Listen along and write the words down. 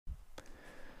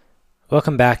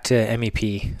Welcome back to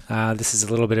MEP. This is a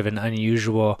little bit of an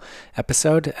unusual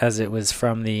episode as it was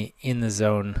from the In the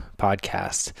Zone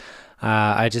podcast.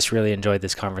 I just really enjoyed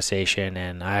this conversation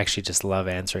and I actually just love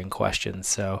answering questions.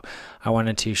 So I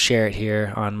wanted to share it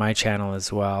here on my channel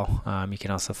as well. You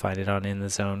can also find it on In the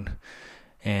Zone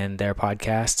and their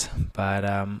podcast. But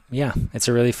yeah, it's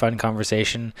a really fun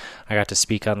conversation. I got to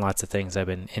speak on lots of things I've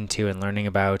been into and learning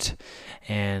about.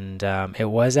 And it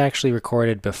was actually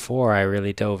recorded before I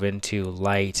really dove into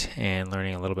light and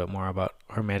learning a little bit more about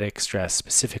hormetic stress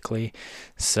specifically.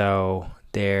 So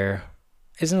there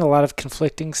isn't a lot of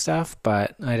conflicting stuff,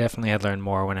 but I definitely had learned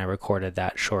more when I recorded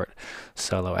that short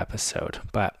solo episode.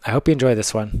 But I hope you enjoy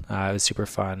this one. It was super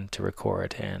fun to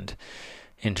record and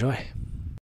enjoy.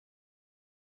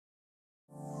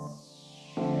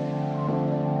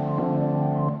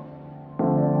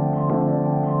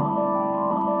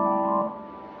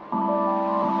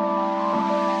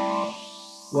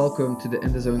 Welcome to the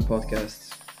In the Zone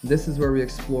podcast. This is where we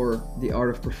explore the art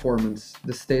of performance,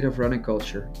 the state of running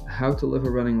culture, how to live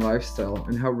a running lifestyle,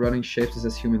 and how running shapes us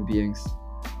as human beings.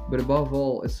 But above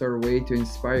all, it's our way to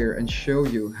inspire and show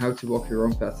you how to walk your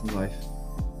own path in life.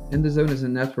 In the Zone is a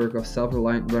network of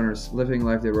self-reliant runners living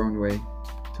life their own way.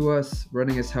 To us,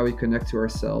 running is how we connect to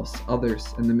ourselves,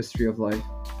 others, and the mystery of life.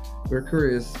 We're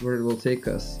curious where it will take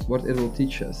us, what it will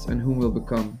teach us, and whom we'll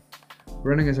become.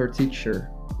 Running is our teacher.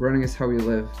 Running is how we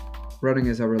live. Running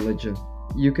is our religion.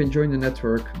 You can join the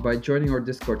network by joining our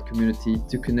Discord community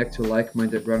to connect to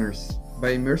like-minded runners,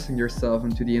 by immersing yourself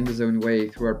into the In the Zone way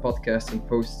through our podcasts and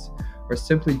posts, or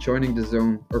simply joining the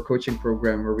Zone, our coaching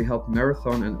program where we help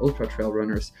marathon and ultra trail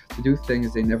runners to do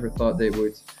things they never thought they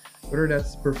would. Whether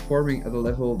that's performing at a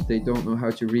level they don't know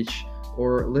how to reach,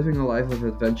 or living a life of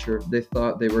adventure they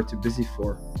thought they were too busy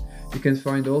for. You can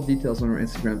find all details on our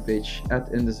Instagram page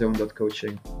at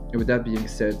inthezone.coaching. And with that being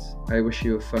said, I wish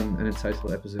you a fun and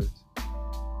insightful episode.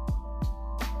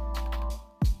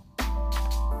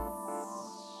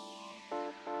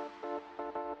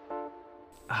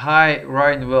 Hi,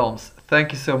 Ryan Wilms.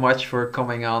 Thank you so much for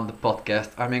coming on the podcast.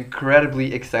 I'm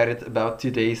incredibly excited about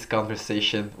today's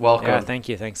conversation. Welcome. Yeah, thank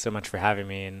you. Thanks so much for having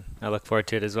me, and I look forward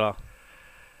to it as well.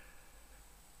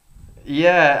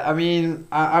 Yeah,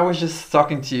 I was just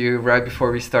talking to you right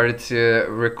before we started to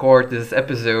record this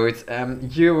episode.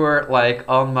 You were like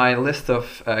on my list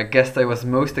of guests I was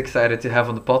most excited to have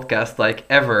on the podcast, like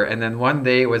ever. And then one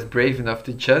day I was brave enough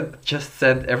to just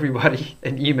send everybody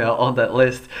an email on that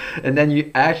list. And then you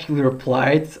actually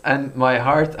replied, and my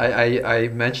heart, I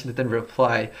mentioned it in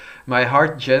reply. My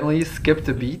heart generally skipped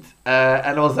a beat,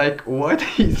 and I was like, "What?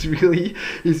 He's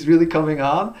really coming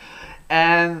on."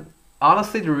 And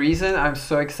honestly, the reason I'm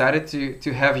so excited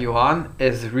to have you on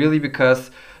is really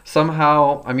because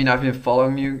somehow, I've been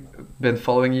following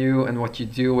you and what you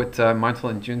do with the Mindful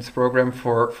Endurance program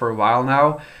for a while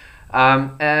now,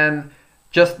 and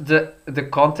just the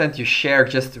content you share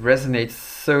just resonates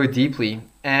so deeply.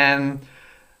 And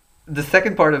the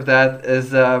second part of that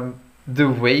is the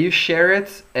way you share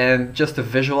it and just the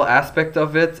visual aspect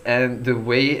of it and the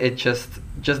way it just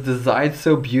designed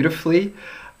so beautifully.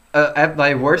 At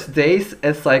my worst days,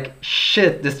 it's like,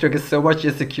 shit, this triggers so much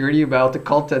insecurity about the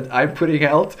content I'm putting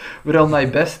out. But on my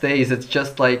best days, it's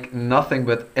just like nothing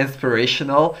but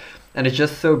inspirational. And it's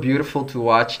just so beautiful to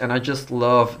watch. And I just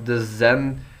love the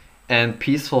zen and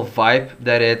peaceful vibe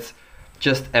that it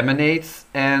just emanates.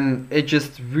 And it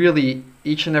just really,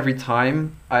 each and every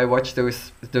time I watch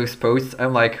those posts,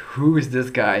 I'm like, who is this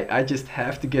guy? I just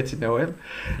have to get to know him.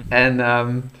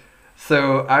 And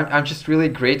so I'm just really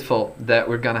grateful that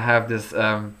we're gonna have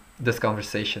this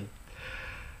conversation.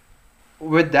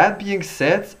 With that being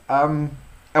said, I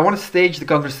want to stage the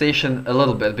conversation a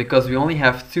little bit because we only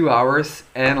have 2 hours,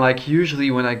 and like usually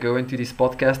when I go into these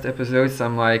podcast episodes,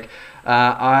 I'm like,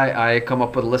 I come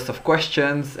up with a list of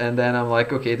questions, and then I'm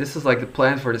like, okay, this is like the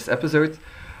plan for this episode,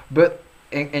 but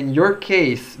in your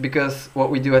case, because what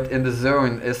we do at In the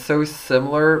Zone is so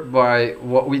similar by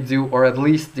what we do, or at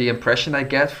least the impression I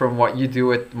get from what you do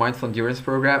with Mindful Endurance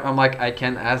program, I'm like, I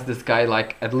can ask this guy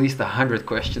like at least 100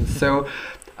 questions. So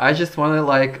I just want to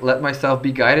like let myself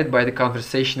be guided by the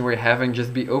conversation we're having,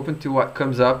 just be open to what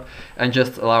comes up and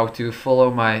just allow to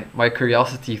follow my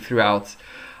curiosity throughout.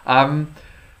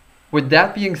 With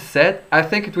that being said, I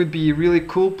think it would be a really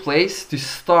cool place to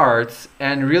start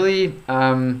and really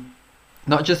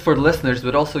not just for the listeners,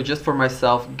 but also just for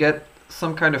myself, get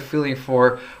some kind of feeling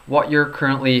for what you're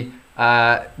currently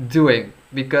doing?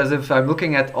 Because if I'm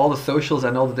looking at all the socials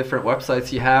and all the different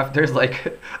websites you have, there's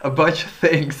like a bunch of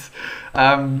things,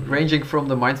 ranging from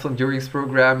the Mindful Endurance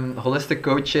program, holistic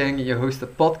coaching. You host a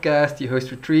podcast, you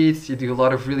host retreats, you do a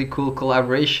lot of really cool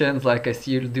collaborations. Like I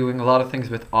see you doing a lot of things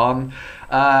with On.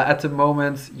 At the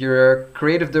moment, you're a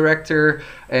creative director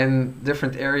in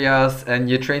different areas, and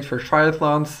you train for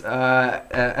triathlons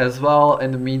as well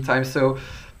in the meantime. So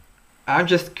I'm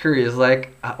just curious,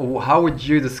 like, how would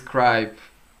you describe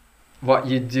what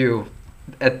you do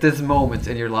at this moment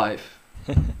in your life?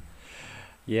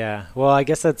 Yeah. Well, I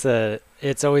guess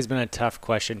it's always been a tough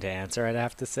question to answer, I'd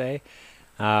have to say.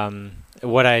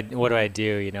 What do I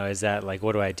do? Is that like,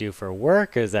 what do I do for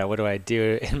work? Is that what do I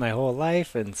do in my whole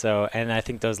life? And I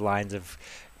think those lines have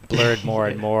blurred more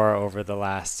and more over the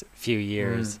last few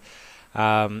years.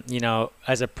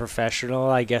 As a professional,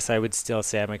 I guess I would still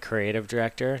say I'm a creative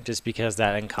director, just because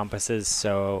that encompasses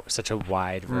such a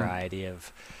wide variety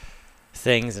of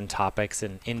things and topics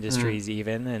and industries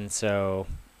even. And so,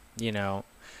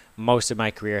 most of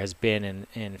my career has been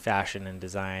in fashion and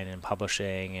design and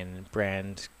publishing and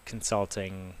brand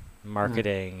consulting,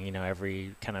 marketing,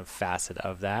 every kind of facet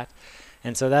of that.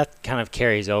 And so that kind of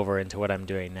carries over into what I'm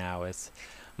doing now with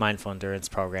Mindful Endurance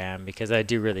program, because I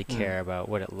do really care about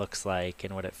what it looks like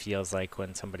and what it feels like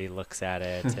when somebody looks at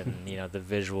it and, the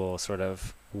visual sort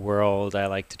of world I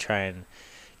like to try and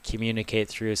communicate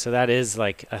through. So that is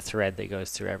like a thread that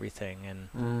goes through everything.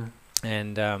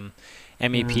 And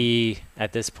MEP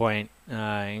at this point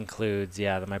includes,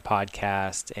 my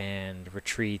podcast and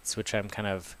retreats, which I'm kind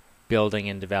of building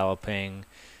and developing,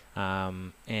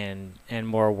 and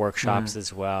more workshops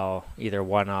as well, either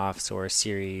one-offs or a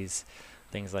series,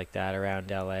 things like that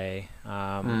around LA.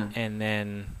 And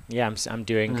then, I'm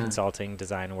doing consulting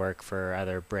design work for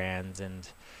other brands and,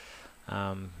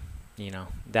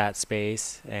 that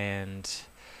space. And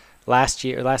last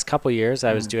couple years,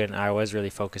 I was really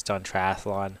focused on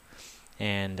triathlon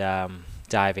and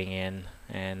diving in.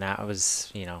 And that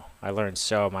was, I learned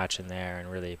so much in there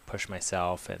and really pushed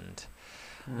myself. And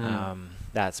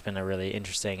that's been a really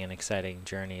interesting and exciting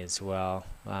journey as well.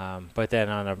 But then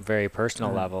on a very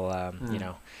personal level,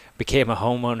 became a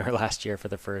homeowner last year for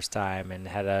the first time and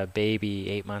had a baby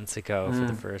 8 months ago for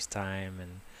the first time.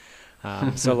 And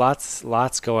so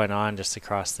lots going on just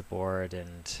across the board.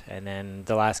 And then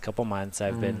the last couple months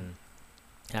I've been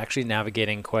actually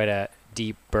navigating quite a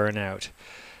deep burnout,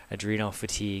 adrenal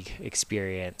fatigue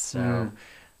experience. So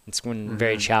it's been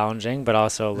very challenging, but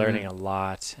also learning a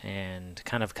lot and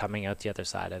kind of coming out the other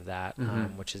side of that,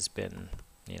 which has been,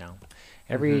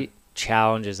 every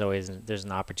challenge is always, there's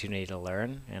an opportunity to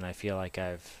learn. And I feel like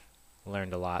I've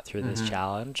learned a lot through this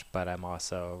challenge, but I'm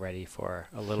also ready for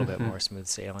a little bit more smooth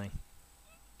sailing.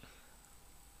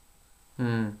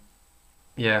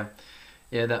 Yeah,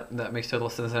 that makes total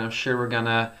sense, and I'm sure we're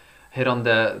gonna hit on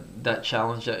that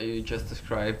challenge that you just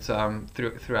described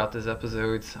throughout this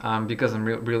episode, because I'm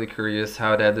really curious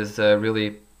how that is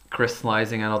really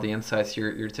crystallizing and all the insights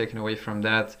you're taking away from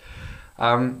that,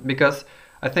 because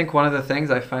I think one of the things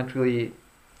I find really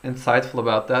insightful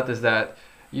about that is that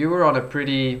you were on a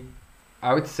pretty,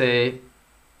 I would say,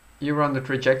 you were on the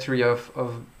trajectory of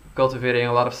cultivating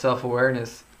a lot of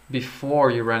self-awareness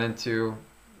before you ran into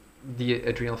the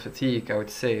adrenal fatigue, I would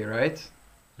say, right?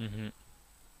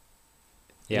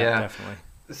 Yeah, definitely.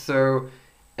 So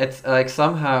it's like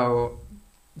somehow,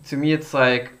 to me, it's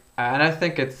like, and I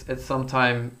think it's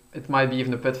sometime, it might be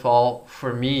even a pitfall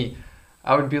for me.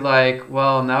 I would be like,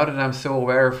 well, now that I'm so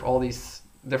aware of all these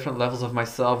different levels of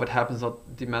myself, what happens at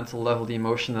the mental level, the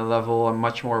emotional level, I'm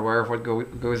much more aware of what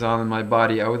goes on in my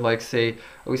body. I would like say,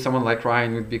 oh, someone like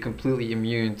Ryan would be completely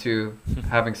immune to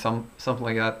having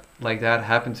something like that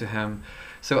happen to him.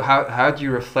 So how do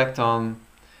you reflect on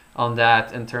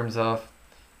that in terms of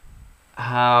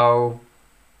how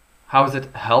has it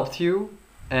helped you,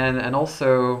 and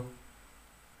also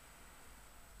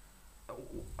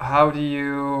how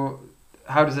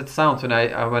does it sound when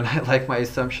I like my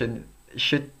assumption,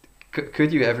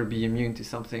 could you ever be immune to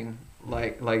something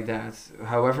like that,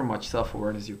 however much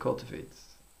self-awareness you cultivate?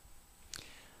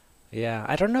 Yeah,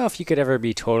 I don't know if you could ever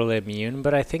be totally immune,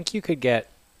 but I think you could get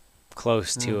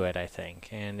close to it, I think.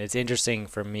 And it's interesting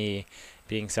for me,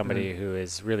 being somebody who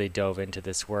has really dove into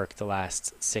this work the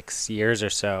last 6 years or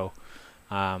so.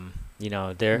 And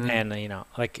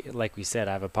like we said,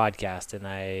 I have a podcast and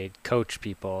I coach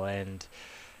people, and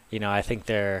I think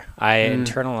I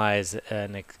internalize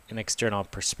an external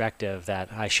perspective that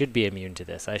I should be immune to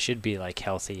this. I should be like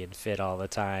healthy and fit all the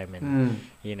time, and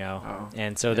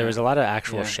and so there was a lot of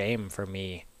actual shame for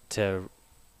me to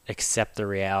accept the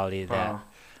reality that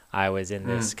I was in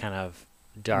this kind of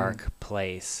dark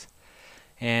place.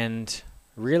 And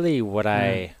really what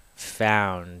I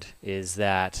found is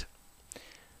that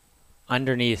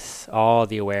underneath all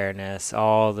the awareness,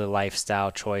 all the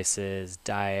lifestyle choices,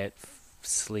 diet,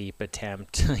 sleep,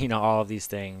 attempt, all of these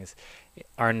things,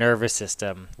 our nervous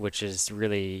system, which is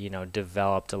really,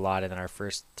 developed a lot in our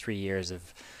first 3 years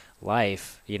of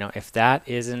life, if that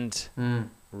isn't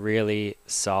really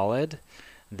solid,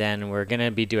 then we're going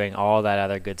to be doing all that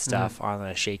other good stuff on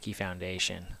a shaky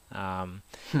foundation.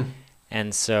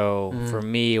 And so for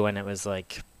me, when it was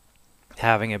like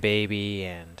having a baby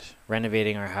and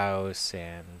renovating our house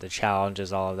and the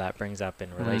challenges all of that brings up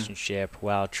in relationship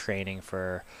while training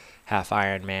for half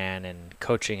Ironman and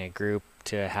coaching a group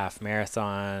to a half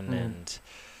marathon and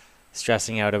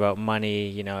stressing out about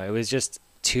money, it was just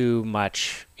too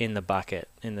much in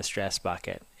the stress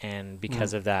bucket. And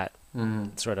because of that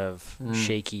sort of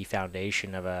shaky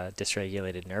foundation of a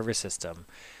dysregulated nervous system,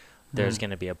 there's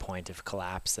going to be a point of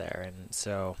collapse there. And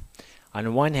so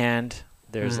on one hand,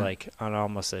 there's like an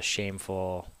almost a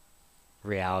shameful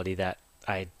reality that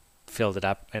I filled it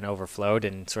up and overflowed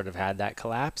and sort of had that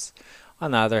collapse.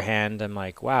 On the other hand, I'm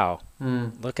like, wow,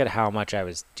 look at how much I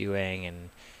was doing and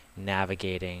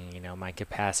navigating. My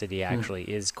capacity actually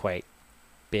is quite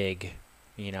big,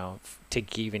 to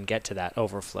even get to that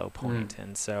overflow point.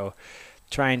 And so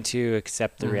trying to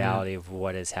accept the reality of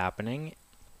what is happening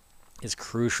is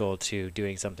crucial to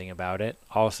doing something about it.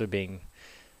 Also being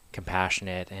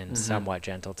compassionate and somewhat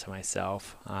gentle to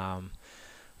myself.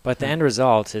 But the end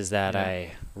result is that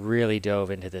I really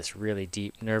dove into this really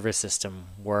deep nervous system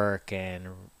work and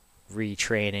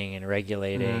retraining and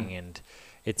regulating, and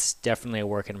it's definitely a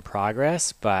work in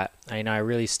progress, but I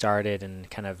really started in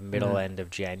kind of middle end of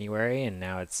January, and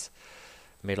now it's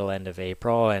middle end of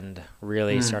April, and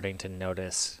really starting to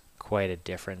notice quite a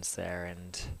difference there.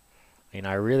 And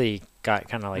I really got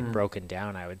kind of like broken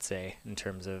down, I would say, in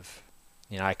terms of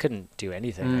I couldn't do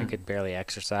anything. I could barely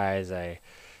exercise.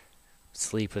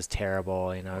 Sleep was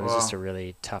terrible. It was just a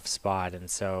really tough spot. And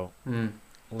so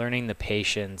learning the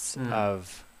patience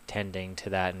of tending to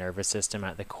that nervous system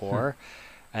at the core,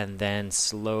 and then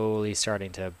slowly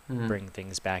starting to bring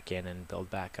things back in and build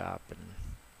back up. And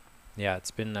yeah,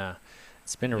 it's been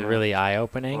really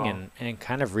eye-opening, and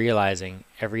kind of realizing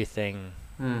everything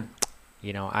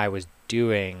I was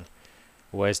doing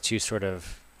was to sort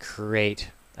of create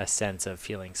a sense of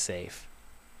feeling safe,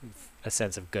 a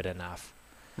sense of good enough.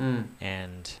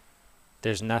 And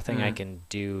there's nothing I can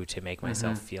do to make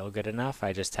myself feel good enough.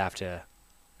 I just have to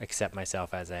accept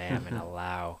myself as I am and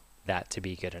allow that to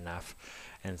be good enough.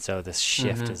 And so this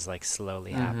shift is like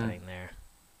slowly happening there.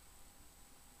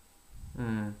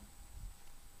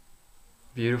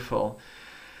 Beautiful.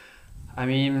 I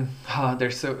mean,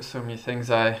 there's so many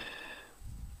things I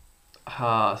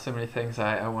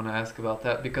want to ask about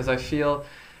that, because I feel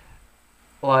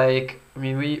like,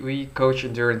 we coach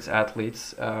endurance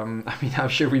athletes. I'm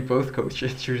sure we both coach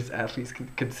endurance athletes,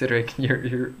 considering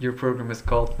your program is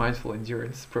called Mindful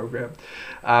Endurance Program.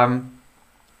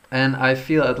 And I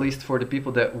feel, at least for the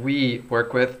people that we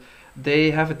work with, they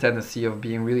have a tendency of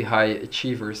being really high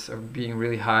achievers, of being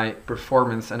really high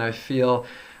performance. And I feel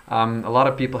a lot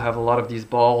of people have a lot of these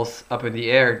balls up in the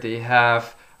air. They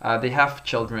have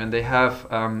children, they have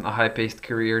a high-paced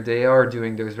career, they are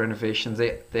doing those renovations,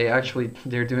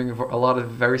 they're doing a lot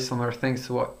of very similar things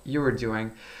to what you were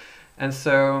doing. And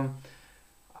so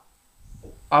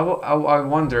I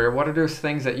wonder, what are those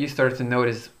things that you started to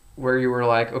notice where you were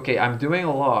like, okay, I'm doing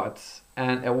a lot,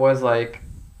 and it was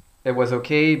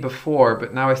okay before,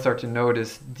 but now I start to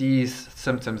notice these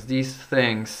symptoms, these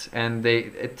things, and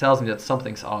it tells me that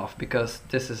something's off, because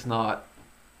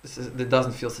it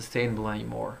doesn't feel sustainable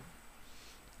anymore.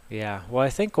 Yeah. Well, I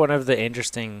think one of the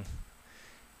interesting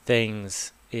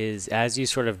things is, as you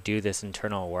sort of do this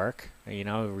internal work,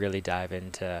 really dive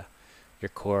into your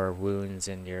core wounds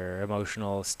and your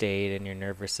emotional state and your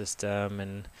nervous system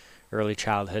and early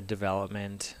childhood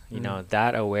development,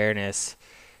 that awareness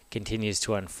continues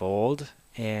to unfold.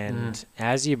 And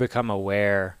as you become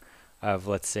aware of,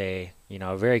 let's say,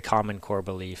 a very common core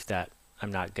belief that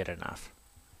I'm not good enough,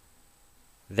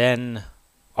 then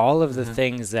all of the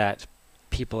things that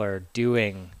people are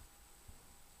doing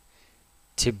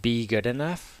to be good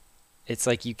enough, it's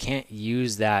like you can't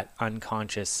use that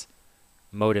unconscious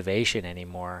motivation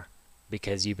anymore,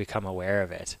 because you become aware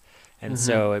of it. And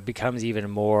so it becomes even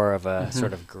more of a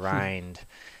sort of grind,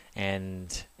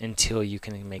 and until you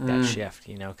can make that shift,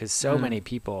 because so many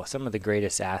people, some of the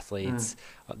greatest athletes,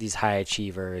 these high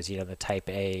achievers, the type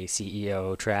A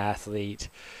CEO triathlete,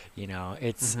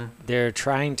 they're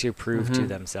trying to prove to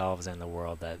themselves and the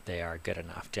world that they are good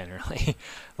enough generally,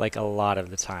 like a lot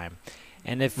of the time.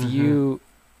 And if you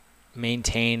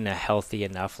maintain a healthy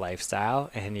enough lifestyle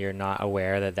and you're not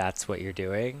aware that that's what you're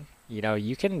doing,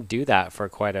 you can do that for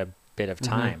quite a bit of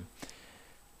time.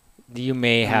 You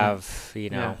may have,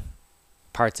 Yeah.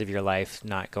 parts of your life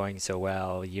not going so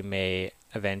well. You may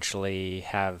eventually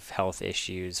have health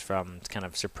issues from kind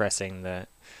of suppressing the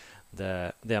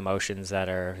emotions that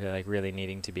are like really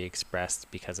needing to be expressed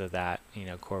because of that,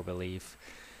 core belief.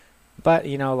 But,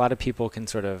 a lot of people can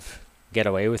sort of get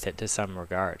away with it to some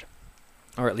regard,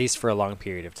 or at least for a long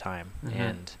period of time.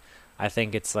 And I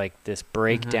think it's like this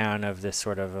breakdown of this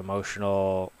sort of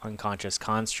emotional unconscious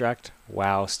construct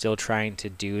while still trying to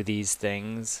do these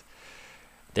things.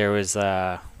 There was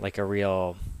like a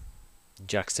real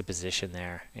juxtaposition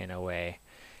there in a way,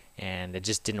 and it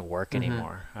just didn't work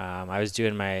anymore. I was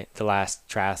doing the last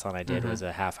triathlon I did was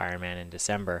a half Ironman in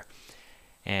December,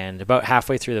 and about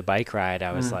halfway through the bike ride,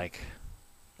 I was like,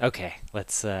 okay,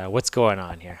 let's what's going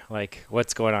on here? Like,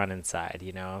 what's going on inside?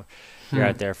 You're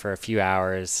out there for a few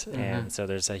hours, and so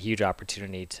there's a huge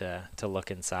opportunity to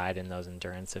look inside in those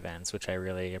endurance events, which I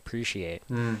really appreciate.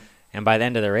 And by the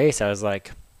end of the race, I was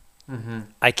like,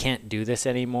 I can't do this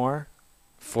anymore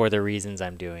for the reasons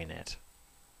I'm doing it,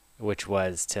 which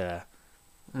was to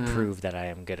prove that I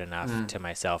am good enough to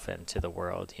myself and to the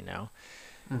world,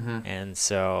 And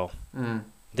so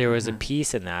there was a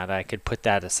piece in that. I could put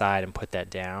that aside and put that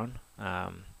down,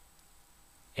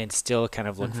 and still kind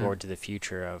of look forward to the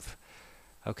future of,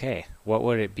 okay, what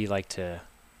would it be like to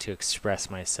express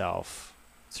myself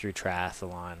through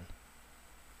triathlon,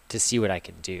 to see what I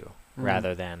can do,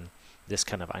 rather than this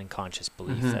kind of unconscious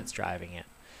belief that's driving it.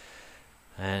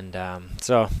 And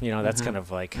so, that's kind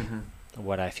of like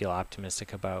what I feel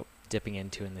optimistic about dipping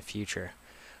into in the future.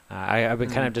 I've been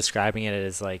kind of describing it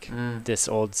as like this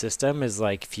old system is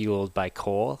like fueled by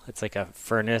coal. It's like a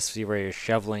furnace where you're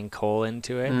shoveling coal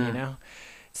into it,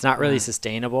 It's not really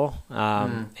sustainable.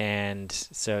 And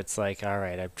so it's like, all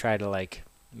right, I've tried to like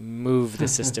move the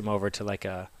system over to like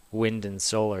a wind and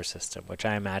solar system, which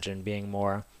I imagine being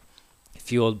more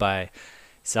fueled by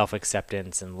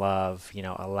self-acceptance and love,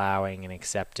 allowing and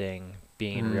accepting,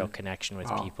 being in real connection with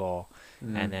people,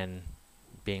 and then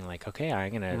being like, okay,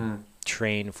 I'm going to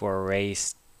train for a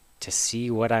race to see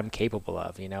what I'm capable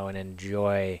of, and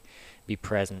enjoy, be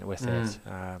present with it,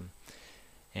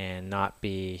 and not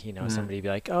be, somebody be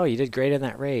like, oh, you did great in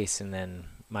that race. And then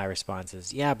my response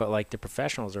is, yeah, but like the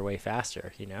professionals are way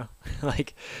faster,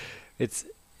 like it's,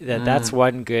 that's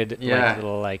one good like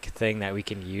little like thing that we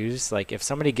can use. Like if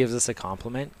somebody gives us a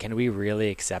compliment, can we really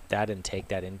accept that and take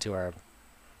that into our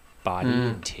body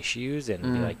and tissues and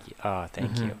be like, oh,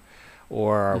 thank you?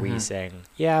 Or are we saying,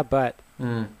 yeah, but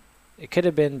it could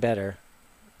have been better,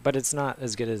 but it's not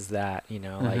as good as that,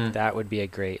 like that would be a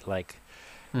great, like,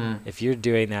 if you're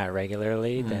doing that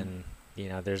regularly, then,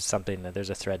 there's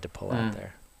a thread to pull out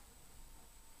there.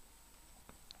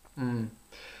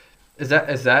 Is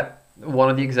that one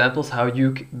of the examples how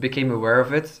you became aware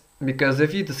of it? Because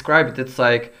if you describe it, it's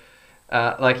like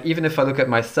even if I look at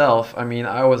myself, I mean,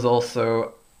 I was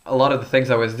also, a lot of the things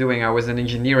I was doing, I was in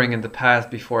engineering in the past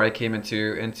before I came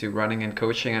into running and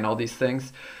coaching and all these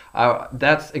things.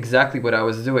 That's exactly what I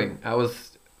was doing. I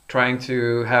was trying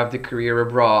to have the career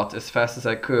abroad as fast as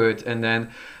I could. And then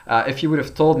if you would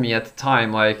have told me at the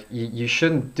time, like, you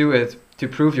shouldn't do it to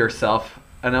prove yourself,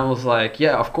 and I was like,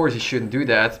 yeah, of course you shouldn't do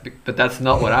that, but that's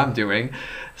not what I'm doing.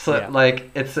 So like,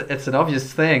 it's an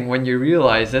obvious thing when you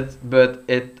realize it, but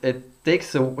it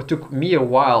took me a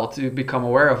while to become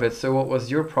aware of it. So what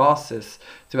was your process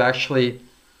to actually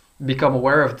become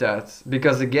aware of that?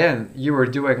 Because again, you were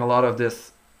doing a lot of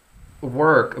this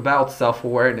work about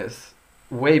self-awareness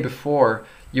way before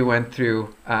you went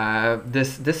through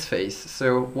this phase.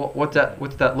 So what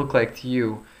did that look like to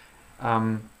you?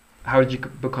 How did you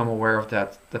become aware of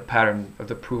that, the pattern of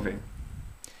the proving?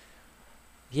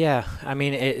 Yeah, I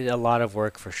mean, a lot of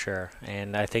work for sure.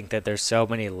 And I think that there's so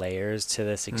many layers to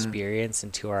this experience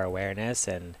and to our awareness.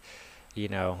 And,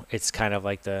 it's kind of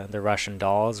like the Russian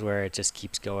dolls where it just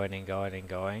keeps going and going and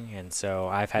going. And so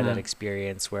I've had that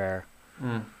experience where,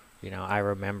 I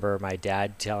remember my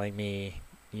dad telling me,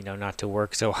 not to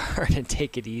work so hard and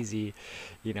take it easy,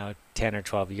 10 or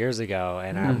 12 years ago.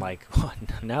 And I'm like, oh,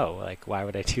 no, like, why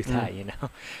would I do that,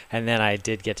 And then I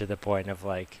did get to the point of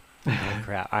like, oh,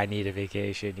 crap, I need a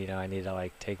vacation, I need to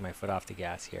like take my foot off the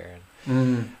gas here.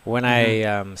 And when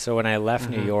I left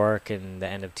New York in the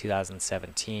end of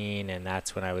 2017, and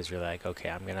that's when I was really like, okay,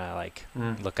 I'm gonna like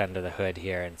look under the hood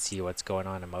here and see what's going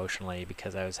on emotionally,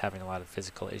 because I was having a lot of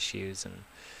physical issues, and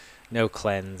no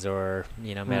cleanse or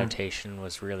meditation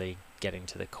was really getting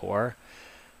to the core.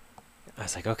 I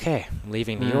was like, okay, I'm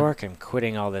leaving New York. I'm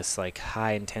quitting all this like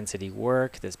high intensity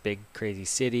work, this big crazy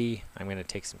city. I'm going to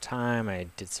take some time. I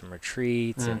did some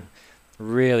retreats and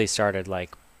really started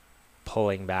like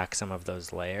pulling back some of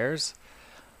those layers.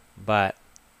 But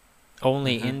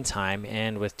only in time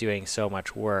and with doing so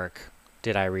much work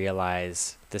did I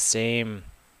realize the same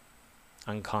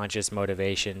unconscious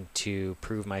motivation to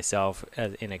prove myself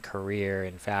in a career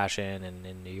in fashion and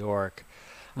in New York,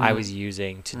 I was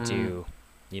using to do,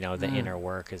 the inner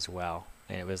work as well.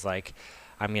 And it was like,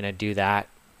 I'm going to do that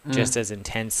just as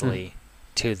intensely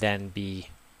to then be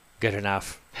good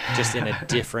enough, just in a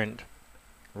different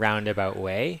roundabout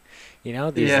way.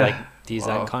 These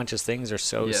unconscious things are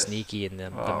so sneaky, and the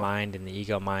mind and the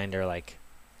ego mind are like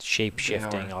shape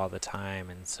shifting all the time.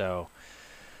 And so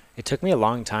it took me a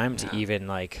long time to even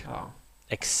like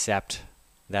accept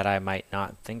that I might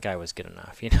not think I was good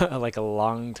enough, like a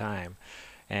long time.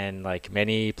 And like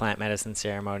many plant medicine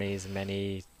ceremonies,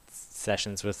 many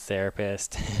sessions with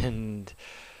therapists, and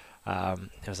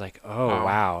it was like,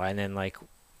 wow. And then like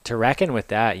to reckon with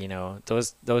that,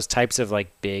 those types of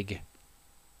like big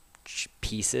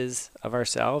pieces of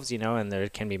ourselves, and there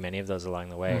can be many of those along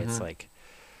the way. It's like,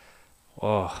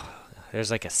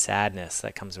 there's like a sadness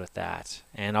that comes with that,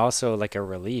 and also like a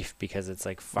relief, because it's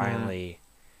like finally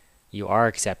you are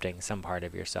accepting some part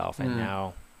of yourself, and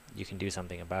now you can do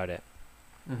something about it.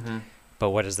 But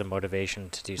what is the motivation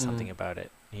to do something about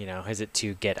it? Is it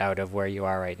to get out of where you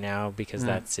are right now because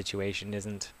that situation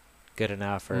isn't good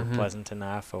enough or pleasant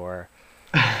enough, or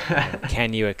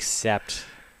can you accept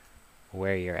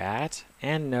where you're at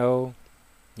and know,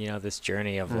 this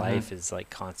journey of life is like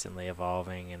constantly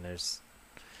evolving, and there's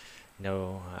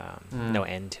no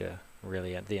end to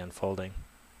really the unfolding.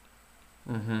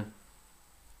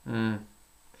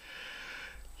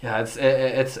 Yeah,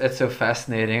 it's so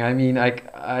fascinating. I mean,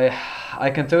 I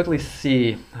can totally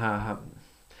see.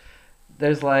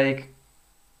 There's like,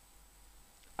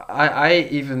 I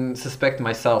even suspect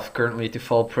myself currently to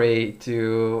fall prey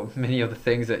to many of the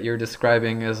things that you're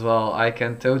describing as well. I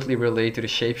can totally relate to the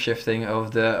shape shifting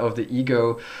of the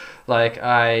ego. Like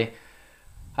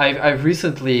I've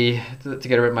recently,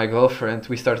 together with my girlfriend,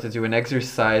 we started to do an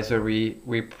exercise where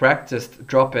we practiced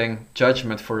dropping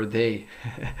judgment for a day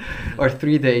or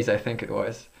 3 days, I think it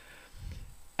was.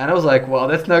 And I was like, well,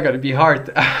 that's not going to be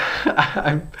hard.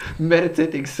 I'm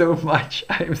meditating so much.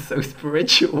 I'm so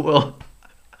spiritual.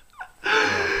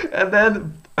 And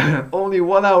then only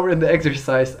 1 hour in the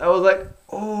exercise, I was like,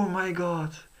 oh my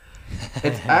God.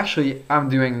 It's actually, I'm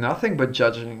doing nothing but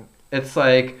judging. It's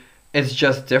like, it's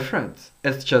just different.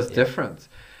 It's just different.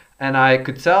 And I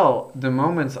could tell the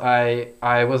moments I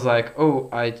was like,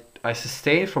 I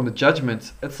sustained from the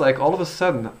judgment. It's like all of a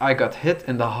sudden I got hit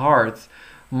in the heart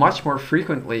much more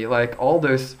frequently. Like all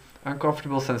those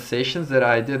uncomfortable sensations that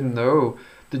I didn't know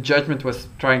the judgment was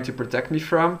trying to protect me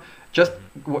from, just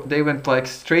they went like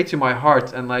straight to my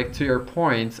heart. And like to your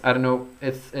point, I don't know,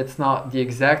 it's not the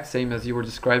exact same as you were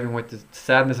describing with the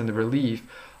sadness and the relief.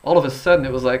 All of a sudden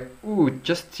it was like, ooh,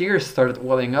 just tears started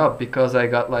welling up because I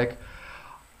got like,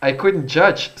 I couldn't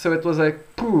judge. So it was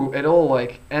like, pooh, it all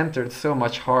like entered so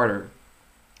much harder.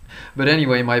 But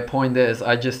anyway, my point is,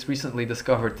 I just recently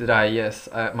discovered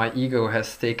that my ego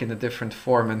has taken a different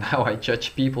form, and now I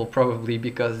judge people probably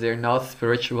because they're not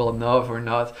spiritual enough or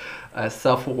not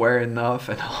self-aware enough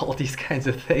and all these kinds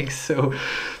of things. So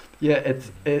yeah,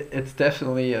 it's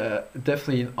definitely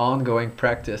an ongoing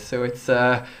practice. So it's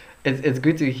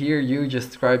good to hear you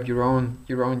describe your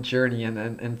own journey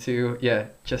and to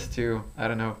just to, I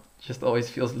don't know, just always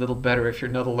feels a little better if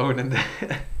you're not alone in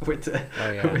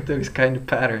with those kind of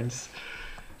patterns.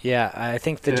 Yeah, I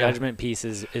think the judgment piece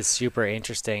is super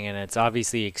interesting, and it's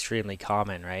obviously extremely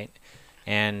common, right?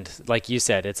 And like you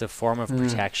said, it's a form of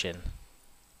protection.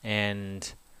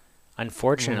 And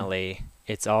unfortunately,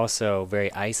 it's also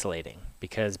very isolating,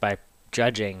 because by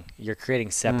judging, you're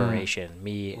creating separation,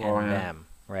 me and them,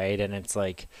 right? And it's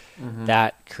like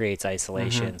that creates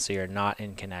isolation, so you're not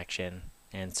in connection.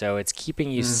 And so it's keeping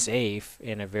you safe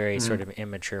in a very sort of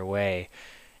immature way,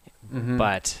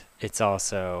 but it's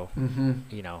also,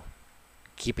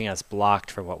 keeping us blocked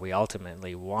from what we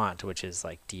ultimately want, which is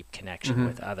like deep connection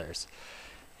with others.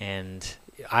 And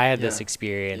I had this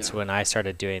experience when I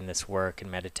started doing this work and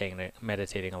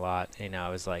meditating a lot. I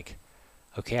was like,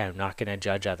 okay, I'm not going to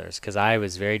judge others, because I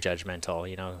was very judgmental,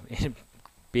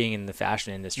 being in the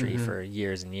fashion industry for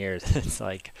years and years. It's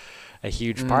like a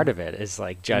huge part of it is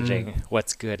like judging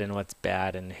what's good and what's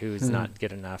bad and who's not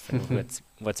good enough and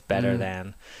what's better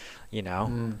than,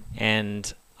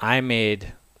 and I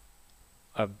made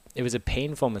it was a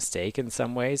painful mistake in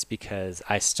some ways, because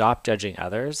I stopped judging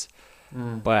others,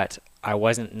 but I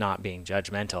wasn't not being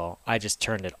judgmental. I just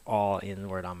turned it all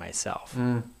inward on myself.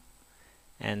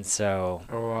 And so,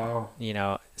 Oh, wow. you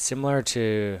know, similar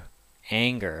to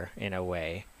anger in a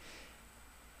way,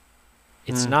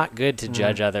 it's not good to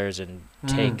judge others and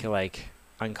take like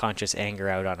unconscious anger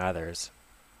out on others.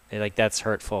 Like that's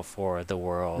hurtful for the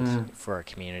world, for a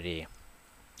community.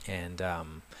 And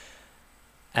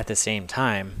at the same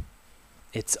time,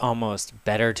 it's almost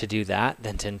better to do that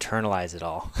than to internalize it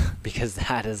all, because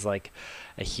that is like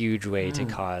a huge way to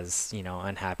cause, you know,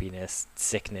 unhappiness,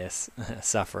 sickness,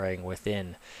 suffering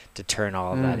within, to turn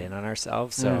all of that in on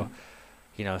ourselves. So,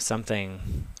 you know,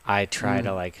 something I try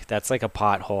to like, that's like a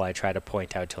pothole I try to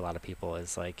point out to a lot of people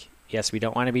is like, yes, we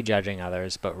don't want to be judging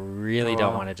others, but we really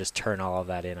don't want to just turn all of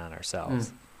that in on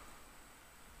ourselves.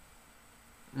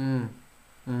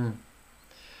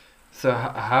 So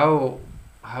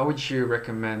how would you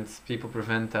recommend people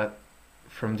prevent that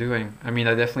from doing? I mean,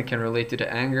 I definitely can relate to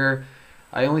the anger.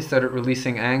 I only started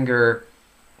releasing anger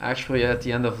actually at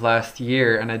the end of last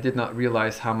year, and I did not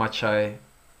realize how much I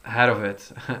had of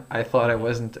it. I thought I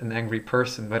wasn't an angry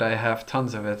person, but I have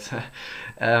tons of it.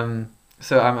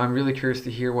 So I'm really curious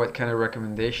to hear what kind of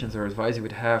recommendations or advice you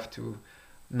would have to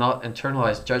not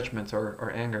internalize judgment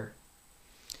or anger.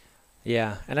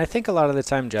 Yeah, and I think a lot of the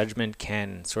time judgment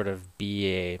can sort of be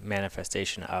a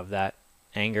manifestation of that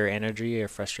anger energy or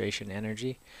frustration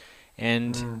energy.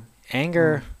 And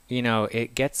anger, you know,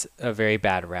 it gets a very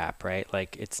bad rap, right?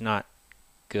 Like it's not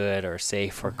good or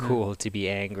safe or cool to be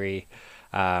angry.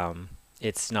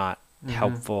 It's not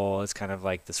helpful. It's kind of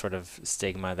like the sort of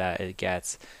stigma that it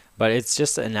gets, but it's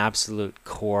just an absolute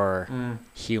core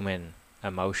human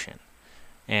emotion.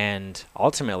 And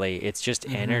ultimately it's just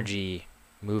energy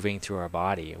moving through our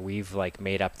body. We've like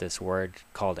made up this word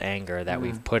called anger that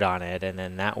we've put on it, and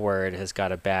then that word has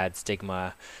got a bad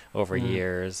stigma over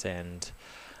years. And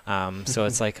so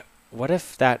it's like, what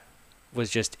if that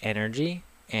was just energy,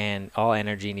 and all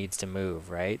energy needs to move,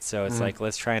 right? So it's like,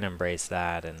 let's try and embrace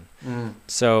that. And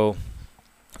so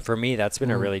for me, that's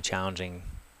been a really challenging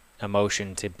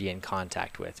emotion to be in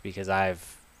contact with, because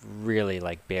I've really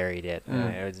like buried it.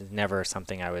 It was never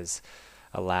something I was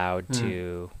allowed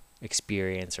to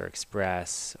experience or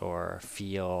express or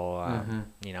feel,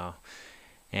 you know,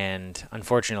 and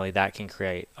unfortunately that can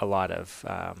create a lot of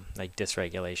like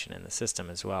dysregulation in the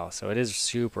system as well. So it is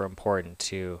super important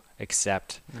to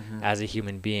accept as a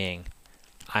human being,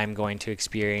 I'm going to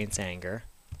experience anger,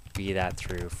 be that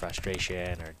through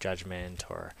frustration or judgment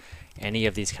or any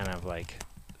of these kind of like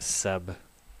sub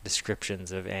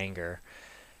descriptions of anger.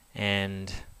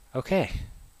 And okay,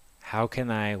 how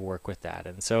can I work with that?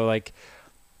 And so like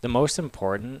the most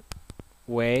important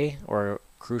way or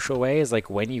crucial way is like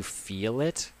when you feel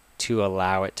it, to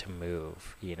allow it to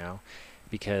move, you know,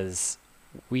 because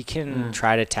we can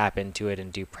try to tap into it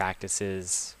and do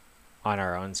practices on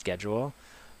our own schedule,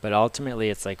 but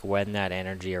ultimately it's like when that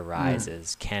energy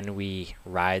arises, can we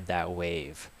ride that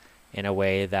wave in a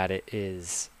way that it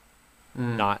is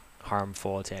not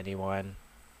harmful to anyone,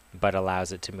 but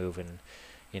allows it to move? And,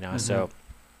 you know, so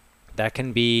that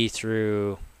can be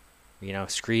through, you know,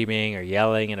 screaming or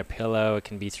yelling in a pillow. It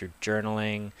can be through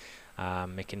journaling.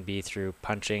 It can be through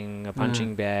punching a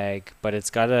punching bag, but it's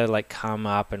got to like come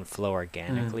up and flow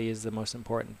organically is the most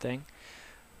important thing.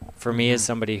 For me, as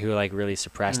somebody who like really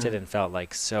suppressed it and felt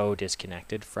like so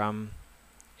disconnected from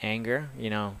anger, you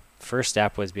know, first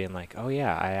step was being like, oh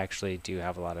yeah, I actually do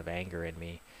have a lot of anger in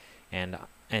me, and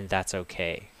that's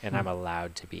okay, and I'm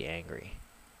allowed to be angry.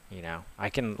 You know,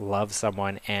 I can love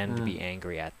someone and be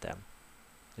angry at them.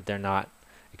 They're not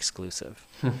exclusive.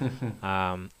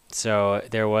 So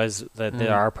there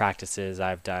are practices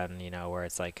I've done, you know, where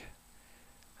it's like,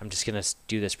 I'm just going to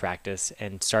do this practice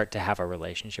and start to have a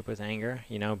relationship with anger,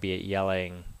 you know, be it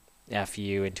yelling F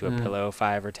you into a pillow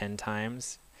 5 or 10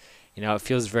 times. You know, it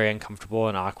feels very uncomfortable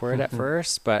and awkward at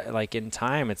first, but like in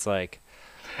time, it's like,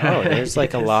 oh, there's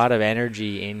like a lot of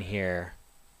energy in here,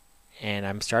 and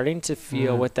I'm starting to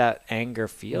feel what that anger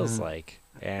feels like.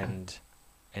 And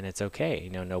it's okay. You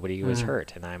know, nobody was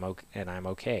hurt, and I'm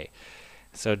okay.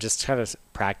 So just kind of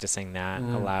practicing that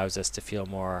allows us to feel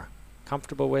more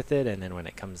comfortable with it. And then when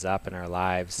it comes up in our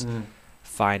lives,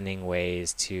 finding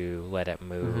ways to let it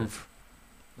move.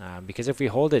 Because if we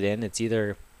hold it in, it's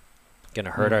either going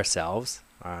to hurt ourselves,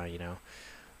 you know,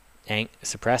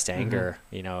 suppressed anger,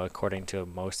 you know, according to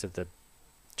most of the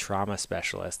trauma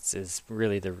specialists, is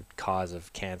really the cause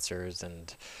of cancers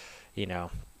and, you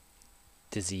know,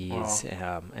 disease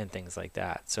and things like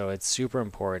that. So it's super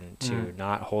important to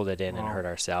not hold it in and hurt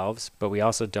ourselves, but we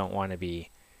also don't want to be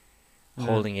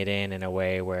holding it in a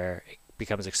way where it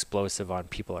becomes explosive on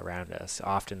people around us,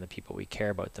 often the people we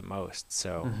care about the most.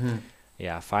 So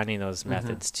yeah, finding those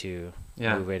methods to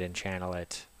move it and channel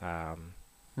it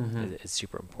is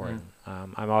super important.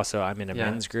 I'm in a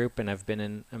men's group, and I've been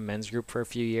in a men's group for a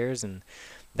few years, and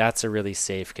that's a really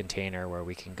safe container where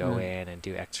we can go in and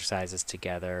do exercises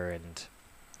together,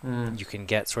 and you can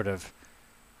get sort of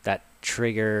that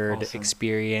triggered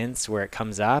experience where it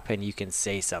comes up and you can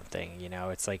say something, you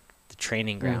know, it's like the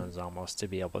training grounds almost to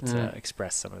be able to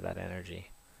express some of that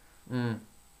energy.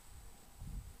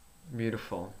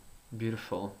 Beautiful.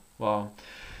 Wow.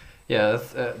 Yeah,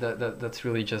 that's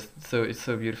really just it's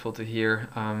so beautiful to hear.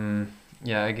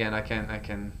 Yeah, again, I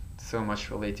can so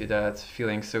much relate to that,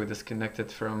 feeling so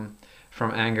disconnected from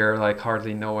anger, like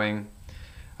hardly knowing.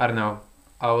 I don't know.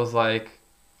 I was like,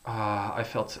 I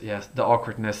felt, yes, the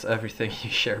awkwardness, everything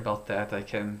you share about that.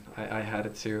 I had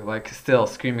it too. Like, still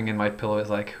screaming in my pillow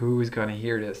is like, who's gonna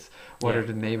hear this? What are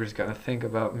the neighbors gonna think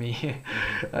about me?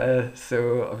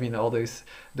 So I mean, all those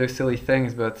silly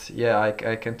things. But yeah,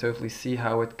 I can totally see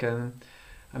how it can.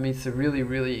 I mean, it's a really,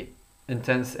 really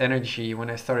intense energy. When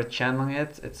I started channeling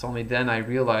it, it's only then I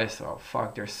realized, oh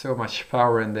fuck, there's so much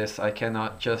power in this. I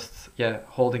cannot just,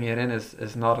 holding it in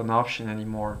is not an option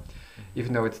anymore.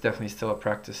 Even though it's definitely still a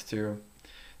practice to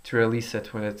release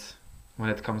it when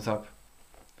it comes up.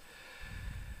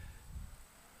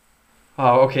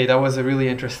 Oh, okay, that was a really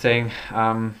interesting.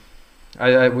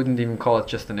 I wouldn't even call it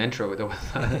just an intro. There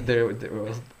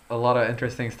was a lot of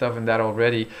interesting stuff in that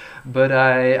already, but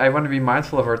I want to be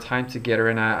mindful of our time together,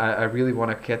 and I really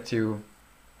want to get to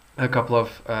a couple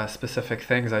of specific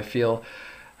things. I feel.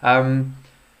 The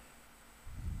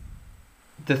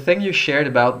thing you shared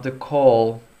about the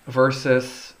call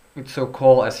versus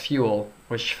coal as fuel,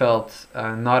 which felt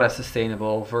not as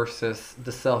sustainable, versus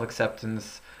the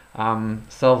self-acceptance,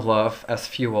 self-love as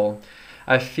fuel,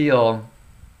 I feel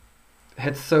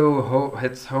hits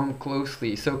home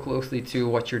so closely to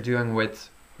what you're doing with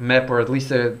MEP, or at least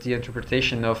the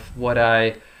interpretation of what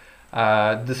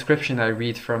description I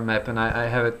read from MEP, and I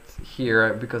have it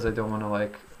here because I don't want to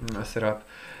like mess it up.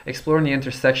 Exploring the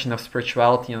intersection of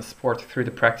spirituality and sport through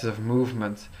the practice of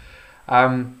movement.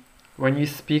 When you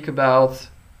speak about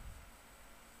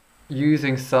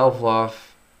using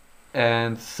self-love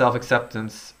and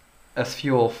self-acceptance as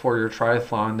fuel for your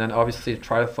triathlon, then obviously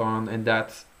triathlon in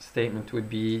that statement would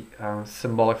be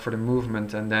symbolic for the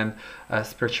movement, and then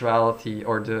spirituality,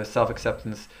 or the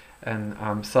self-acceptance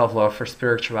and self-love for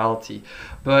spirituality.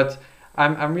 But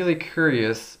I'm really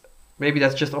curious, maybe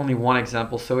that's just only one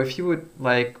example, so if you would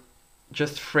like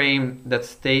just frame that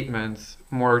statement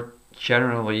more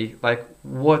generally, like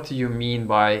what do you mean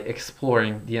by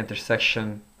exploring the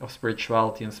intersection of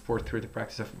spirituality and sport through the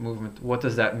practice of movement? What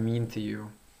does that mean to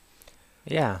you?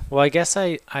 Yeah, well, I guess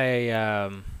I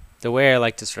the way I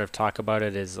like to sort of talk about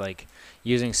it is like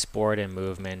using sport and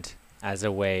movement as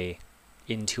a way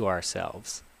into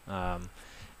ourselves.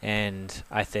 And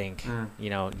I think,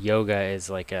 yoga is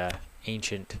like a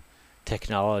ancient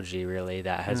technology really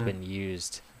that has been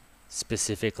used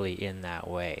specifically in that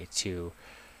way to,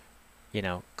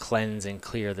 cleanse and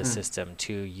clear the system,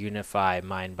 to unify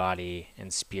mind, body,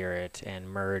 and spirit, and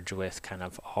merge with kind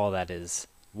of all that is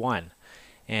one.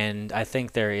 And I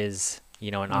think there is,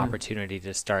 an opportunity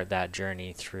to start that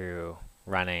journey through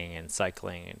running and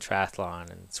cycling and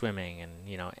triathlon and swimming and,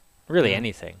 really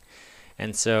anything.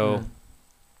 And so,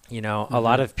 a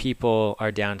lot of people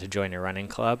are down to join a running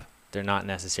club. They're not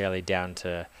necessarily down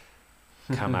to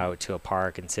come out to a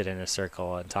park and sit in a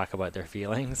circle and talk about their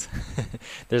feelings.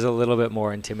 There's a little bit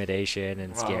more intimidation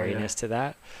and scariness to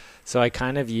that. So I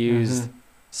kind of used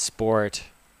sport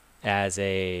as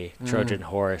a Trojan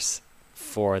horse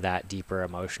for that deeper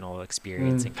emotional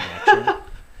experience and connection.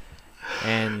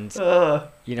 And,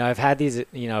 I've had these,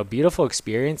 beautiful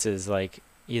experiences, like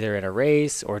either in a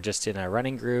race or just in a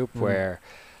running group where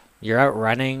you're out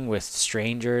running with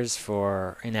strangers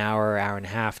for an hour, hour and a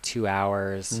half, 2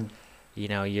 hours.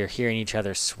 You're hearing each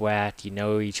other sweat,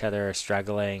 each other are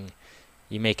struggling.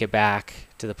 You make it back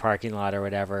to the parking lot or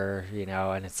whatever,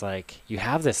 and it's like you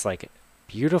have this like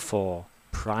beautiful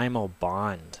primal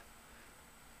bond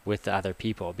with the other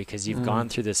people because you've gone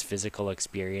through this physical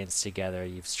experience together.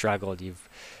 You've struggled, you've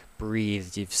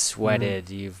breathed, you've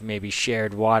sweated, you've maybe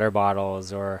shared water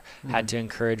bottles or had to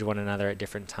encourage one another at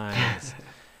different times.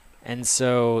 And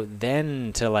so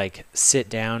then to like sit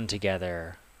down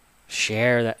together,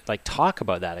 share that, like talk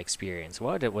about that experience.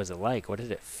 What was it like? What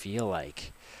did it feel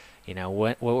like?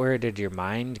 Where did your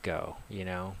mind go?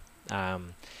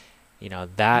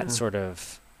 That sort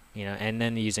of, and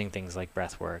then using things like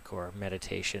breath work or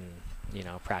meditation,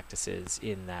 practices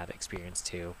in that experience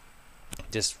too.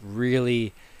 Just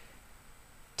really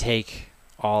take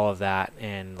all of that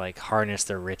and like harness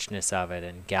the richness of it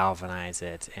and galvanize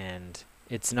it. And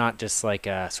it's not just like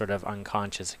a sort of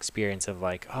unconscious experience of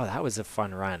like, oh, that was a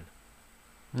fun run.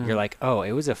 You're like, oh,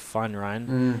 it was a fun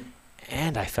run.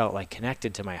 And I felt like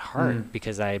connected to my heart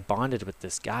because I bonded with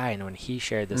this guy. And when he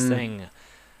shared this thing,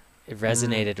 it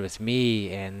resonated with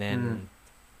me. And then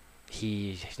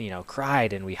he,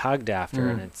 cried and we hugged after.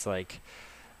 And it's like,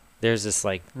 there's this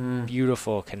like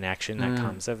beautiful connection that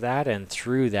comes of that. And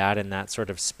through that, in that sort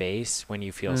of space, when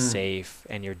you feel safe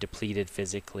and you're depleted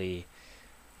physically,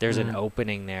 there's an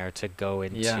opening there to go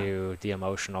into the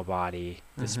emotional body,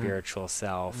 the spiritual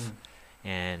self,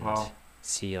 and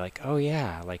see like, oh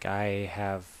yeah, like I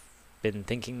have been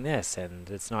thinking this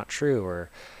and it's not true, or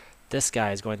this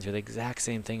guy is going through the exact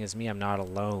same thing as me, I'm not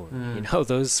alone.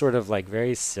 Those sort of like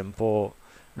very simple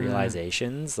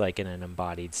realizations, like in an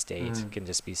embodied state, can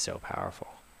just be so powerful.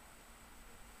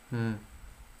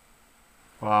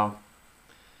 Wow,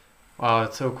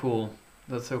 that's so cool.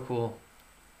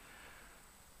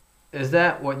 Is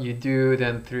that what you do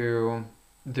then through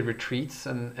the retreats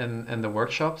and the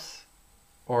workshops?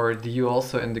 Or do you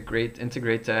also integrate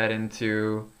that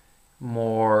into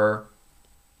more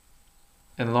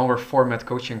and longer format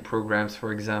coaching programs,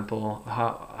 for example?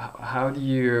 How do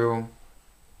you...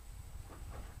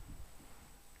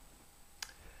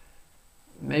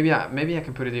 Maybe I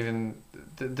can put it even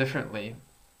differently.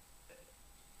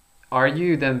 Are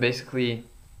you then basically...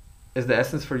 Is the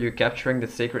essence for you capturing the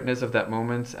sacredness of that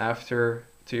moment after,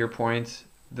 to your point,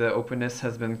 the openness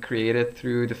has been created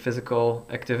through the physical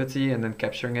activity and then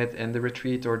capturing it in the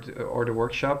retreat or the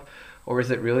workshop? Or is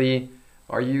it really,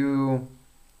 are you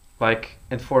like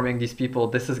informing these people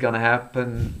this is going to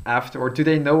happen after, or do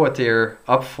they know what they're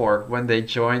up for when they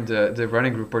join the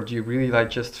running group, or do you really like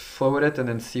just flow with it and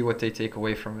then see what they take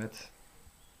away from it?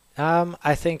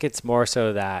 I think it's more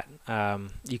so that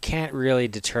you can't really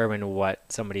determine what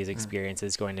somebody's experience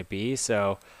is going to be.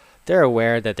 So they're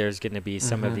aware that there's going to be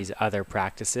some of these other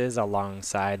practices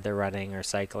alongside the running or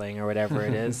cycling or whatever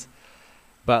it is.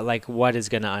 But like what is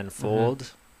going to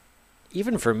unfold,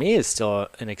 even for me, is still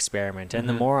an experiment. And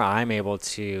the more I'm able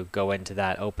to go into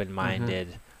that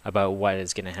open-minded about what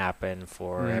is going to happen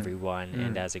for everyone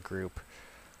and as a group,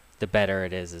 the better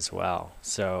it is as well.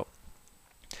 So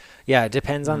yeah, it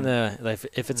depends on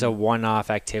if it's a one-off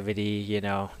activity,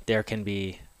 there can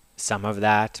be some of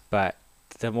that, but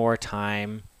the more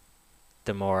time,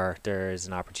 the more there is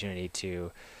an opportunity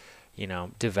to,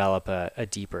 develop a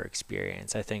deeper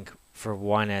experience. I think for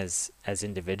one, as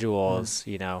individuals,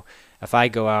 if I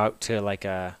go out to like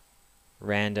a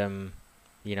random,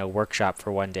 workshop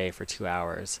for one day for 2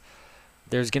 hours,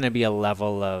 there's going to be a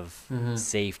level of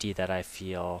safety that I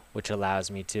feel, which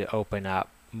allows me to open up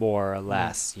more or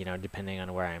less, depending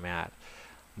on where I'm at.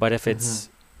 But if it's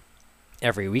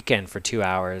every weekend for 2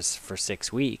 hours for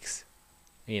 6 weeks,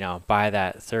 by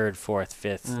that third, fourth,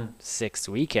 fifth, sixth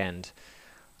weekend,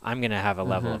 I'm going to have a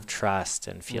level of trust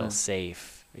and feel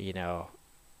safe,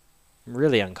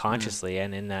 really unconsciously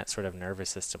and in that sort of nervous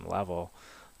system level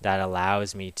that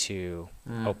allows me to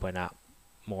open up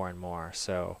more and more.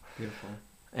 So beautiful.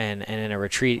 And in a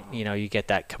retreat, you get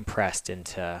that compressed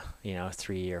into,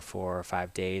 3 or 4 or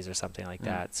 5 days or something like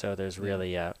that. So there's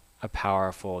really a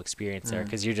powerful experience there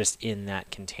because you're just in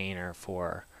that container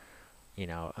for,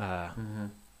 a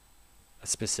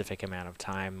specific amount of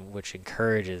time, which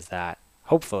encourages that,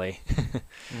 hopefully.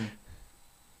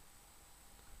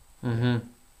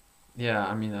 Yeah,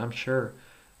 I mean, I'm sure.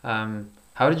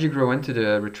 How did you grow into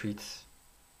the retreats?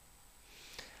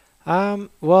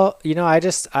 Well,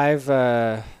 I've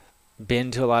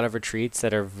been to a lot of retreats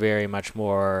that are very much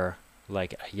more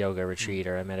like a yoga retreat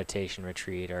or a meditation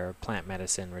retreat or a plant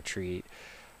medicine retreat.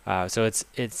 So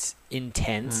it's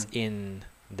intense in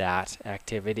that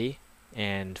activity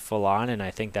and full on, and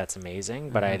I think that's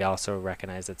amazing, but I'd also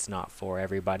recognize it's not for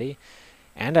everybody.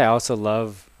 And I also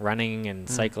love running and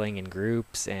cycling in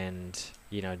groups and,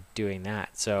 doing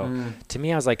that. So to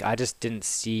me, I was like, I just didn't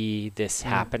see this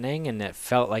happening, and it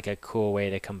felt like a cool way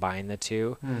to combine the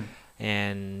two.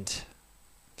 And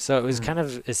so it was kind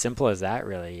of as simple as that,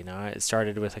 really. It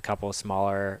started with a couple of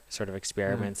smaller sort of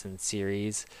experiments and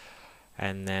series.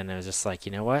 And then I was just like,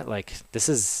 you know what, like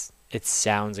it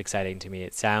sounds exciting to me.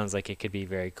 It sounds like it could be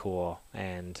very cool.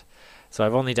 And so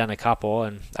I've only done a couple,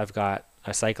 and I've got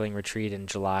a cycling retreat in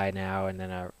July now, and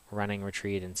then a running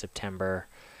retreat in September.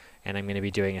 And I'm going to be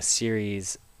doing a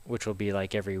series, which will be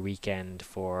like every weekend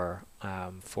for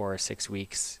 4 or 6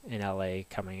 weeks in LA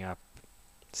coming up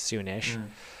soonish.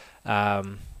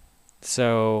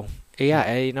 So yeah,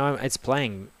 it's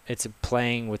playing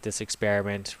with this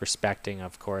experiment, respecting,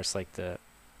 of course, like the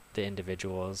the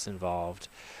individuals involved.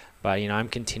 But I'm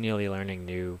continually learning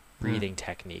new breathing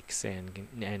techniques and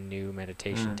new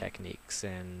meditation techniques,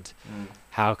 and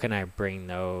how can I bring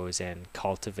those and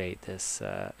cultivate this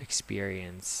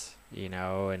experience,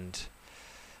 and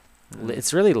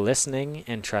it's really listening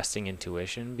and trusting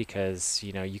intuition, because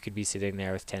you could be sitting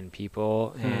there with 10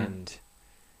 people and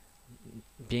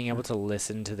being able to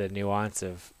listen to the nuance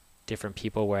of different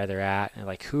people, where they're at, and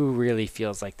like who really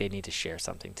feels like they need to share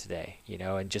something today,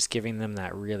 and just giving them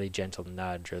that really gentle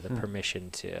nudge or the permission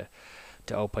to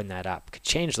open that up could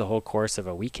change the whole course of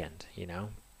a weekend.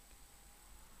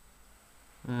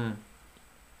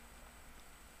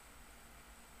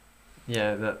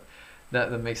 Yeah,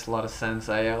 that makes a lot of sense.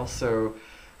 I also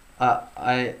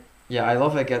I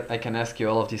love I can ask you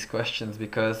all of these questions,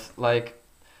 because like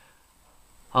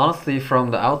honestly,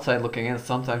 from the outside looking in,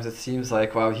 sometimes it seems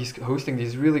like, wow, he's hosting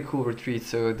these really cool retreats,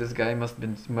 so this guy must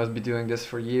be doing this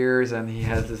for years, and he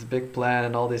has this big plan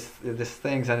and all these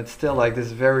things, and it's still like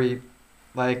this very,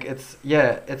 like it's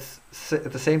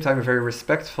at the same time a very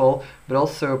respectful but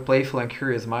also playful and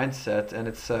curious mindset, and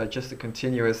it's just a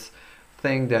continuous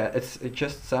thing that it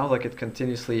just sounds like it's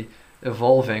continuously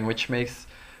evolving, which makes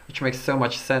so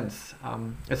much sense.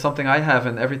 It's something I have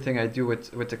in everything I do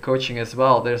with the coaching as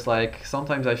well. There's like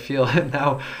sometimes I feel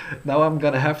now I'm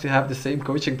gonna have to have the same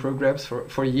coaching programs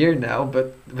for a year now,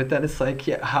 but then it's like,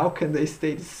 yeah, how can they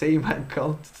stay the same? I'm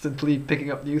constantly picking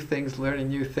up new things, learning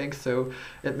new things, so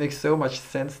it makes so much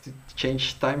sense to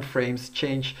change time frames,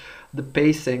 change the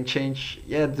pacing, change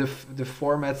the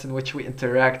formats in which we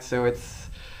interact. So it's,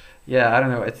 I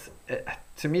don't know,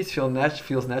 to me, it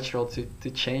feels natural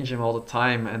to change them all the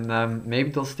time, and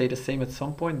maybe they'll stay the same at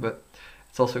some point. But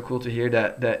it's also cool to hear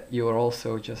that you are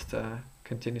also just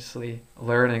continuously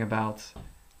learning about,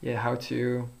 how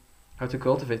to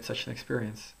cultivate such an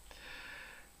experience.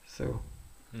 So,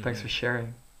 thanks for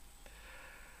sharing.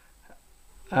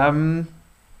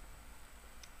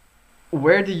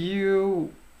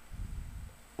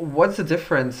 What's the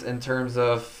difference in terms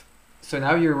of? So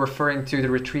now you're referring to the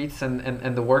retreats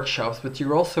and the workshops, but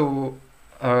you're also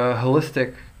a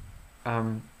holistic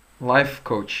life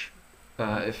coach,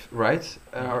 right?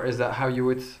 Or is that how you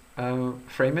would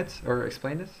frame it or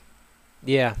explain it?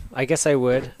 Yeah, I guess I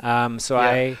would.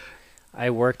 I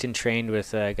worked and trained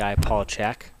with a guy, Paul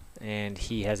Chek, and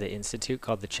he has an institute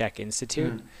called the Chek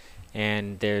Institute,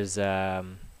 and there's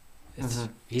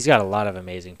he's got a lot of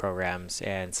amazing programs,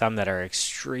 and some that are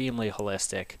extremely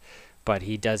holistic. But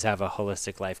he does have a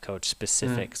holistic life coach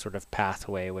specific sort of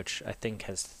pathway, which I think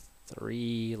has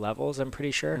 3 levels, I'm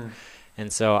pretty sure.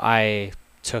 And so I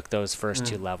took those first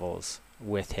 2 levels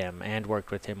with him and worked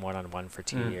with him one-on-one for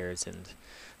 2 years. And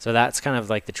so that's kind of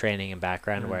like the training and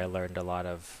background where I learned a lot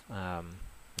of,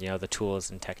 the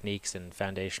tools and techniques and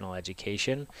foundational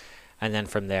education. And then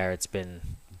from there, it's been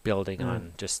building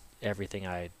on just everything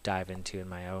I dive into in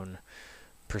my own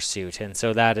pursuit. And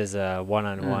so that is a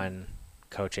one-on-one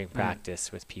coaching practice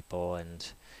with people,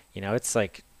 and it's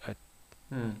like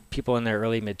people in their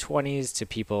early mid-20s to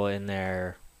people in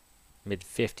their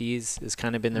mid-50s has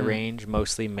kind of been the range,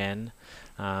 mostly men,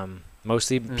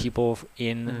 mostly people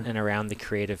in and around the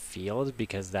creative field,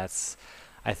 because that's,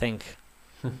 I think,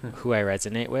 who I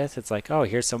resonate with. It's like, oh,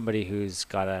 here's somebody who's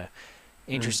got a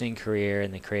interesting career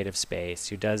in the creative space,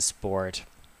 who does sport,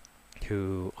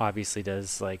 who obviously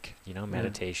does like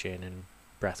meditation and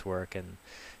breath work, and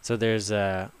so there's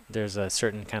a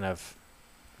certain kind of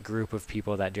group of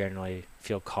people that generally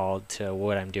feel called to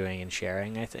what I'm doing and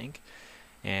sharing, I think.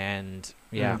 And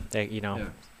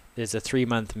there's a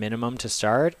 3-month minimum to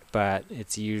start, but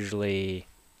it's usually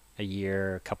a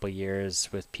year, a couple of years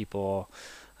with people.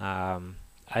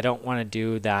 I don't want to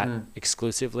do that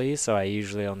exclusively, so I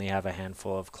usually only have a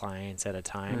handful of clients at a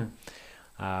time.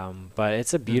 But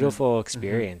it's a beautiful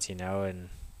experience, and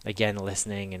again,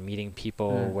 listening and meeting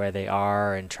people where they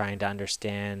are and trying to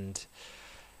understand,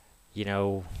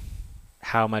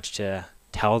 how much to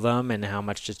tell them and how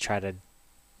much to try to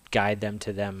guide them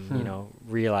to them,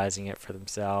 realizing it for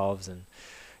themselves. And,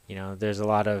 there's a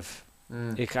lot of,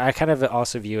 I kind of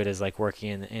also view it as like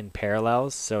working in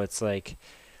parallels. So it's like,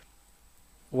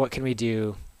 what can we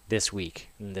do this week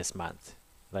and this month?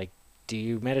 Like, do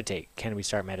you meditate? Can we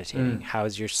start meditating?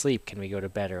 How's your sleep? Can we go to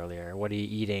bed earlier? What are you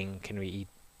eating? Can we eat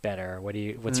better?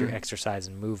 What's your exercise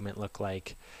and movement look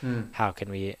like? How can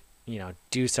we,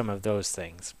 do some of those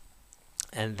things?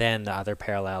 And then the other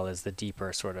parallel is the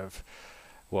deeper sort of,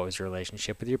 what was your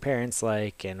relationship with your parents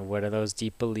like, and what are those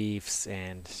deep beliefs,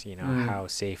 and how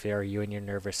safe are you in your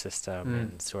nervous system,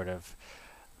 and sort of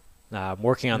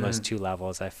working on those 2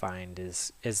 levels, I find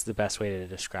is the best way to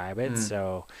describe it.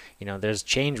 So there's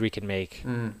change we can make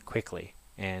quickly,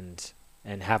 and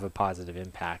have a positive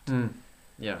impact.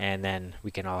 Yeah. And then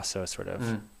we can also sort of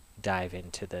Mm. dive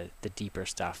into the deeper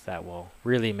stuff that will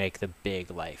really make the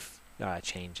big life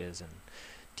changes and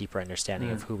deeper understanding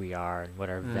of who we are and what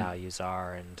our values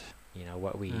are, and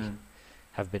what we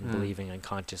have been believing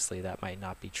unconsciously that might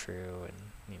not be true, and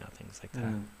things like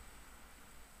that.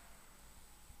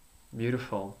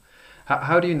 Beautiful.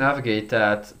 How do you navigate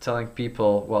that, telling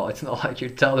people, well, it's not like you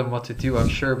tell them what to do, I'm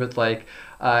sure, but like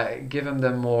giving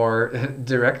them more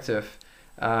directive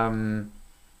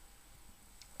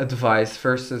advice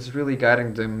versus really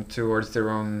guiding them towards their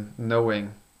own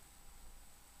knowing?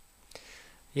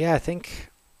 Yeah, I think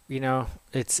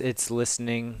it's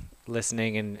listening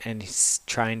and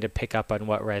trying to pick up on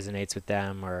what resonates with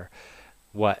them or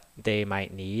what they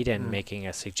might need, and making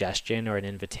a suggestion or an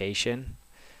invitation.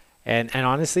 And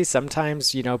honestly,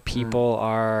 sometimes people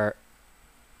are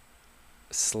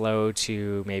slow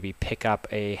to maybe pick up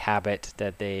a habit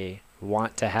that they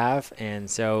want to have, and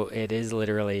so it is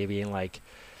literally being like,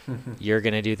 you're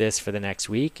going to do this for the next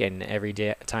week, and every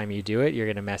time you do it, you're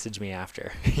going to message me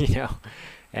after.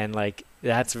 And like,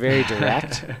 that's very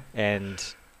direct. And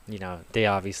they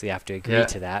obviously have to agree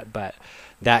to that, but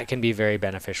that can be very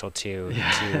beneficial too,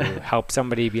 to help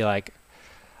somebody be like,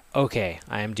 okay,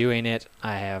 I am doing it,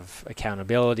 I have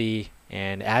accountability.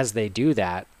 And as they do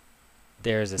that,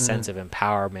 there's a sense of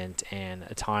empowerment and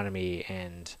autonomy,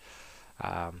 and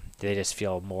they just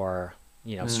feel more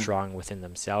strong within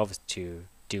themselves to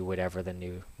do whatever the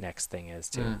next thing is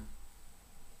too.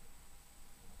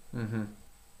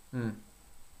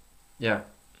 Yeah,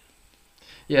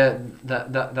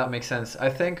 that makes sense. I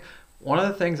think one of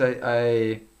the things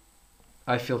I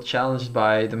feel challenged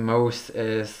by the most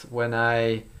is when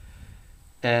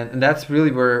and that's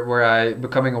really where I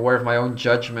becoming aware of my own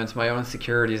judgments, my own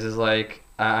insecurities, is like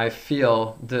I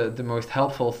feel the most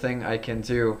helpful thing I can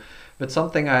do. But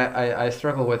something I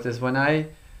struggle with is when I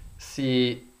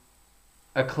see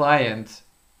a client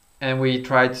and we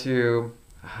try to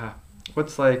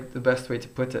what's like the best way to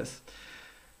put this?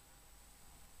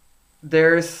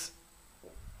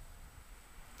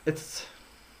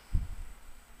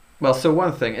 So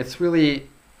one thing, it's really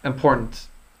important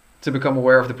to become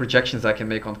aware of the projections I can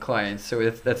make on clients. So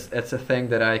that's a thing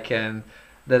that I can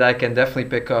definitely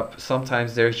pick up.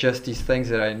 Sometimes there's just these things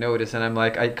that I notice, and I'm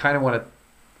like, I kind of want to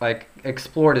like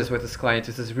explore this with this client.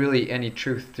 Is this really any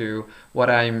truth to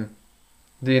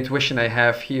the intuition I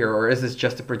have here, or is this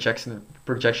just a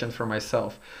projection for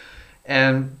myself?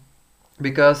 And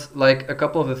because like a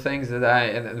couple of the things that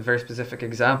and very specific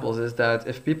examples is that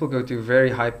if people go to very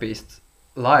high-paced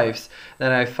lives,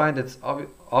 then I find it's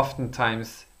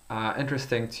oftentimes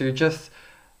interesting to just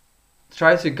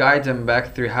try to guide them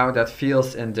back through how that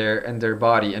feels in their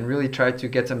body, and really try to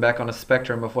get them back on a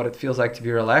spectrum of what it feels like to be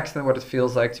relaxed and what it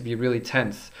feels like to be really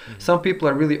tense. Some people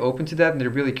are really open to that, and they're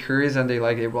really curious, and they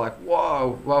were like,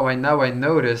 wow, I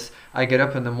notice I get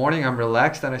up in the morning, I'm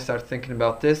relaxed, and I start thinking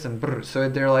about this, and so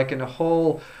they're like in a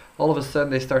whole, all of a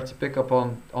sudden they start to pick up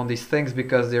on these things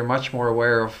because they're much more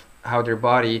aware of how their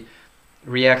body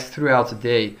reacts throughout the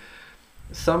day.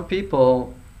 Some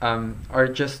people are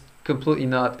just completely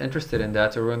not interested in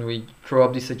that, or when we throw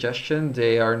up the suggestion,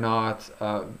 they are not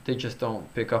they just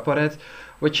don't pick up on it,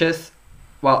 which is,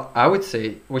 well, I would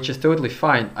say, which is totally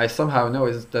fine. I somehow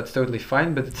know that's totally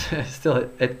fine, but it's still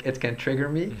it can trigger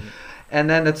me. And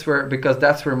then that's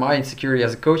where my insecurity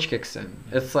as a coach kicks in.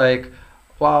 It's like,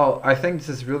 wow, I think this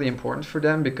is really important for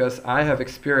them because I have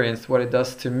experienced what it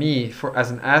does to me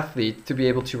as an athlete to be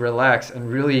able to relax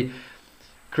and really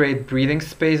create breathing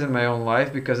space in my own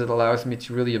life, because it allows me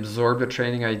to really absorb the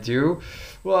training I do.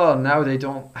 Well, now they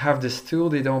don't have this tool,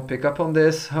 they don't pick up on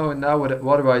this. Oh, now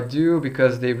what do I do?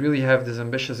 Because they really have this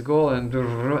ambitious goal, and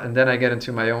then I get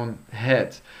into my own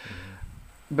head.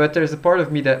 But there's a part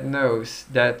of me that knows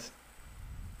that,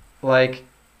 like,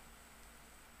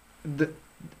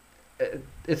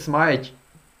 it's my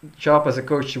job as a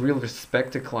coach to really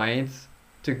respect the client,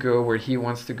 to go where he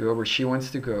wants to go, where she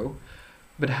wants to go.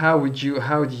 But how would you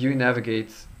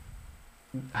navigate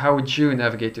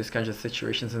those kinds of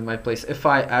situations in my place if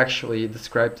I actually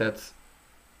describe that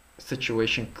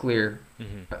situation clear,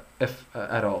 if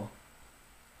at all?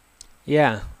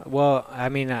 Yeah, well, I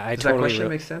mean, I does totally that question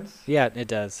make sense? Yeah, it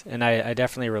does, and I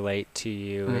definitely relate to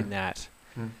you in that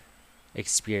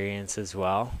experience as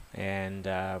well. And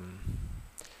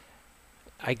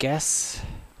I guess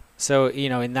so.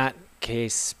 In that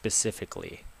case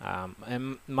specifically,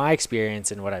 and my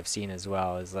experience and what I've seen as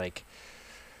well is like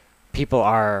people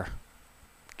are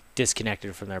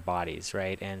disconnected from their bodies,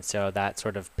 right? And so that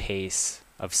sort of pace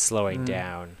of slowing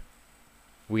down,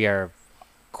 we are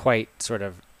quite sort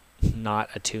of not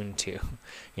attuned to.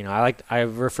 I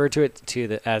refer to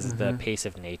it as the pace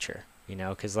of nature,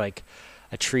 because like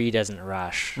a tree doesn't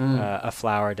rush, a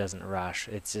flower doesn't rush.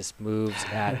 It just moves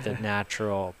at the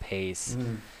natural pace.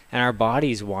 And our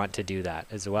bodies want to do that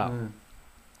as well.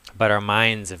 But our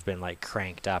minds have been like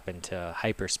cranked up into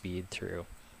hyperspeed through,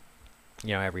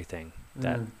 everything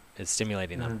that is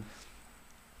stimulating them.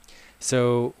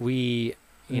 So we,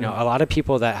 a lot of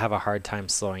people that have a hard time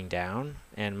slowing down,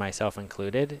 and myself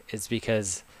included, is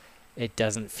because it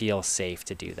doesn't feel safe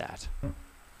to do that.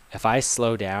 If I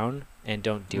slow down and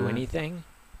don't do anything,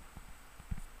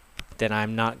 then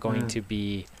I'm not going to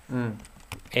be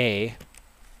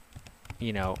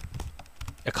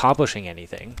accomplishing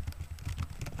anything.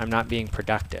 I'm not being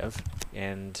productive,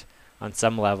 and on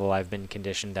some level I've been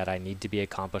conditioned that I need to be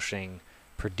accomplishing,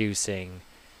 producing,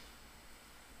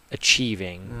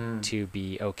 achieving to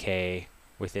be okay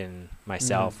within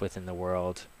myself, within the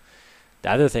world. The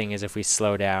other thing is, if we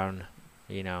slow down,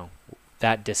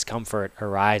 that discomfort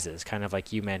arises, kind of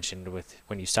like you mentioned with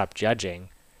when you stop judging.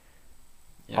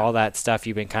 All that stuff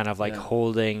you've been kind of like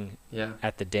holding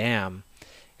at the dam.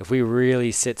 If we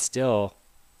really sit still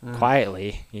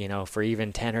quietly, for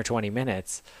even 10 or 20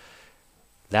 minutes,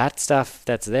 that stuff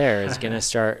that's there is going to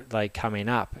start like coming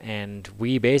up. And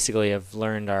we basically have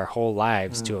learned our whole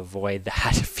lives to avoid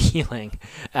that feeling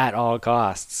at all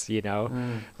costs,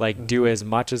 like do as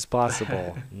much as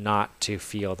possible not to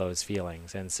feel those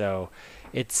feelings. And so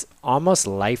it's almost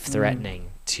life-threatening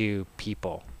to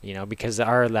people, because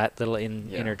that little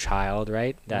inner child,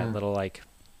 right? That little like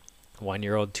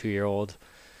 1-year-old, 2-year-old,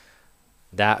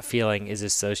 that feeling is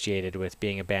associated with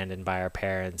being abandoned by our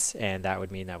parents, and that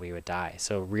would mean that we would die.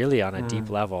 So really on a deep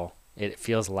level, it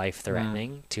feels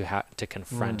life-threatening to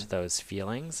confront those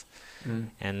feelings.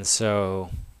 And so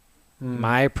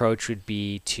my approach would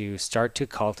be to start to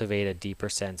cultivate a deeper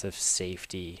sense of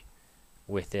safety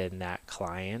within that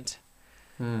client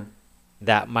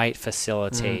that might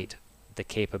facilitate the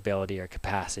capability or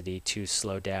capacity to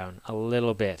slow down a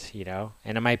little bit,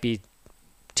 and it might be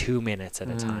 2 minutes at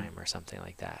a time or something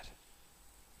like that.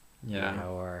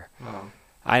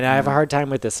 I have a hard time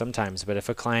with this sometimes, but if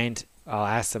a client, I'll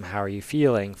ask them, how are you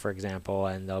feeling, for example,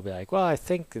 and they'll be like, well, I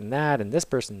think in that, and this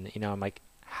person, I'm like,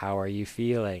 how are you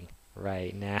feeling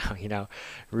right now?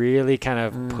 Really kind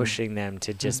of pushing them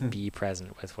to just be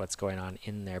present with what's going on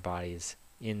in their bodies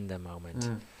in the moment,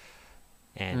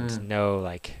 and know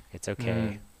like, it's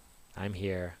okay. I'm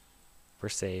here. We're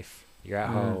safe. You're at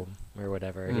home or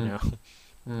whatever,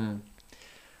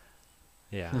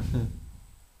 Yeah.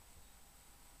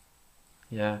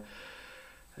 Yeah.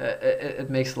 It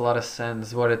makes a lot of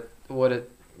sense. What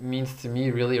it means to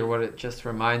me really, or what it just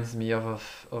reminds me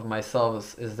of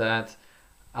myself is that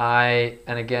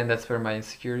and again, that's where my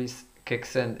insecurities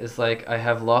kicks in, is like I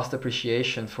have lost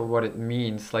appreciation for what it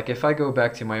means. Like if I go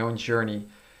back to my own journey,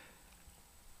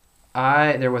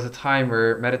 there was a time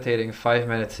where meditating 5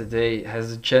 minutes a day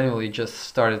has genuinely just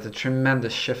started a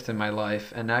tremendous shift in my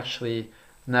life. And actually,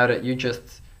 now that you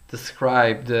just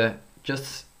described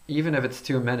just even if it's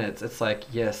 2 minutes, it's like,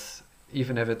 yes,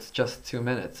 even if it's just 2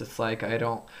 minutes, it's like they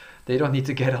don't need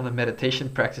to get on a meditation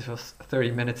practice of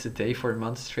 30 minutes a day for a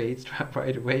month straight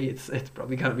right away. It's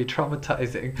probably going to be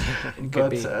traumatizing.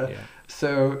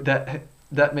 So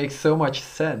that makes so much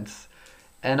sense.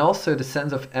 And also the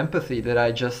sense of empathy that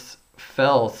I just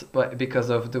felt, but because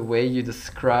of the way you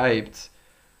described,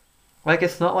 like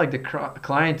it's not like the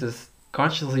client is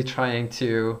consciously trying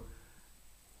to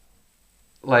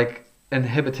like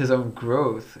inhibit his own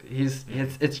growth.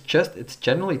 It's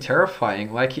generally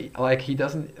terrifying. Like he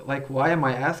doesn't, like, why am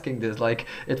I asking this? Like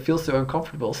it feels so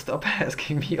uncomfortable. Stop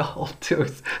asking me all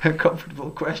those uncomfortable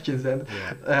questions and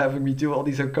having me do all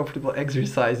these uncomfortable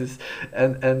exercises.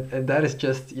 And that is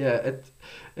just, it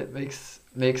makes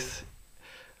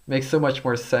so much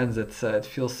more sense. It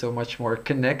feels so much more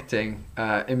connecting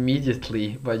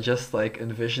immediately by just like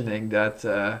envisioning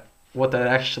that what that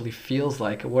actually feels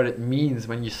like, what it means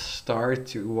when you start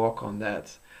to walk on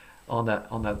that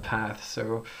path.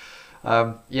 So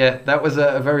that was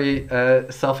a very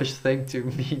selfish thing to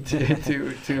me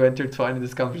to intertwine in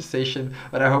this conversation,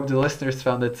 but I hope the listeners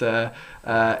found it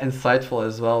insightful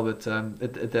as well. But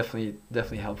it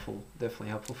definitely helpful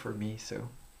for me. So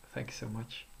thank you so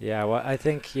much. Yeah, well, I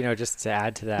think, just to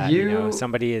add to that,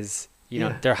 somebody is,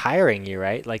 they're hiring you,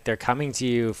 right? Like they're coming to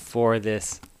you for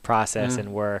this process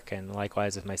and work, and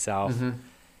likewise with myself.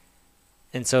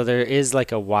 And so there is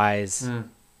like a wise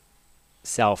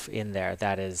self in there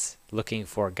that is looking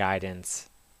for guidance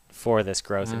for this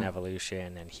growth and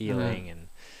evolution and healing,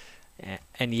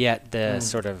 and yet the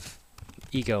sort of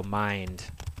ego mind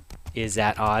is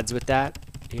at odds with that,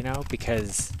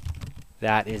 because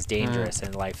that is dangerous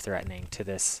and life-threatening to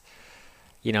this,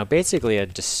 basically a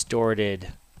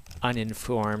distorted,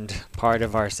 uninformed part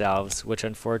of ourselves, which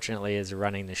unfortunately is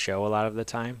running the show a lot of the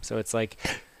time. So it's like,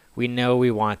 we know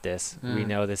we want this. We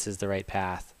know this is the right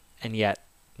path. And yet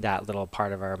that little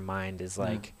part of our mind is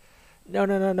like, no,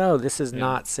 no, no, no, this is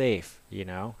not safe,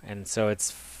 And so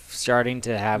it's starting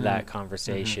to have that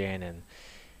conversation. And,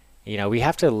 we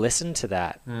have to listen to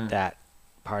that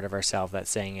part of ourselves that's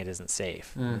saying it isn't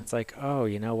safe. It's like, oh,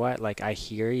 you know what? Like, I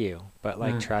hear you, but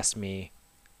like, trust me,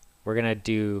 we're going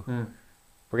to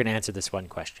answer this one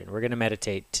question. We're going to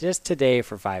meditate just today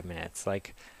for 5 minutes.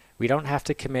 Like, we don't have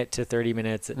to commit to 30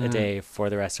 minutes a day for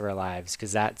the rest of our lives,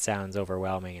 because that sounds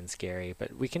overwhelming and scary,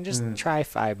 but we can just try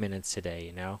 5 minutes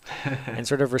today, and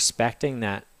sort of respecting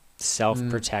that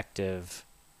self-protective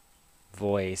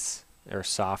voice or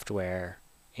software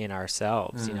in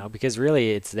ourselves, because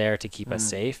really it's there to keep us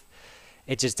safe.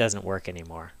 It just doesn't work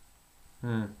anymore.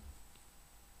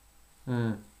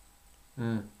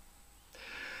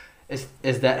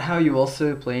 Is that how you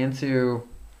also play into,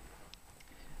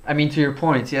 I mean, to your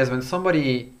point, yes, when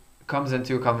somebody comes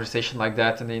into a conversation like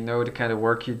that and they know the kind of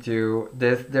work you do,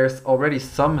 there's already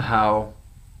somehow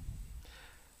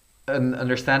an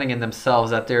understanding in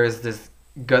themselves that there is this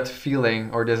gut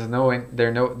feeling, or there's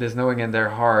knowing in their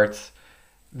hearts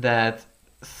that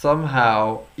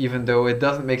somehow, even though it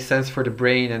doesn't make sense for the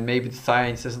brain and maybe the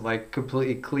science isn't like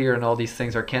completely clear and all these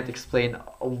things, or can't explain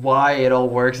why it all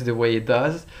works the way it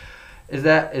does, is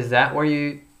that where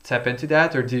you tap into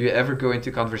that? Or do you ever go into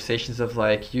conversations of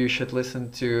like, you should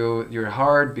listen to your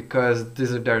heart because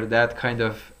this or that kind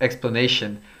of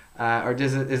explanation, or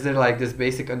is there like this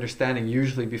basic understanding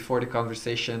usually before the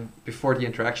conversation, before the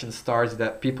interaction starts,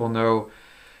 that people know,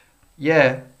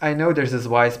 yeah, I know there's this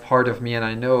wise part of me and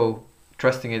I know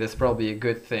trusting it is probably a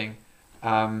good thing.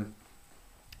 Or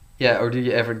do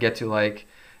you ever get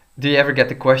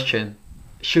the question,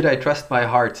 should I trust my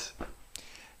heart?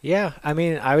 Yeah, I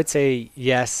mean, I would say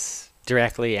yes,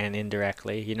 directly and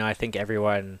indirectly. I think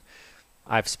everyone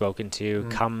I've spoken to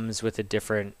comes with a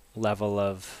different level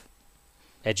of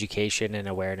education and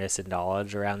awareness and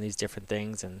knowledge around these different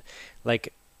things. And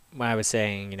like when I was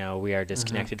saying, we are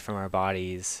disconnected from our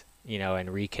bodies, and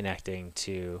reconnecting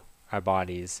to our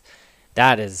bodies,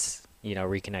 that is,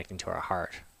 reconnecting to our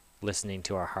heart, listening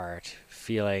to our heart,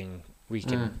 feeling we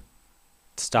can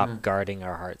stop guarding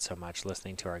our heart so much,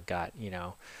 listening to our gut,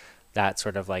 that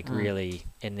sort of like really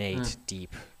innate,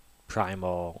 deep,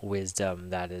 primal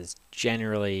wisdom that is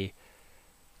generally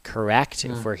correct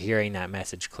if we're hearing that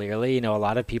message clearly. A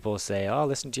lot of people say, oh,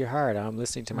 listen to your heart, I'm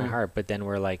listening to my heart, but then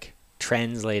we're like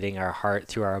translating our heart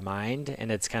through our mind,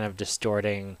 and it's kind of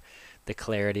distorting the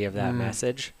clarity of that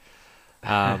message.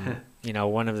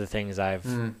 One of the things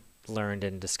I've learned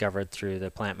and discovered through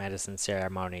the plant medicine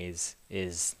ceremonies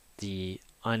is the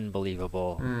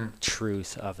unbelievable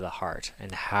truth of the heart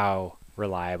and how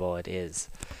reliable it is.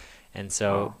 And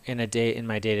so in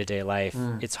my day-to-day life,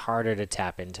 it's harder to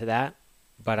tap into that,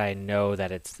 but I know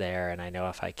that it's there, and I know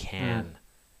if I can,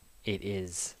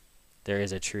 there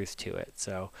is a truth to it.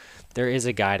 So there is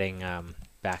a guiding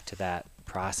back to that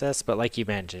process, but like you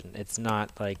mentioned, it's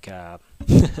not like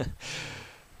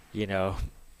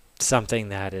something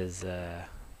that is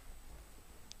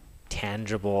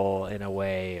tangible in a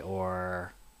way,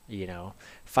 or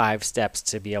 5 steps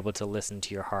to be able to listen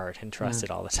to your heart and trust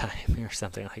it all the time, or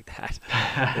something like that.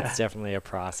 It's definitely a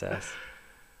process.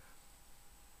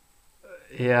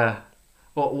 Yeah.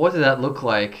 Well, what did that look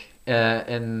like?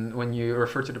 And when you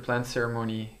refer to the plant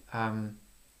ceremony,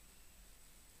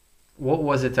 what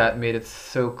was it that made it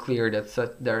so clear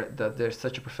that there's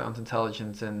such a profound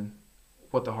intelligence in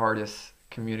what the heart is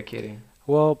communicating?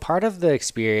 Well, part of the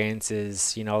experience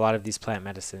is, a lot of these plant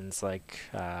medicines like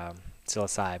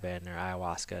psilocybin or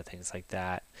ayahuasca, things like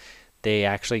that, they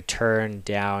actually turn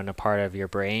down a part of your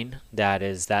brain that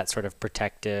is that sort of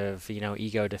protective,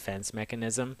 ego defense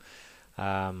mechanism,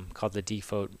 called the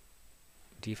default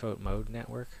mode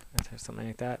network, something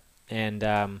like that.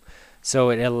 And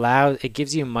so it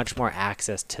gives you much more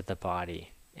access to the body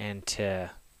and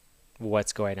to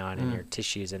what's going on in your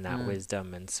tissues and that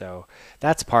wisdom. And so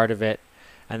that's part of it.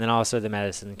 And then also the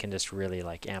medicine can just really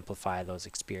like amplify those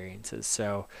experiences.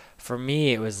 So for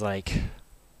me, it was like,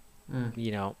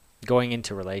 going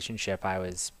into relationship, I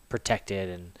was protected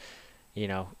and,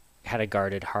 had a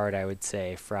guarded heart, I would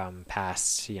say, from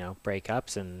past,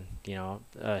 breakups and,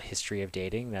 a history of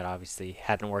dating that obviously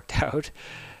hadn't worked out.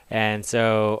 And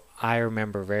so I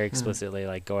remember very explicitly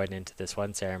like going into this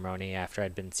one ceremony after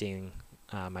I'd been seeing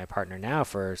my partner now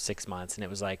for 6 months, and it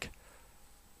was like,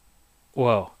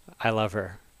 whoa, I love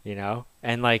her,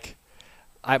 and like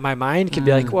my mind could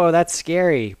be like, whoa, that's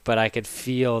scary, but I could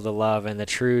feel the love and the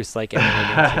truth like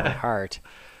emanating through my heart.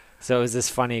 So it was this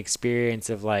funny experience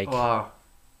of like Wow.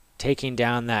 taking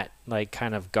down that like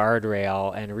kind of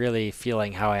guardrail and really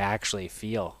feeling how I actually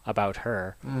feel about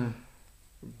her,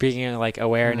 being like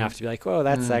aware enough to be like, whoa,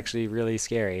 that's actually really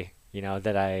scary, you know,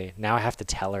 that I now have to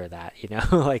tell her that, you know,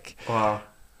 like, Wow.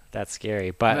 that's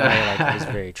scary. But I, like, it was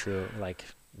very true. Like,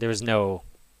 there was no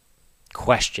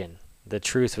question. The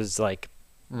truth was like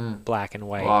black and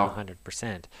white, Wow.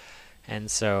 100%.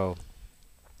 And so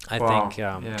I Wow. think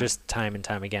Yeah. just time and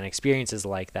time again, experiences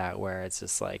like that where it's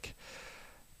just like,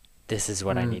 this is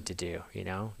what I need to do, you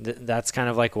know? That's kind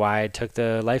of like why I took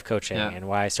the life coaching and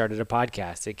why I started a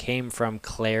podcast. It came from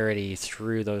clarity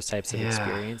through those types of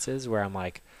experiences where I'm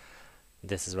like,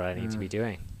 this is what I need to be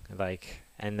doing. Like,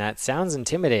 and that sounds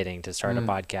intimidating to start a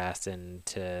podcast and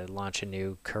to launch a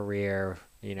new career,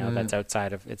 you know, that's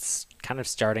outside of, it's kind of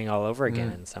starting all over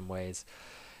again in some ways.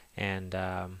 And,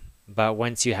 but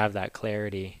once you have that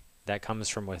clarity that comes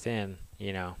from within,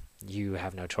 you know, you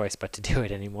have no choice but to do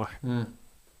it anymore.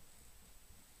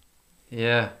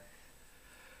 Yeah.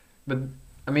 But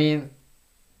I mean,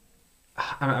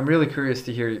 I'm really curious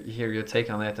to hear your take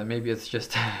on that, and maybe it's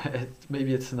just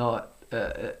maybe it's not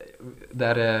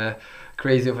that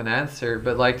crazy of an answer,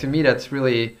 but like to me that's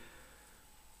really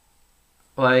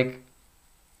like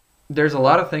there's a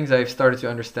lot of things I've started to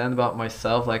understand about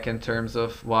myself, like in terms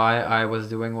of why I was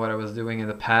doing what I was doing in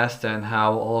the past and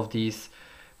how all of these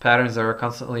patterns are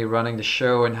constantly running the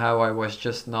show and how I was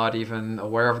just not even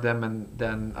aware of them, and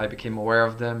then I became aware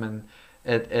of them, and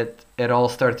it all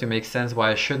started to make sense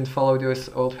why I shouldn't follow those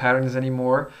old patterns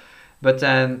anymore. But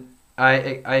then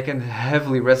I can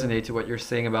heavily resonate to what you're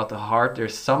saying about the heart.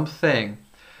 There's something,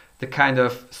 the kind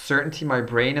of certainty my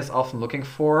brain is often looking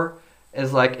for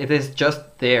is like it is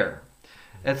just there.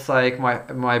 It's like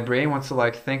my brain wants to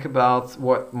like think about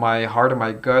what my heart and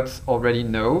my guts already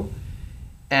know,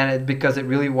 and because it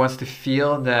really wants to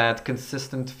feel that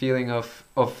consistent feeling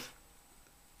of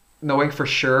knowing for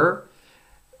sure,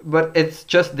 but it's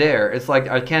just there. It's like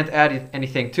I can't add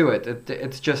anything to it.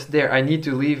 It's just there. I need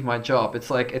to leave my job. It's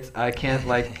like I can't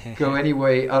like go any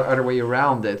way other way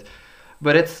around it.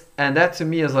 But and that to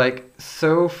me is like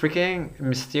so freaking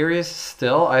mysterious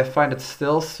still. I find it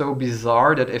still so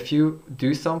bizarre that if you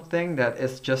do something that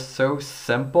is just so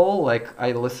simple, like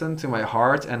I listen to my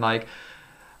heart and like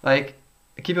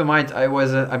keep in mind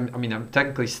I'm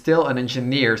technically still an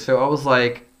engineer, so I was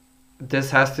like, this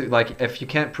has to, like, if you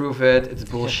can't prove it, it's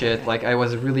bullshit. Like I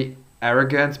was really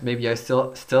arrogant, maybe I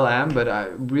still am, but I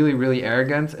really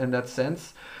arrogant in that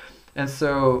sense. And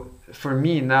so for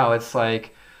me now it's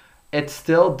like it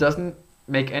still doesn't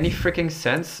make any freaking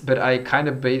sense, but I kind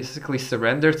of basically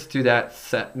surrendered to that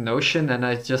set notion, and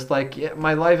I just like, yeah,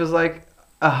 my life is like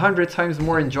 100 times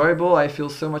more enjoyable. I feel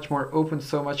so much more open,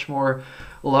 so much more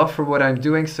love for what I'm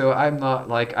doing. So I'm not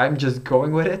like, I'm just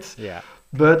going with it. Yeah.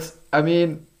 But I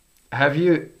mean, have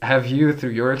you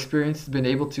through your experience been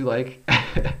able to like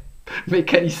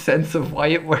make any sense of why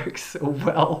it works so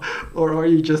well, or are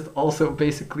you just also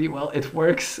basically, well, it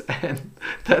works and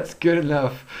that's good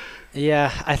enough?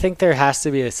 Yeah, I think there has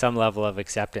to be some level of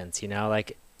acceptance, you know,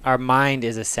 like our mind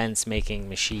is a sense making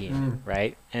machine,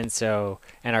 right? And so,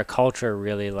 and our culture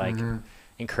really like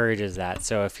encourages that.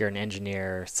 So if you're an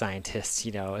engineer, scientist,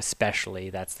 you know,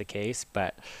 especially that's the case,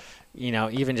 but you know,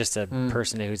 even just a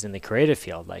person who's in the creative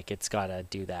field, like it's got to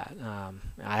do that.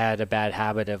 I had a bad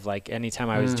habit of like, anytime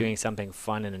I was doing something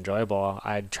fun and enjoyable,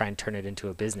 I'd try and turn it into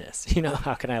a business. You know,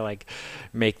 how can I like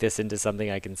make this into something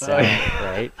I can sell,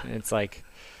 right? And it's like,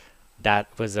 that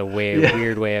was a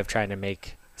weird way of trying to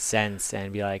make sense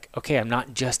and be like, okay, I'm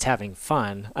not just having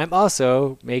fun, I'm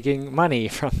also making money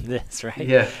from this, right?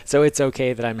 Yeah. So it's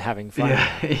okay that I'm having fun.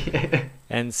 Yeah.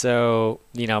 And so,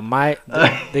 you know,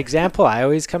 the example I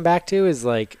always come back to is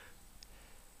like,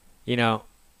 you know,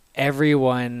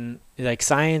 everyone, like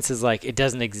science is like, it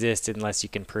doesn't exist unless you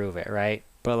can prove it, right?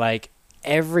 But like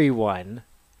everyone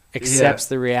accepts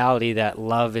the reality that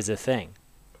love is a thing.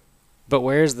 But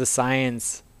where's the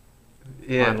science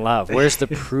on love? Where's the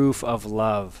proof of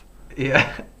love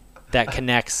that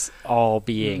connects all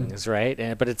beings,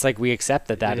 right? But it's like we accept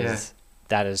that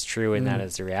is true and that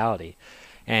is the reality.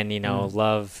 And you know,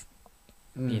 love,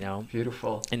 you know,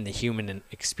 beautiful in the human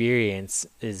experience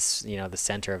is, you know, the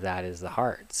center of that is the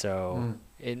heart. So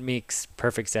it makes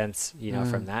perfect sense, you know,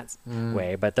 from that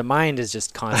way. But the mind is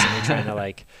just constantly trying to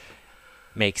like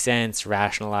make sense,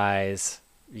 rationalize,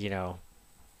 you know.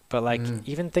 But like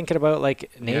even thinking about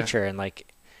like nature and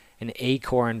like an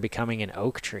acorn becoming an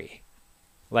oak tree,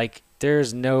 like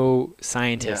there's no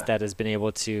scientist that has been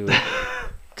able to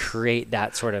create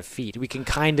that sort of feat. We can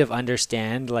kind of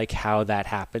understand like how that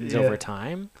happens over Yeah.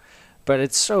 time, but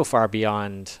it's so far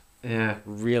beyond Yeah.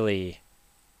 really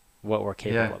what we're Yeah.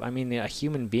 capable of. I mean, a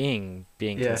human being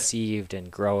being Yeah. conceived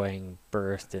and growing,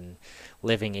 birthed, and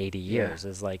living 80 Yeah. years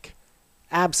is like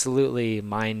absolutely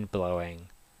mind blowing.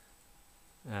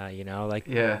 Like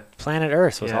Yeah. planet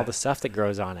Earth with all Yeah. the stuff that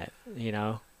grows on it,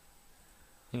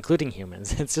 including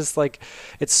humans. It's just like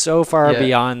it's so far Yeah.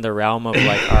 beyond the realm of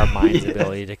like our mind's Yeah.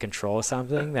 ability to control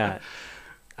something that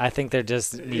I think there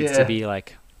just needs to Yeah. be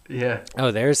like, Yeah.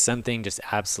 oh, there's something just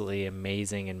absolutely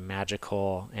amazing and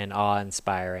magical and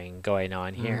awe-inspiring going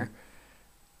on Mm. here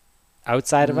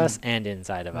outside of us Mm. and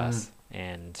inside of Mm. us.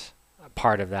 And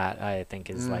part of that I think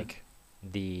is Mm. like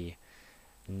the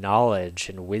knowledge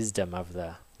and wisdom of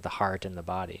the heart and the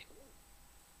body.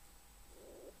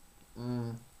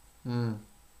 Mm. Mm.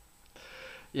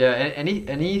 Yeah,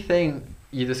 anything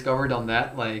you discovered on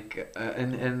that, like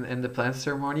in the plant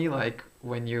ceremony, like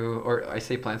when you, or I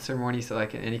say plant ceremony, so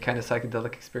like any kind of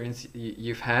psychedelic experience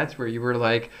you've had, where you were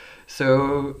like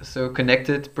so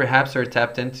connected, perhaps, or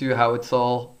tapped into how it's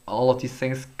all of these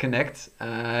things connect,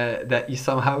 that you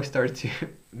somehow started to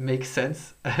make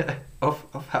sense of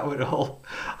how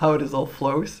it is all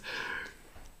flows.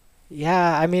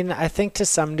 Yeah, I mean, I think to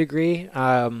some degree,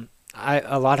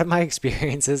 a lot of my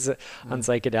experiences on Mm.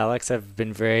 psychedelics have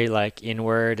been very like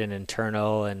inward and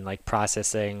internal and like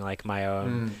processing like my own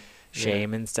Mm. Yeah.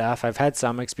 shame and stuff. I've had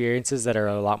some experiences that are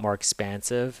a lot more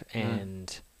expansive Mm.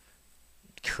 and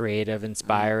creative, Mm.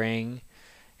 inspiring,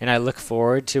 and I look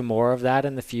forward to more of that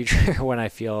in the future when I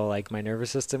feel like my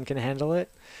nervous system can handle it.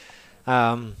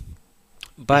 Um,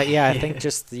 but yeah, I think Yeah.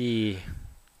 just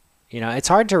it's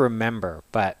hard to remember,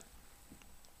 but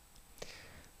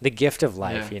the gift of Yeah.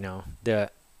 life, the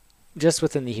just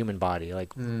within the human body, like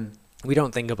Mm. we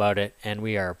don't think about it and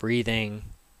we are breathing,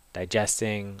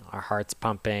 digesting, our heart's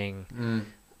pumping, Mm.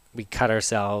 we cut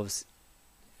ourselves,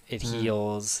 it Mm.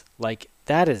 heals. Like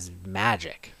that is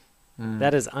magic. Mm.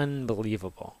 That is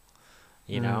unbelievable,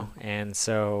 Mm. And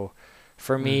so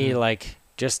for me, Mhm. like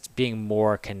just being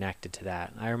more connected to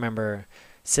that. I remember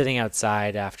sitting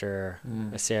outside after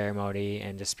Mm. a ceremony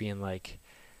and just being like,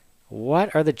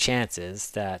 what are the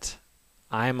chances that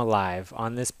I'm alive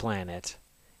on this planet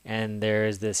and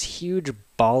there's this huge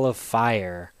ball of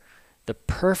fire, the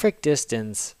perfect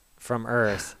distance from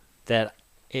Earth, that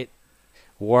it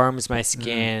warms my Mm.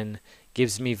 skin,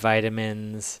 gives me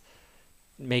vitamins,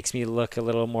 makes me look a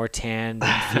little more tanned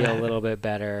and feel a little bit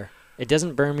better. It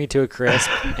doesn't burn me to a crisp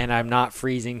and I'm not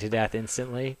freezing to death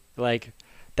instantly. Like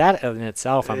that in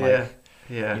itself, I'm Yeah. like,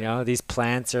 Yeah. these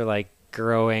plants are like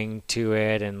growing to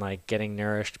it and like getting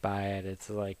nourished by it. It's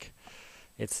like,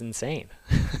 it's insane.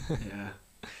 Yeah.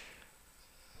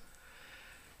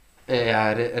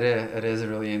 Yeah, it is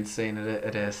really insane.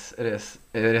 It is,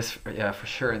 yeah, for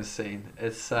sure insane.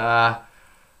 It's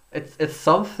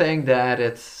something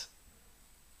that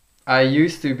I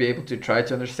used to be able to try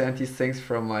to understand these things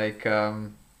from like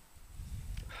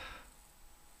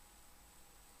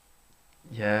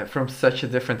yeah, from such a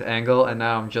different angle, and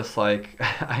now I'm just like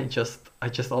I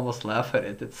just almost laugh at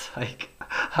it. It's like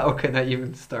how can I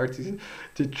even start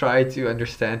to try to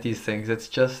understand these things? It's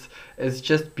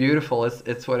just beautiful.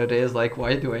 It's what it is. Like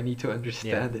why do I need to Yeah.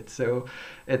 understand it? So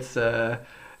it's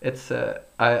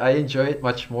I enjoy it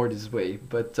much more this way,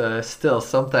 but still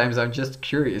sometimes I'm just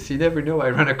curious. You never know,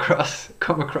 I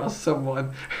come across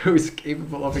someone who's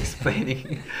capable of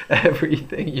explaining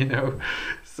everything.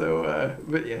 So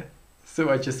but yeah. So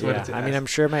I just wanted Yeah. to I mean, ask. I'm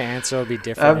sure my answer will be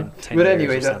different in 10 But years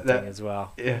anyway, or that something that as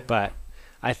well. yeah. But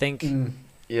I think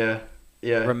Yeah.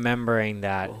 Yeah. remembering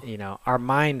that, Cool. our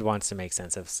mind wants to make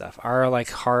sense of stuff. Our like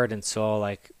heart and soul,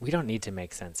 like we don't need to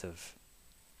make sense of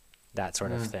that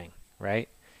sort of Mm. thing, right?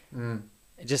 Mm.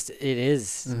 It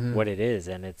is Mhm. what it is,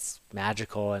 and it's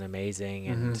magical and amazing,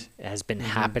 and Mhm. it has been Mhm.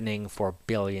 happening for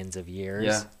billions of Yeah.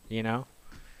 years,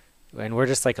 and we're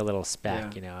just like a little Yeah.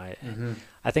 speck. Mhm.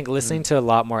 I think listening Mm. to a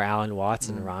lot more Alan Watts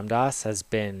and Mm. Ram Dass has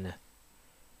been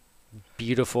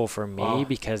beautiful for me Wow.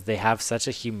 because they have such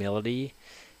a humility,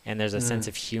 and there's a sense Mm.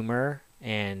 of humor,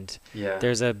 and Yeah.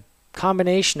 there's a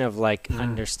combination of like Mm.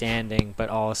 understanding but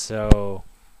also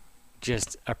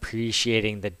just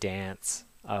appreciating the dance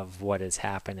of what is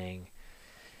happening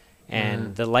and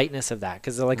Mm. the lightness of that,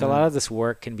 because like a lot Mm. of this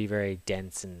work can be very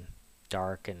dense and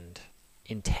dark and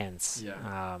intense.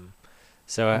 Yeah.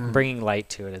 So Mm. bringing light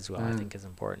to it as well, I Mm. think is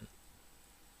important.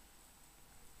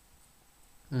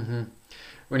 Mhm.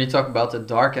 When you talk about the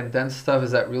dark and dense stuff,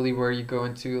 is that really where you go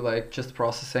into like just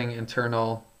processing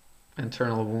internal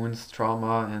internal wounds,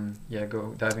 trauma, and yeah,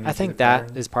 go diving I into the think that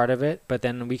pattern. is part of it, but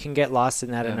then we can get lost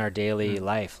in that in Yeah. our daily Mm,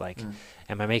 life. Like, mm,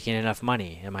 am I making enough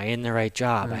money? Am I in the right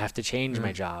job? I mm, have to change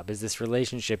my mm. job. Is this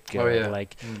relationship Oh good? yeah.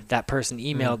 Like, Mm, that person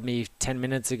mm. emailed me 10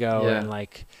 minutes ago and Yeah.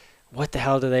 like, what the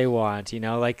hell do they want?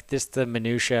 Like this, the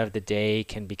minutia of the day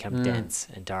can become Mm, dense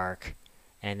and dark.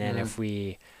 And then mm, if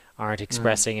we aren't mm.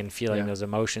 expressing and feeling Yeah. those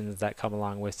emotions that come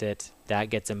along with it, that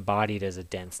gets embodied as a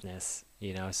denseness,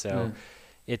 so Mm,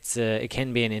 it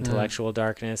can be an mm, intellectual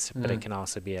darkness, but it mm, can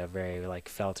also be a very like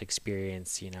felt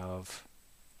experience, of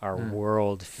our mm,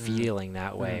 world mm, feeling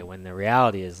that way mm, when the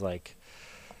reality is like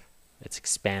it's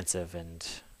expansive and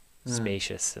mm,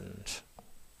 spacious and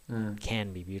mm.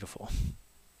 can be beautiful.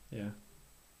 Yeah.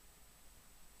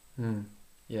 Mm,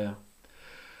 yeah.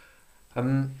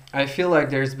 I feel like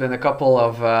there's been a couple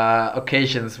of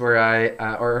occasions where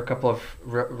or a couple of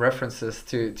references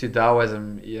to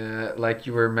Taoism. Yeah, like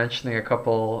you were mentioning a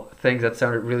couple things that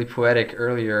sounded really poetic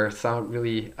earlier, sound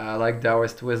really like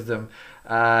Taoist wisdom.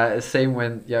 Same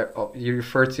when you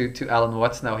refer to Alan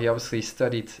Watts now. He obviously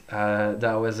studied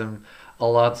Taoism a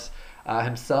lot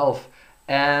himself.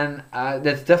 And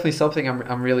that's definitely something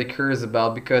I'm really curious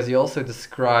about because you also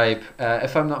describe,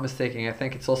 if I'm not mistaken, I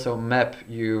think it's also a map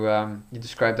you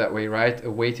describe that way, right?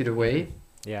 A way to the Hmm. way.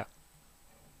 Yeah.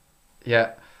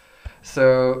 Yeah.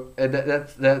 So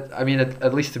that I mean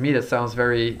at least to me that sounds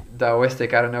very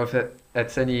Taoistic. I don't know if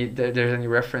there's any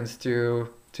reference to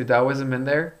Taoism in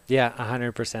there. Yeah,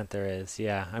 100% there is.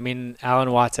 Yeah. I mean,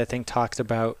 Alan Watts, I think, talks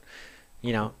about,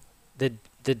 you know, the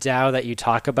the Tao that you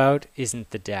talk about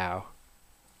isn't the Tao,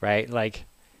 right? Like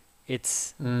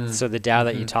it's Mm. so the Tao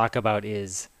that you Mm-hmm. talk about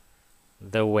is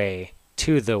the way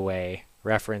to the way,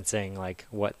 referencing like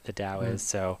what the Tao Mm. is.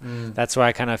 So Mm. that's why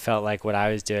I kind of felt like what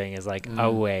I was doing is like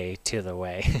a Mm. way to the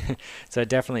way. So it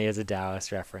definitely is a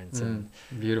Taoist reference, and Mm.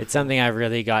 it's Beautiful. something I've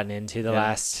really gotten into the Yeah.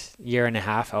 last year and a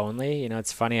half only.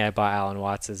 It's funny, I bought Alan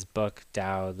Watts's book,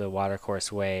 Tao, The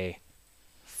Watercourse Way,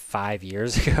 5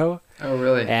 years ago, Oh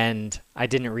really? and I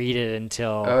didn't read it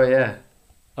until Oh yeah.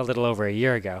 a little over a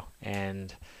year ago,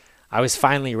 and I was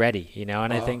finally ready, and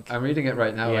I Wow. think, I'm reading it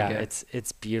right now yeah, again.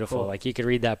 it's beautiful. Cool. Like you could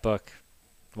read that book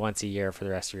once a year for the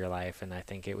rest of your life, and I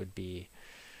think it would be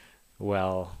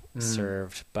well Mm.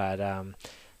 served. But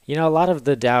a lot of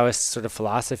the Taoist sort of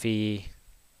philosophy,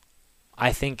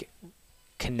 I think,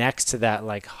 connects to that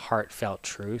like heartfelt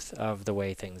truth of the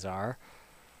way things are,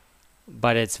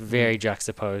 but it's Mm. very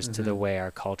juxtaposed to the Mm-hmm. way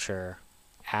our culture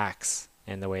acts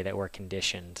and the way that we're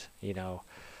conditioned.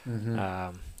 Mm-hmm.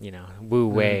 Wu Mm.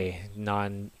 wei,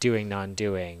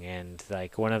 non-doing, and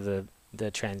like one of the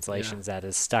Yeah. translations that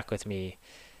has stuck with me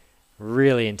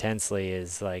really intensely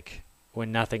is like,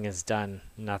 when nothing is done,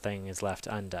 nothing is left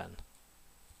undone.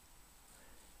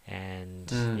 And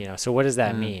Mm. so what does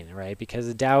that Mm. mean, right? Because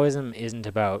the Taoism isn't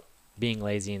about being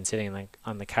lazy and sitting like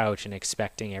on the couch and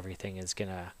expecting everything is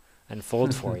gonna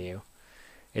unfold for you.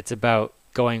 It's about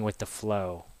going with the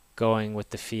flow, going with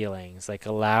the feelings, like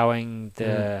allowing Mm.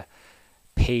 the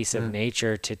pace of Mm.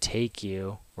 nature to take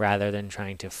you rather than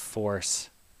trying to force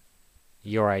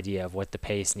your idea of what the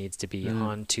pace needs to be Mm.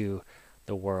 onto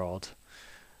the world,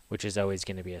 which is always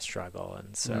going to be a struggle.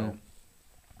 And so, Mm.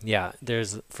 yeah,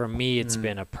 for me, it's Mm.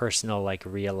 been a personal like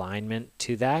realignment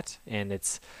to that, and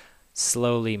it's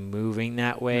slowly moving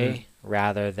that Mm. way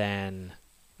rather than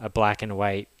a black and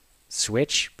white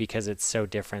switch, because it's so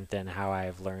different than how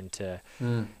I've learned to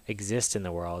Mm. exist in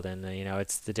the world. And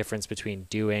it's the difference between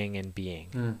doing and being,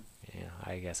 Mm.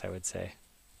 I guess I would say.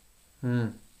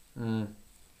 Mm. Mm.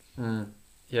 Mm.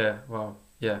 Yeah. Wow.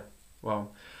 Yeah. Wow.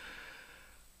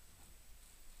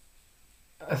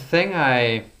 A thing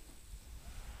I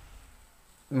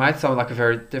might sound like a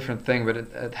very different thing, but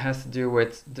it has to do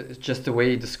with just the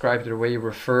way you describe it, the way you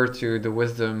refer to the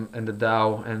wisdom and the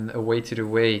Tao and a way to the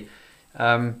way.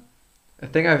 A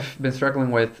thing I've been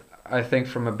struggling with, I think,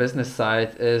 from a business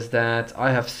side, is that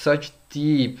I have such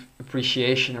deep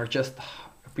appreciation or just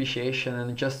appreciation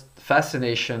and just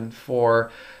fascination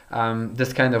for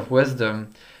this kind of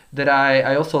wisdom that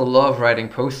I also love writing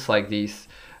posts like these.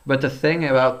 But the thing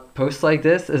about posts like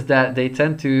this is that they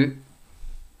tend to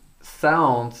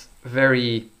sound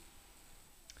very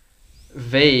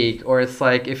vague, or it's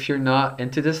like if you're not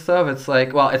into this stuff, it's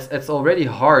like, well, it's already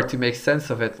hard to make sense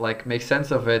of it, like make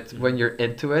sense of it when you're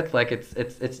into it, like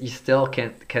it's you still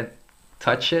can't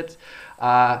touch it.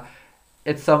 uh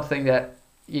it's something that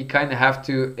you kind of have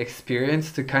to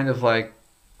experience to kind of like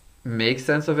make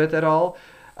sense of it at all.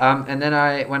 And then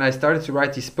when I started to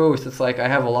write these posts, it's like I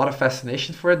have a lot of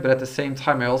fascination for it, but at the same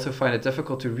time, I also find it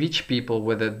difficult to reach people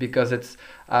with it because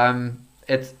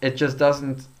it just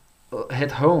doesn't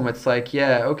hit home. It's like,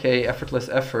 yeah, okay, effortless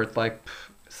effort, like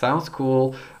sounds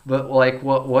cool, but like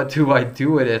what do I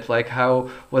do with it? Like how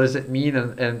what does it mean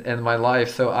in my life?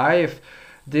 So I've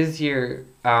this year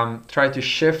tried to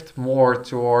shift more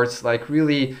towards like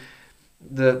really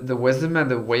the wisdom,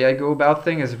 and the way I go about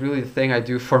things is really the thing I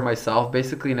do for myself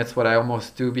basically, and it's what I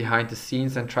almost do behind the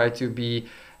scenes, and try to be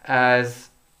as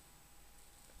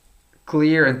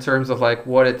clear in terms of like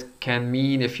what it can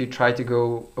mean if you try to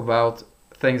go about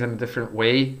things in a different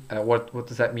way. What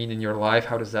does that mean in your life?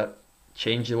 How does that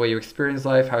change the way you experience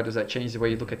life? How does that change the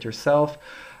way you look at yourself?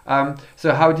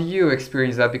 So how do you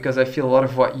experience that? Because I feel a lot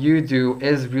of what you do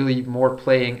is really more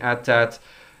playing at that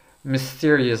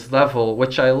mysterious level,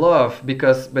 which I love,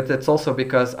 because but it's also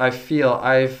because I feel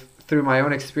I've through my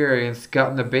own experience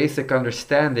gotten a basic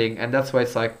understanding, and that's why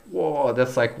it's like whoa,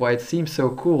 that's like why it seems so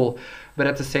cool. But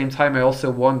at the same time I also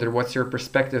wonder what's your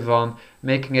perspective on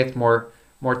making it more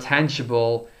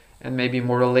tangible and maybe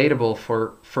more relatable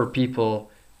for people.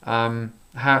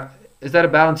 How is that a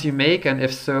balance you make, and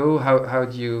if so, how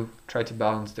do you try to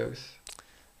balance those?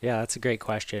 Yeah, that's a great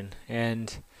question.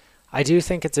 And I do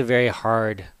think it's a very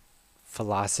hard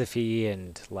philosophy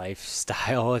and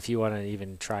lifestyle, if you want to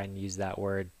even try and use that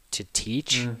word, to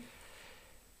teach. Mm,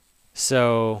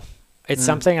 So it's mm,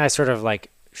 something I sort of like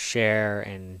share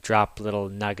and drop little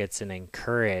nuggets and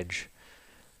encourage,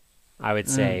 I would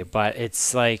say. mm, But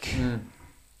it's like mm,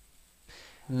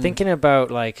 mm, thinking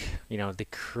about like, the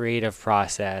creative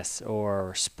process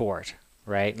or sport,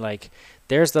 right? Like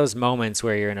there's those moments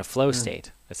where you're in a flow mm,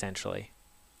 state, essentially.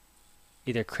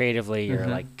 Either creatively, you're mm-hmm,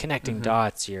 like connecting mm-hmm,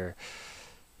 dots, you're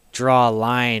draw a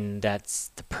line that's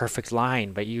the perfect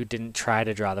line, but you didn't try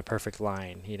to draw the perfect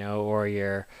line, or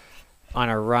you're on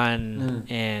a run mm,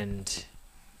 and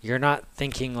you're not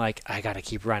thinking like, I got to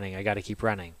keep running, I got to keep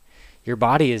running. Your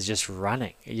body is just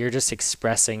running. You're just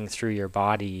expressing through your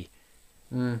body.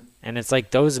 mm, And it's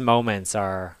like those moments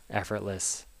are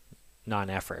effortless,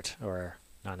 non-effort or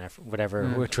non-effort, whatever,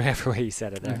 mm, whichever way you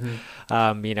said it there. mm-hmm,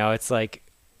 It's like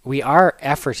we are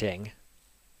efforting,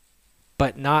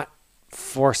 but not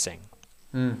forcing,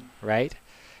 mm, right?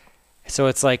 So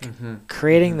it's like mm-hmm,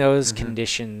 creating mm-hmm, those mm-hmm,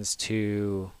 conditions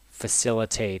to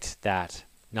facilitate that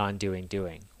non-doing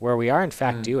doing, where we are in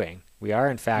fact mm, doing, we are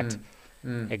in fact mm,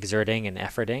 mm, exerting and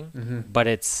efforting, mm-hmm. but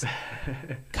it's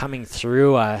coming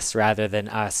through us rather than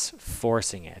us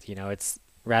forcing it. It's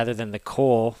rather than the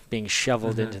coal being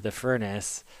shoveled Mm-hmm. into the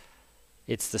furnace,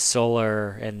 it's the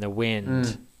solar and the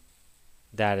wind Mm,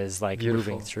 that is like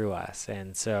moving beautiful. through us.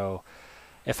 And so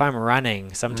if I'm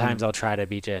running, sometimes Mm, I'll try to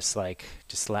be just like,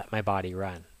 just let my body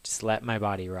run. Just let my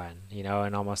body run,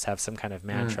 and almost have some kind of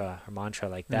mm, mantra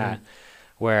like mm, that,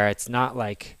 where it's not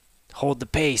like hold the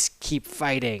pace, keep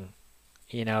fighting,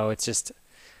 it's just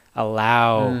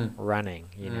allow mm, running,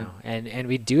 mm, and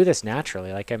we do this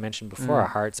naturally. Like I mentioned before, our mm,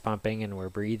 heart's pumping and we're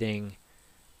breathing.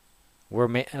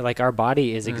 Like our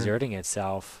body is mm, exerting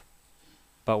itself,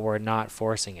 but we're not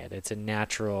forcing it. It's a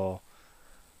natural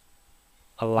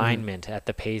mm, alignment at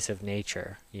the pace of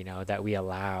nature, that we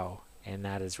allow. And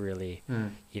that is really,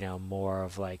 mm, more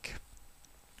of like,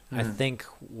 I mm, think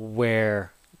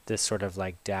where this sort of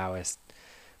like Taoist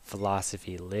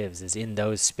philosophy lives is in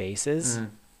those spaces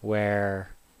mm,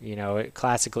 where,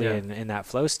 classically yeah. in that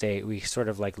flow state, we sort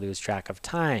of like lose track of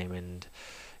time and,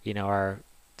 our,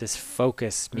 this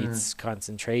focus Mm, meets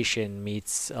concentration,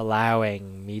 meets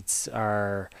allowing, meets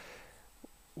our,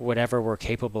 whatever we're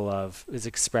capable of is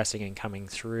expressing and coming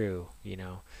through,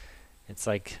 It's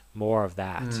like more of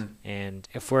that. mm, And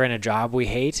if we're in a job we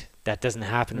hate, that doesn't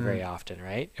happen very mm, often,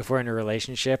 right? If we're in a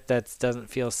relationship that doesn't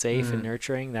feel safe and mm,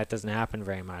 nurturing, that doesn't happen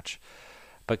very much.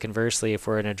 But conversely, if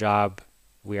we're in a job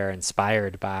we are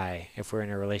inspired by, if we're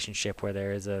in a relationship where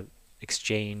there is a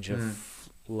exchange mm, of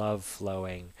love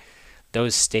flowing,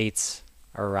 those states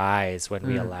arise when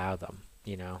we mm, allow them,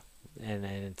 and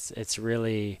it's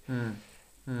really, mm,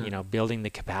 mm, building the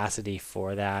capacity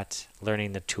for that,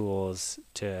 learning the tools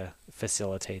to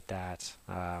facilitate that,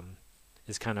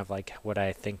 is kind of like what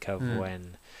I think of mm,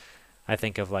 when I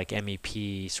think of like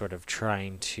MEP sort of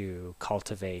trying to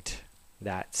cultivate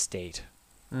that state.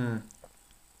 mm.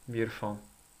 Beautiful,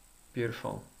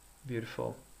 beautiful,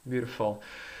 beautiful, beautiful.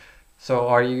 So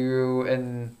are you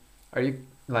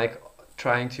like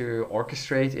trying to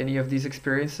orchestrate any of these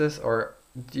experiences, or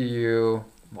do you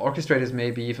orchestrate is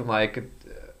maybe even like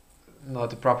not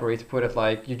the proper way to put it,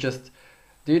 like you just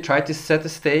do you try to set the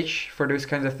stage for those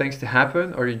kinds of things to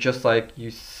happen, or you just like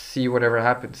you see whatever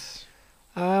happens?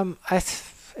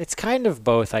 It's kind of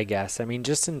both, I guess. I mean,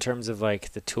 just in terms of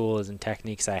like the tools and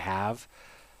techniques I have,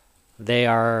 they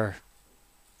are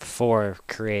for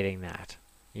creating that.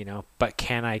 but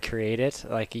can I create it?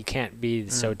 Like, you can't be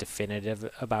so Mm. definitive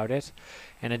about it.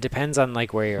 And it depends on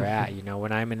like where you're at.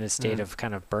 When I'm in a state Mm. of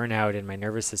kind of burnout and my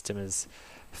nervous system is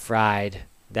fried,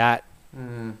 that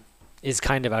Mm. is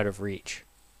kind of out of reach.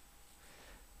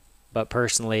 But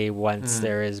personally, once Mm.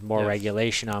 there is more Yes.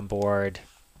 regulation on board,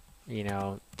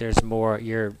 there's more,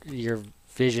 your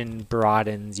vision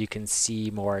broadens, you can see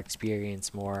more,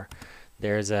 experience more.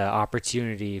 There's a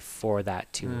opportunity for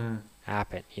that to Mm.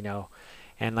 happen,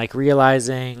 and like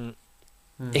realizing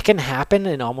Mm. it can happen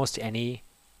in almost anything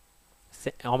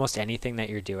that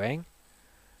you're doing,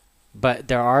 but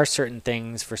there are certain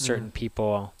things for Mm. certain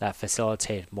people that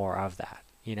facilitate more of that.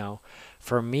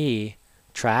 For me,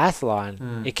 triathlon,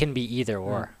 Mm. it can be either Mm.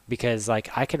 or, because like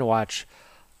I can watch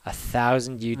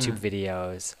 1,000 YouTube Mm.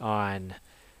 videos on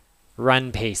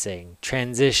run pacing,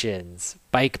 transitions,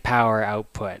 bike power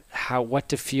output, what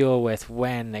to fuel with,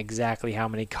 when, exactly how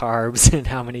many carbs and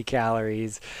how many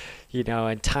calories,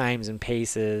 and times and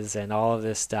paces and all of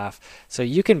this stuff. So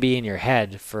you can be in your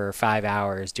head for 5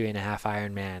 hours doing a half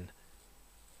Ironman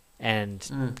and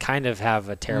Mm. kind of have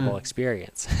a terrible Mm.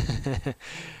 experience.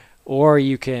 Or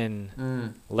you can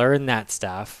Mm. learn that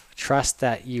stuff, trust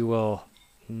that you will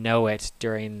know it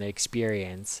during the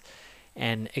experience,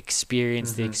 and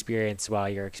experience the Mhm. experience while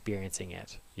you're experiencing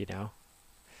it. Mm.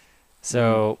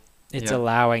 So it's Yeah.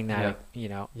 allowing Yeah.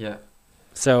 that. Yeah.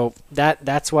 So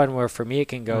that's one where for me it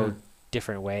can go Mm.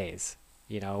 different ways.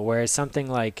 Whereas something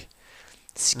like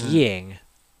Mm. skiing,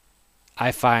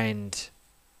 I find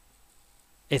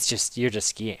it's just, you're just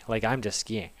skiing. Like, I'm just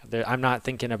skiing. I'm not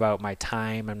thinking about my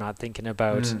time. I'm not thinking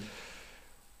about Mm.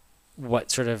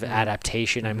 what sort of Mm.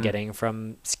 adaptation I'm Mhm. getting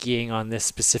from skiing on this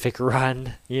specific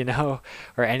run,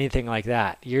 or anything like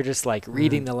that. You're just like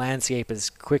reading Mm. the landscape as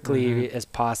Mhm. quickly as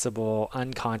possible,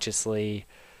 unconsciously.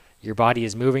 Your body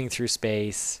is moving through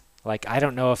space. Like, I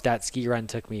don't know if that ski run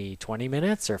took me 20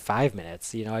 minutes or 5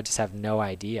 minutes. I just have no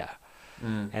idea.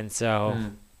 Mm. And so,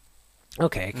 Mm.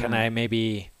 okay, can Mm. I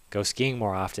maybe go skiing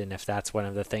more often if that's one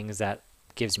of the things that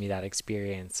gives me that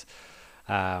experience?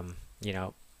 Um, you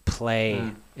know, play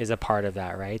Mm. is a part of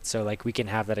that, right? So like we can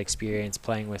have that experience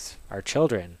playing with our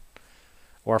children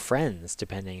or friends,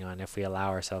 depending on if we allow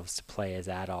ourselves to play as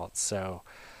adults. So,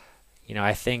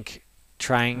 I think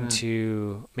trying Mm.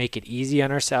 to make it easy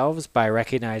on ourselves by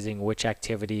recognizing which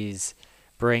activities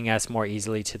bring us more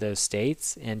easily to those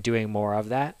states and doing more of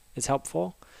that is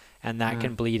helpful. And that Mm.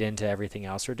 can bleed into everything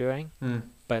else we're doing. Mm.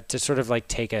 But to sort of like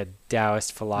take a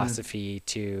Taoist Mm. philosophy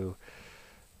to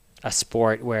a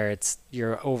sport where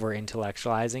you're over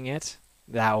intellectualizing it,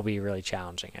 that will be really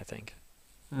challenging, I think.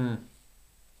 Mm.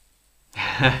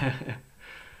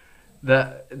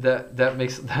 That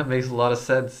makes a lot of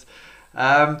sense.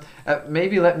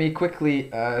 Maybe let me quickly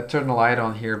turn the light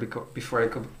on here before I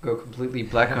go completely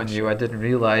black on you. Sure. I didn't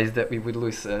realize that we would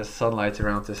lose sunlight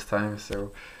around this time,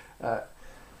 so uh,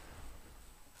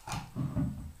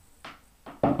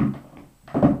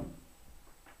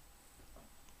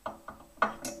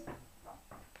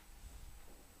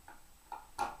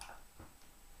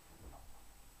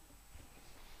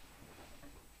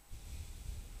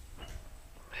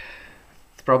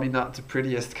 it's probably not the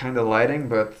prettiest kind of lighting,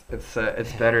 but it's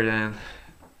better than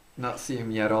not seeing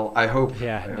me at all. I hope.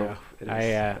 Yeah, I no, hope it is I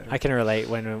better. can relate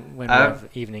when we Um, have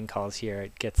evening calls here.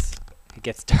 It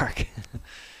gets dark.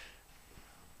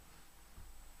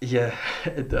 yeah,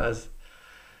 it does.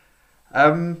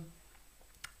 Um,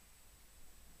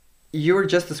 you were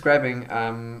just describing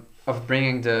of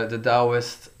bringing the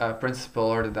Taoist principle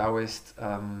or the Taoist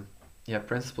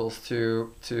principles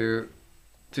to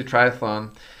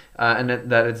triathlon, and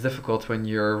that it's difficult when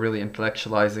you're really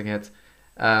intellectualizing it.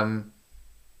 Um,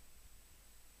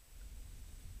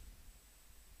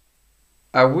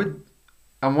 I would.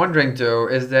 I'm wondering though,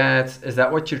 is that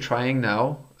what you're trying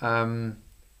now?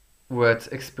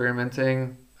 With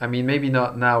experimenting. I mean, maybe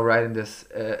not now, right in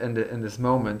this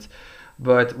moment,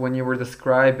 but when you were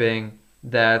describing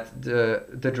that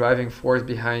the driving force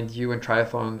behind you and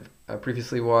triathlon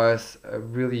previously was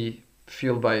really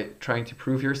fueled by trying to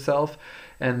prove yourself,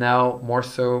 and now more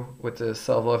so with the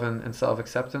self love and self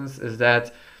acceptance. Is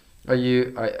that how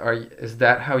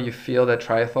you feel that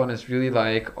triathlon is really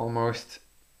like almost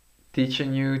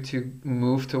teaching you to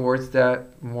move towards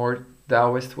that more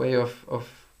Taoist way of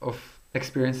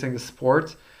experiencing the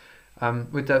sport?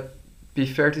 Would that be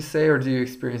fair to say, or do you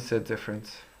experience it different?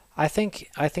 I think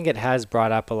it has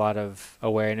brought up a lot of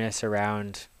awareness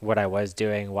around what I was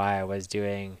doing, why I was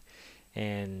doing,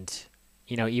 and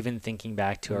even thinking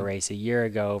back to a Mm. race a year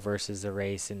ago versus a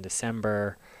race in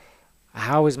December,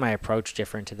 how was my approach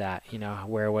different to that?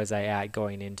 Where was I at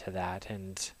going into that?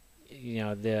 And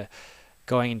the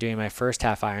going and doing my first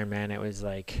half Ironman, it was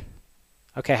like,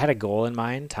 okay, I had a goal in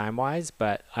mind time wise,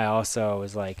 but I also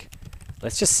was like,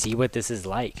 let's just see what this is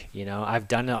like. You know, I've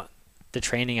done the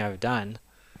training I've done.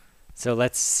 So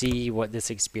let's see what this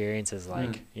experience is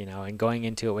like, you know, and going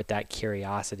into it with that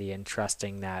curiosity and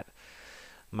trusting that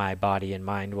my body and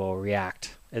mind will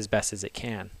react as best as it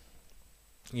can.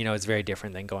 You know, it's very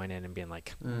different than going in and being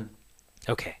like,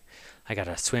 okay, I got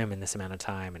to swim in this amount of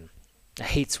time and I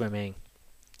hate swimming.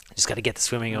 I just got to get the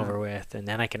swimming over with, and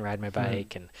then I can ride my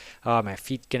bike, and my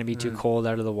feet going to be too cold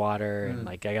out of the water, and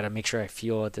like I got to make sure I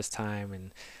fuel at this time.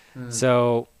 And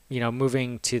so, you know,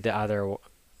 moving to the other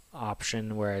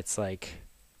option where it's like,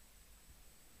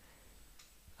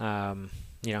 you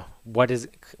know, what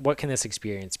can this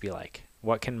experience be like?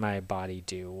 What can my body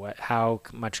do? How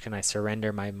much can I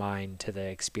surrender my mind to the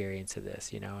experience of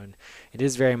this, you know? And it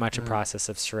is very much a process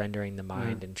of surrendering the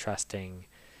mind and trusting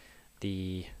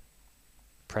the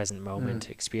present moment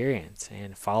experience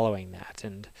and following that.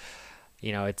 And,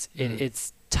 you know,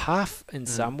 it's tough in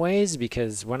some ways,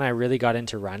 because when I really got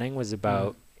into running was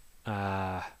about,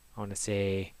 I want to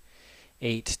say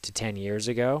 8 to 10 years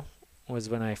ago was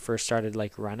when I first started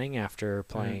like running after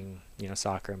playing, you know,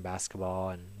 soccer and basketball,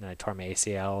 and then I tore my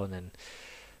ACL and then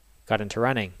got into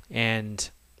running. And,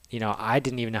 you know, I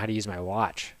didn't even know how to use my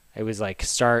watch. It was like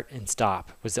start and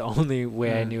stop was the only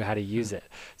way I knew how to use it.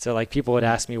 So like people would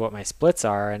ask me what my splits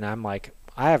are, and I'm like,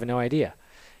 I have no idea.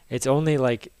 It's only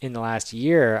like in the last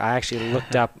year, I actually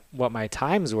looked up what my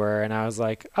times were, and I was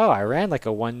like, oh, I ran like a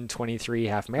 1:23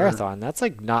 half marathon. That's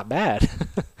like not bad,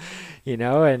 you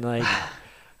know? And like,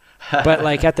 but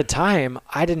like at the time,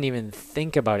 I didn't even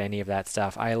think about any of that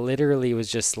stuff. I literally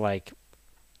was just like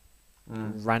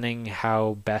running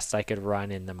how best I could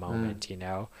run in the moment, you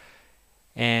know?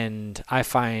 And I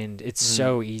find it's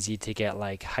so easy to get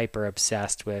like hyper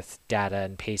obsessed with data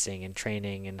and pacing and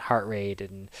training and heart rate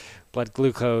and blood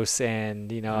glucose and,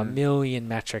 you know, a million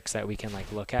metrics that we can like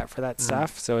look at for that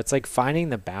stuff. So it's like finding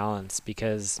the balance,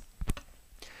 because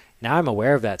now I'm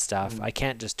aware of that stuff. I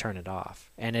can't just turn it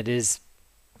off, and it is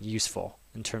useful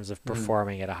in terms of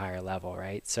performing at a higher level,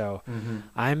 right? So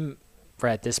I'm,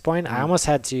 at this point, I almost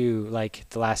had to, like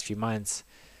the last few months,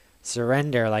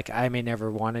 surrender. Like I may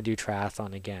never want to do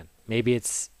triathlon again. Maybe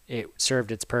it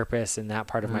served its purpose in that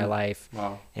part of my life.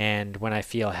 Wow. And when I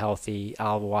feel healthy,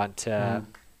 I'll want to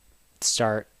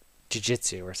start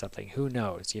jiu-jitsu or something. Who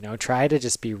knows? You know, try to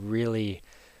just be really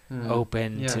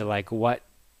open to like, what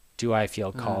do I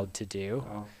feel called to do?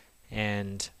 Wow.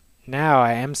 And now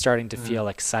I am starting to feel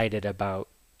excited about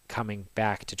coming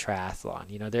back to triathlon.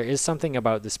 You know, there is something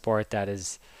about the sport that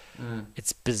is,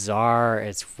 it's bizarre,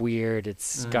 it's weird,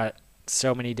 it's got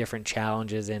so many different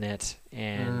challenges in it,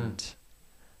 and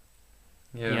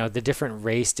you know, the different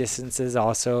race distances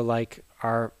also like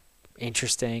are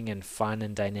interesting and fun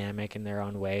and dynamic in their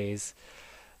own ways.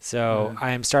 So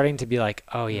I am starting to be like,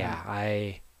 oh yeah,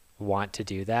 I want to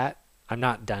do that. I'm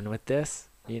not done with this,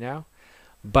 you know,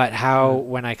 but how,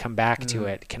 when I come back to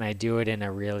it, can I do it in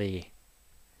a really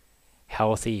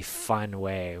healthy, fun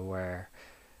way where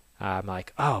I'm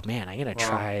like, oh man, I'm going to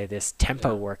try this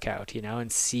tempo workout, you know,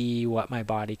 and see what my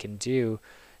body can do,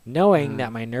 knowing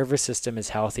that my nervous system is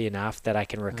healthy enough that I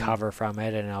can recover from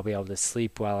it, and I'll be able to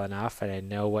sleep well enough, and I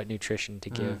know what nutrition to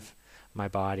give my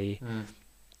body.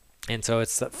 And so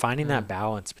it's finding that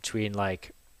balance between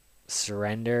like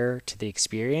surrender to the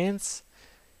experience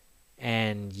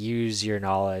and use your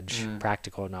knowledge,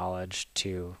 practical knowledge,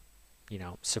 to, you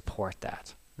know, support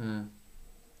that.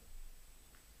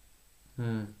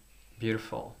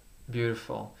 Beautiful,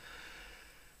 beautiful.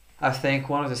 I think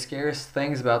one of the scariest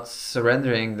things about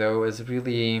surrendering, though, is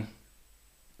really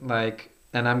like,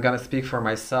 and I'm gonna speak for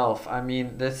myself. I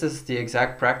mean, this is the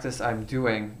exact practice I'm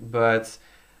doing, but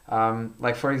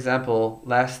like for example,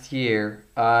 last year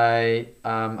I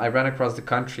ran across the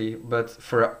country, but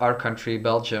for our country,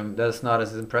 Belgium, that's not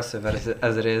as impressive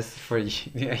as it is for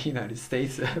the United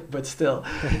States. But still,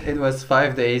 it was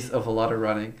 5 days of a lot of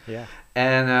running. Yeah.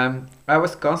 And I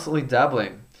was constantly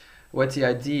dabbling with the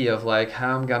idea of like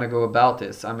how I'm gonna go about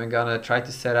this. I'm gonna try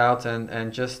to set out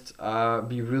and just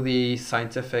be really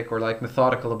scientific or like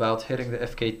methodical about hitting the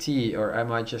FKT, or am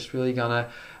I just really gonna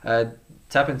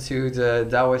tap into the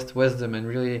Taoist wisdom and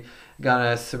really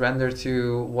gonna surrender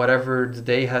to whatever the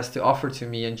day has to offer to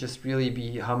me, and just really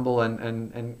be humble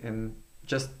and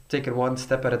just take it one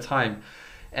step at a time.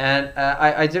 And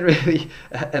I didn't really,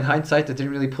 in hindsight, I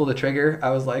didn't really pull the trigger.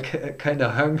 I was like kind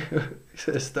of hung,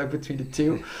 stuck between the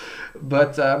two.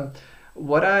 But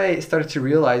what I started to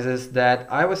realize is that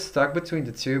I was stuck between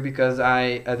the two because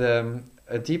at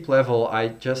a deep level,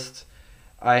 I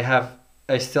have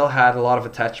I still had a lot of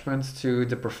attachments to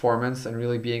the performance and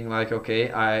really being like,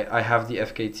 okay, I have the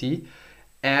FKT,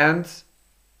 and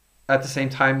at the same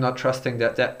time not trusting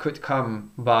that that could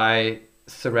come by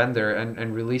surrender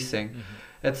and releasing.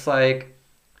 Mm-hmm. It's like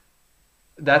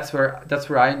that's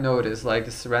where I notice like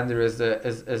the surrender is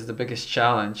the biggest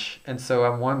challenge. And so I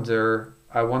wonder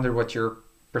what your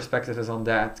perspective is on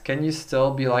that. Can you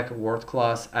still be like a world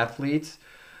class athlete,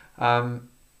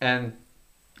 and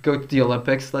go to the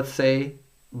Olympics, let's say,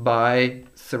 by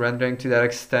surrendering to that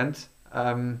extent?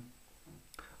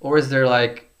 Or is there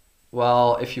like,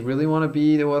 well, if you really want to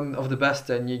be the one of the best,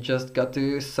 then you just got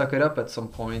to suck it up at some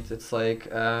point? It's like,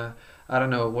 I don't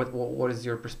know. What is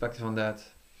your perspective on that?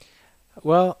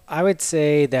 Well, I would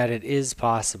say that it is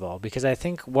possible because I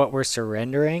think what we're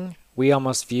surrendering, we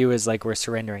almost view as like we're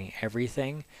surrendering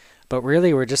everything, but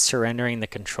really we're just surrendering the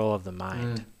control of the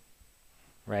mind, Mm,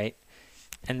 right?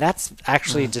 And that's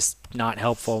actually mm, just not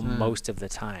helpful mm, most of the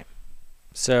time.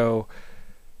 So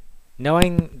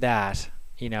knowing that,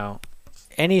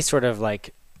 any sort of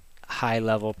like high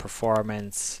level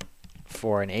performance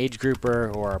for an age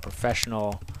grouper or a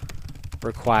professional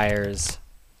requires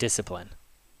discipline.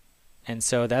 And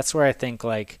so that's where I think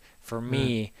like for mm,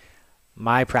 me,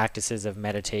 my practices of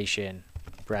meditation,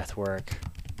 breath work,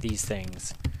 these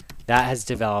things, that has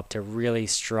developed a really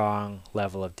strong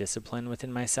level of discipline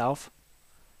within myself,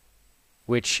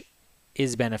 which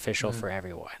is beneficial mm, for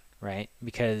everyone, right?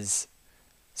 Because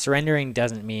surrendering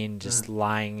doesn't mean mm, just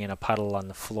lying in a puddle on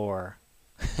the floor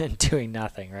and doing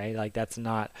nothing, right? Like that's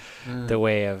not the mm,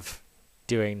 way of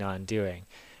doing non-doing.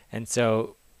 And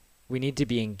so we need to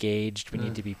be engaged, we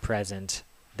need mm, to be present.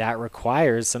 That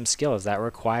requires some skills, that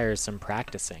requires some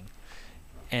practicing.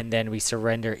 And then we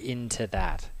surrender into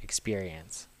that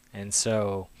experience. And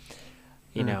so,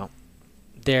 you mm, know,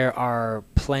 there are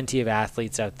plenty of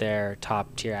athletes out there,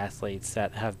 top tier athletes,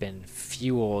 that have been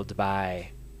fueled by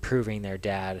proving their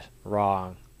dad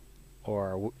wrong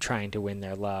or trying to win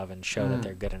their love and show that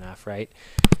they're mm. good enough, right?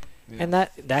 Yeah. And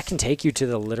that can take you to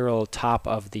the literal top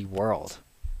of the world.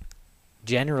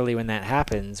 Generally, when that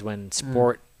happens, when Mm,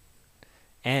 sport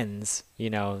ends,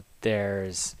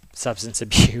 there's substance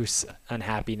abuse,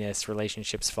 unhappiness,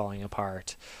 relationships falling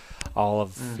apart, all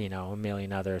of, mm, a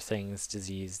million other things,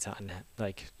 disease,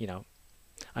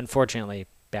 unfortunately,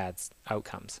 bad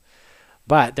outcomes.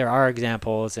 But there are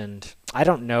examples, and I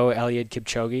don't know Eliud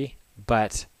Kipchoge,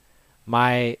 but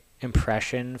my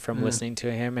impression from mm, listening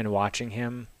to him and watching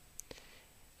him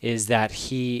is that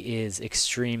he is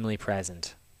extremely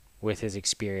present with his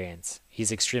experience.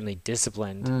 He's extremely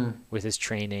disciplined mm, with his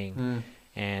training mm,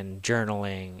 and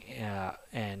journaling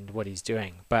and what he's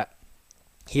doing. But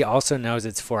he also knows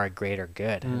it's for a greater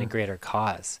good and a mm, greater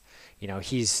cause.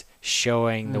 He's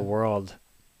showing the mm, world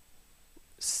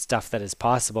stuff that is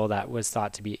possible that was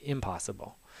thought to be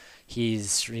impossible.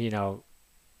 He's, mm,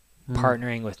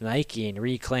 partnering with Nike and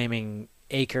reclaiming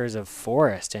acres of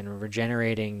forest and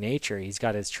regenerating nature. He's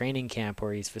got his training camp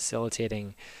where he's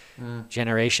facilitating mm,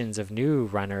 generations of new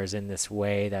runners in this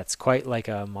way that's quite like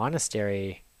a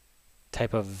monastery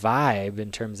type of vibe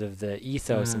in terms of the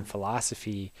ethos mm, and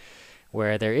philosophy,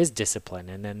 where there is discipline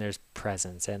and then there's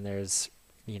presence and there's,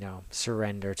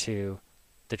 surrender to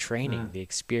the training, mm, the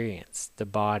experience, the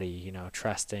body,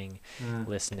 trusting, mm,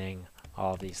 listening,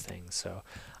 all these things. So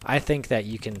I think that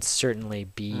you can certainly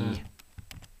mm, be,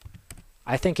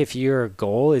 I think if your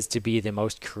goal is to be the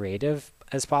most creative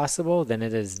as possible, then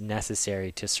it is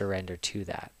necessary to surrender to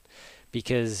that,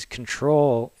 because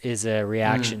control is a mm,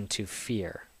 reaction to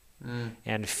fear, mm,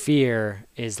 and fear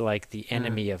is like the mm,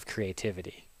 enemy of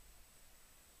creativity,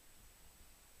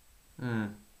 mm,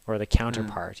 or the mm.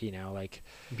 counterpart. Like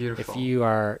if Beautiful. you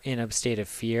are in a state of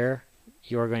fear,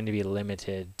 you're going to be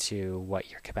limited to what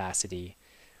your capacity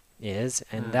is.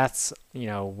 And Mm, that's,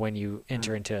 when you mm,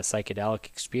 enter into a psychedelic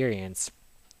experience,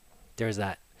 there's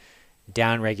that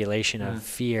down regulation of mm,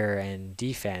 fear and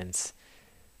defense.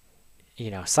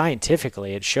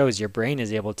 Scientifically, it shows your brain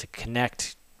is able to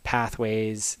connect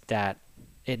pathways that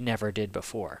it never did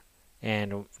before.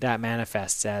 And that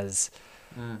manifests as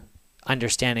mm,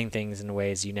 understanding things in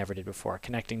ways you never did before,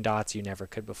 connecting dots you never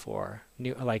could before. So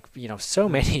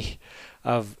mm, many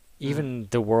of mm, even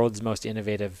the world's most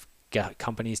innovative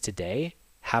companies today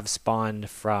have spawned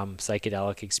from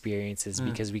psychedelic experiences, mm,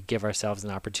 because we give ourselves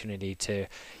an opportunity to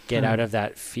get out mm, of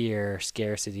that fear,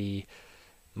 scarcity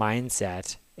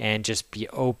mindset and just be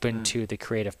open mm, to the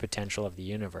creative potential of the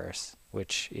universe,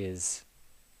 which is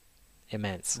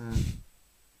immense. mm.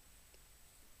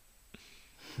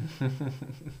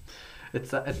 It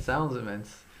sounds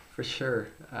immense, for sure.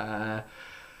 I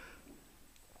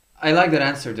like that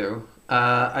answer though.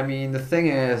 I mean, the thing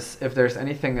is, if there's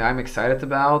anything I'm excited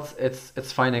about,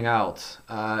 it's finding out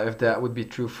if that would be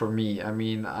true for me. I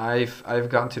mean, I've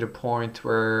gotten to the point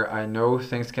where I know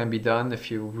things can be done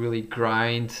if you really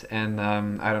grind, and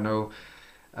I don't know.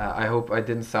 I hope I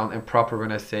didn't sound improper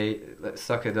when I say "Let's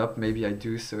suck it up." Maybe I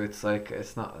do, so it's like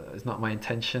it's not my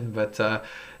intention, but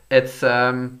it's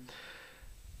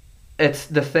it's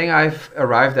the thing I've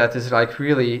arrived at is like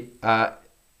really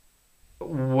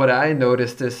what I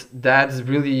noticed is that's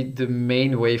really the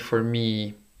main way for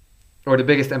me, or the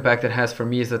biggest impact it has for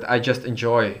me is that I just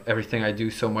enjoy everything I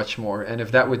do so much more. And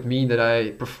if that would mean that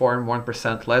I perform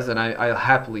 1% less, then I'll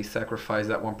happily sacrifice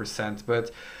that 1%.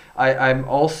 But I'm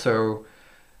also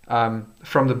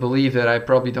from the belief that I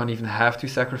probably don't even have to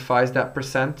sacrifice that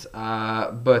percent.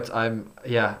 But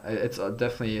yeah, it's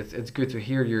definitely, it's good to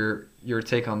hear your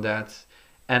take on that.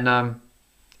 And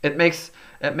it makes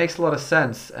it makes a lot of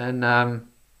sense, and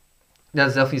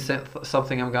that's definitely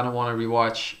something I'm gonna want to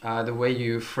rewatch. The way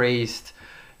you phrased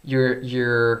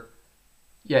your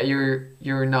yeah,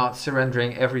 you're not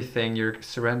surrendering everything. You're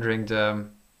surrendering the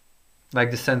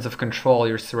like the sense of control.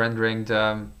 You're surrendering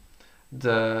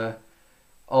the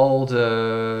all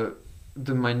the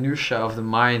minutia of the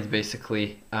mind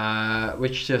basically,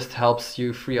 which just helps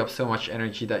you free up so much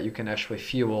energy that you can actually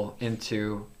fuel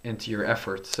into your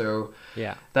effort. So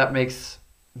Yeah. that makes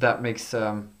that makes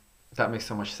that makes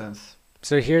so much sense.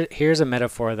 So here's a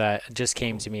metaphor that just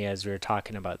came to me as we were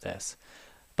talking about this,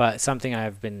 but something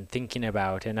I've been thinking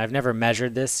about, and I've never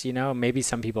measured this, maybe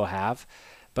some people have,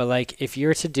 but like if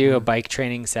you're to do a Mm, bike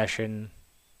training session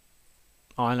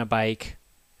on a bike,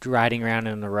 riding around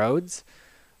on the roads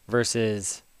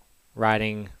versus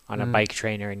riding on a mm, bike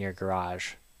trainer in your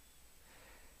garage,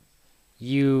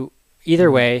 you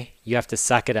either mm, way, you have to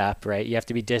suck it up, right? You have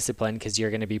to be disciplined because you're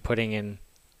going to be putting in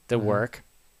the mm, work.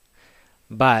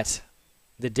 But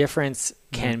the difference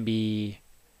mm, can be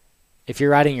if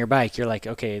you're riding your bike, you're like,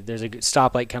 okay, there's a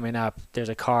stoplight coming up, there's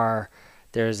a car,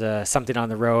 there's something on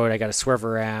the road, I got to swerve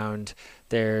around,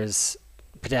 there's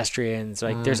pedestrians,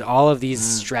 like there's mm, all of these mm.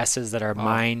 stresses that our Wow.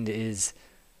 mind is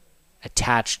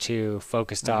attached to,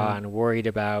 focused Mm-hmm. on, worried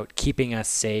about, keeping us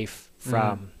safe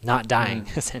Mm, from not dying,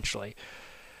 mm, essentially.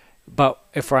 But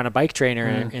if we're on a bike trainer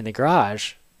mm, in the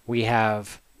garage, we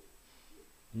have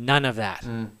none of that.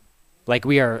 mm, Like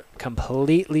we are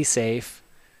completely safe.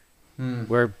 mm,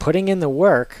 We're putting in the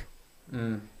work,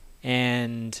 mm,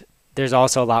 and there's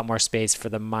also a lot more space for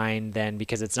the mind then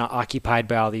because it's not occupied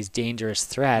by all these dangerous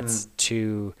mm, threats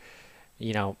to,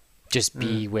 you know, just mm,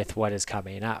 be with what is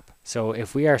coming up. So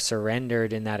if we are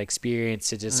surrendered in that experience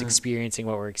to just mm, experiencing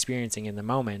what we're experiencing in the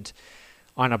moment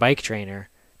on a bike trainer,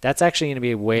 that's actually going to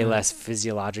be way mm, less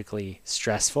physiologically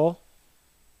stressful.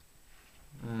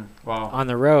 mm. Wow. On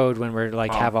the road, when we're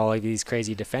like have Wow. all of these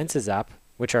crazy defenses up,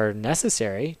 which are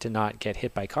necessary to not get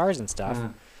hit by cars and stuff,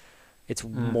 Mm, it's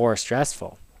mm, more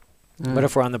stressful. But mm,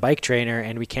 if we're on the bike trainer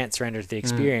and we can't surrender to the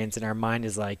mm, experience and our mind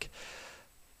is like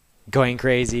going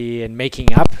crazy and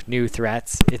making up new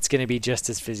threats, it's going to be just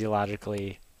as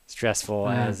physiologically stressful mm,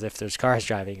 as if there's cars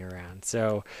driving around.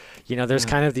 So, there's mm,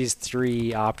 kind of these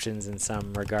three options in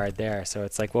some regard there. So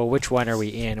it's like, well, which one are we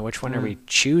in? Which one are we mm,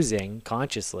 choosing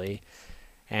consciously?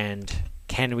 And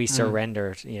can we mm,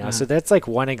 surrender? So mm. that's like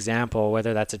one example,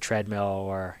 whether that's a treadmill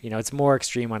or, it's more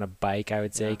extreme on a bike, I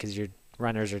would say, Yeah. because your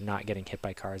runners are not getting hit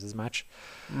by cars as much.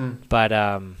 Mm. But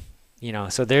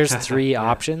so there's three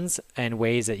Yeah. options and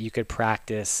ways that you could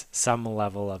practice some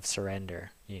level of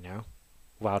surrender,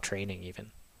 while training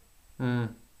even.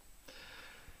 Mm.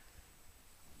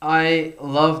 I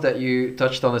love that you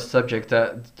touched on the subject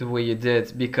that the way you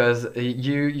did because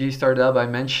you started out by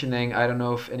mentioning I don't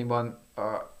know if anyone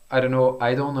I don't know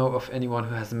of anyone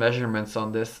who has measurements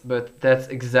on this, but that's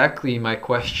exactly my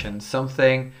question.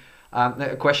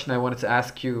 A question I wanted to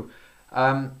ask you.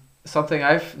 Um, Something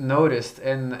I've noticed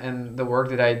in the work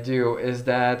that I do is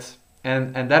that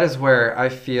and that is where I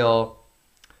feel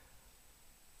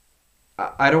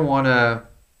I don't want to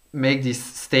make these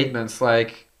statements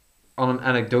like on an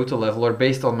anecdotal level or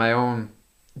based on my own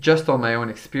just on my own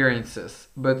experiences,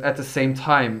 but at the same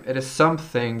time it is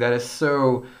something that is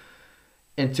so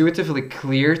intuitively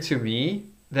clear to me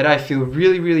that I feel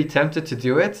really really tempted to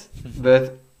do it,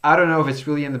 but I don't know if it's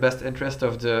really in the best interest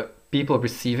of the people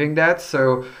receiving that.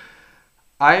 So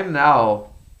I am now,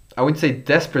 I wouldn't say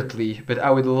desperately, but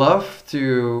I would love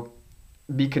to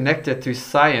be connected to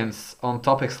science on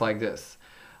topics like this.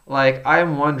 Like,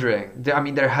 I'm wondering, I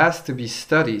mean, there has to be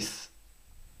studies,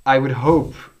 I would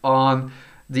hope, on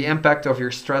the impact of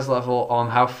your stress level on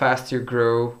how fast you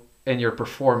grow in your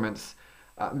performance.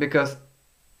 Because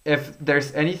if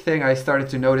there's anything I started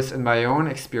to notice in my own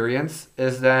experience,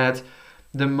 is that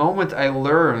the moment I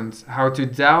learned how to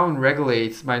down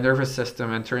regulate my nervous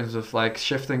system in terms of like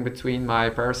shifting between my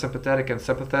parasympathetic and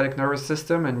sympathetic nervous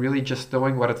system and really just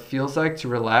knowing what it feels like to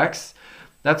relax,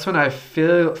 that's when I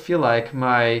feel like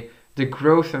the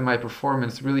growth in my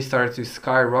performance really started to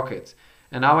skyrocket.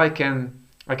 And now I can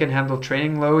handle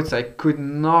training loads I could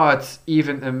not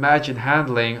even imagine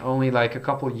handling only like a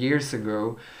couple years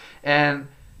ago. And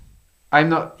I'm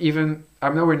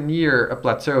nowhere near a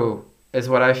plateau is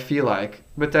what I feel like.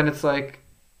 But then it's like,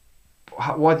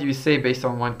 what do you say based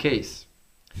on one case?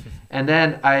 And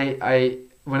then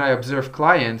when I observe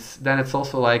clients, then it's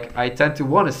also like I tend to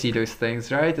want to see those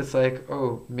things, right? It's like,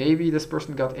 oh, maybe this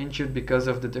person got injured because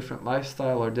of the different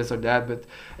lifestyle or this or that, but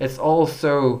it's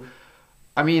also,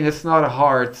 I mean, it's not a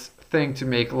hard thing to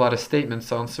make a lot of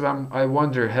statements on. So I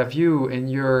wonder, have you in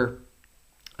your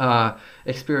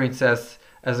experience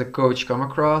as a coach come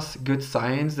across good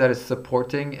science that is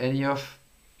supporting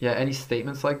any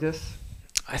statements like this?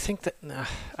 I think that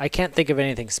I can't think of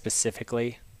anything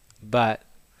specifically, but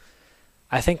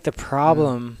I think the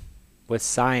problem with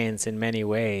science in many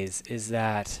ways is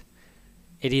that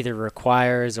it either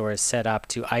requires or is set up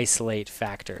to isolate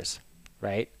factors,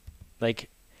 right? Like,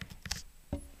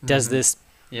 does this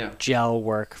gel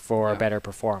work for better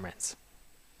performance?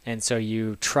 And so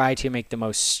you try to make the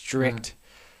most strict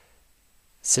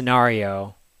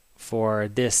scenario for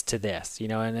this to this,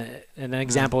 and an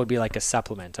example would be like a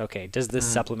supplement. Okay, does this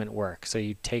supplement work? So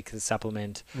you take the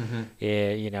supplement,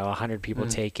 100 people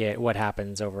take it. What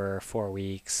happens over 4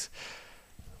 weeks?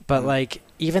 But like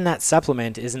even that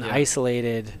supplement is an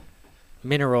isolated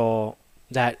mineral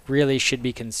that really should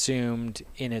be consumed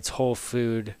in its whole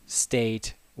food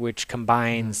state, which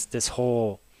combines this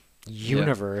whole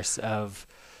universe of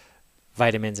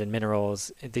vitamins and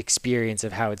minerals, the experience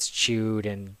of how it's chewed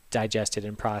and digested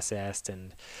and processed.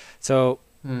 And so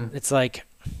it's like,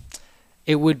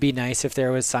 it would be nice if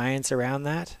there was science around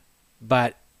that,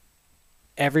 but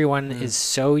everyone is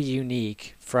so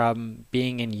unique from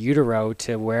being in utero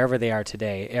to wherever they are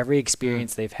today. Every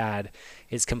experience they've had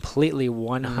is completely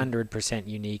 100%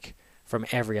 unique from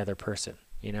every other person.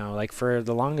 Like for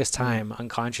the longest time,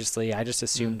 unconsciously, I just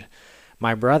assumed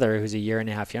my brother, who's a year and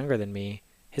a half younger than me,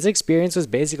 his experience was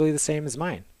basically the same as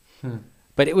mine,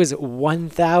 but it was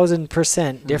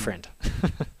 1,000% different,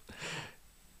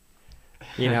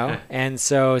 And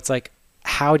so it's like,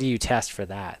 how do you test for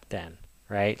that then?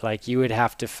 Right? Like you would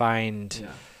have to find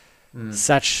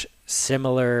such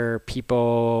similar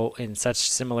people in such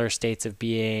similar states of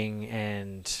being.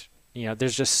 And,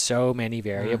 there's just so many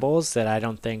variables that I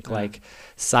don't think like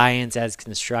science as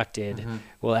constructed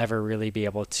will ever really be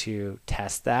able to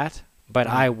test that. But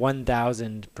I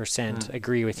 1,000%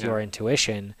 agree with your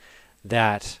intuition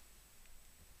that,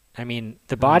 I mean,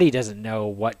 the body doesn't know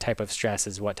what type of stress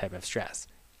is what type of stress.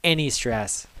 Any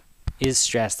stress is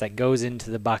stress that goes into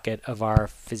the bucket of our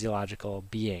physiological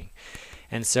being.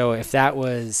 And so if that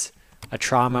was a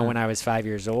trauma when I was 5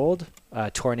 years old,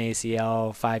 torn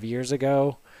ACL 5 years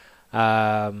ago,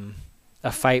 a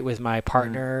fight with my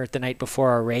partner the night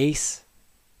before a race,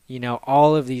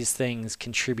 all of these things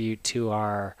contribute to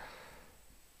our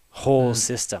whole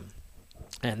system,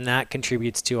 and that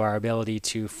contributes to our ability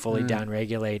to fully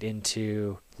downregulate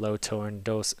into low tone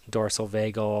dorsal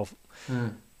vagal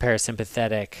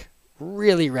parasympathetic,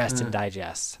 really rest and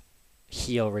digest,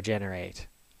 heal, regenerate.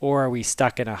 Or are we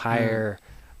stuck in a higher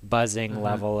buzzing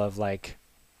level of like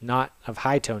not of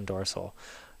high tone dorsal?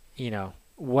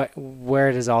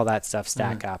 Where does all that stuff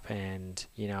stack up? And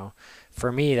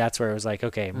for me, that's where it was like,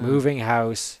 okay, moving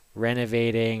house,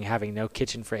 renovating, having no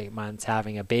kitchen for 8 months,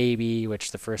 having a baby,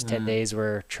 which the first 10 days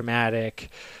were traumatic,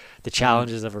 the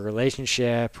challenges of a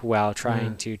relationship while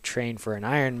trying to train for an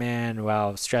Ironman,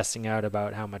 while stressing out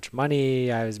about how much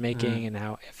money I was making and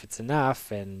if it's enough.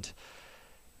 And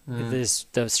the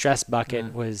stress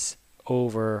bucket was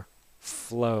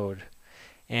overflowed.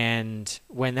 And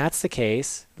when that's the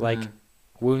case, like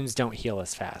wounds don't heal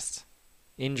as fast.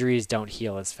 Injuries don't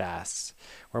heal as fast.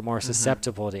 We're more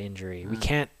susceptible to injury. We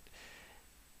can't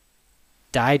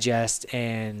digest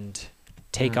and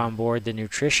take on board the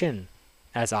nutrition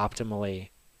as optimally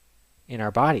in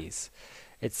our bodies.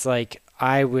 It's like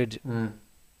it's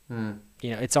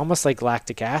almost like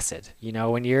lactic acid.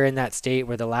 When you're in that state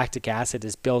where the lactic acid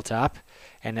is built up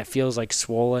and it feels like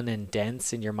swollen and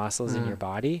dense in your muscles in your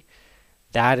body,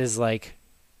 that is like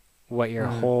what your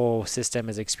whole system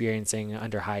is experiencing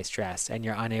under high stress, and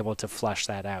you're unable to flush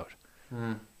that out.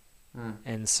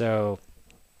 And so,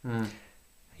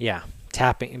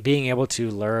 being able to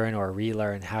learn or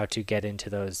relearn how to get into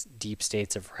those deep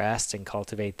states of rest and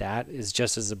cultivate that is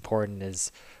just as important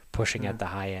as pushing at the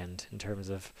high end in terms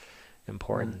of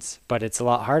importance. But it's a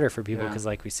lot harder for people Yeah. because,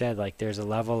 like we said, like there's a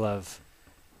level of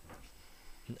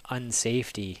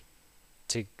unsafety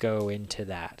to go into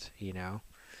that, you know,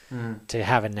 Mm. to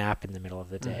have a nap in the middle of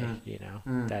the day, Mm-hmm. you know,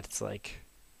 Mm. that's like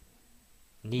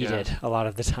Yeah. needed a lot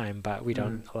of the time, but we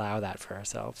don't Mm. allow that for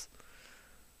ourselves.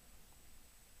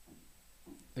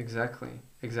 Exactly.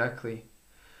 Exactly.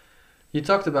 You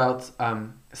talked about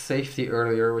safety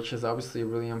earlier, which is obviously a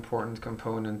really important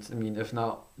component. I mean, if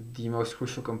not the most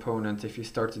crucial component, if you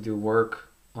start to do work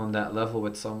on that level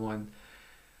with someone.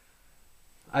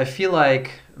 I feel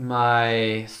like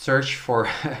my search for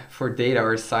for data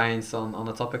or science on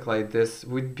a topic like this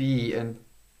would be in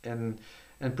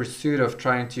in pursuit of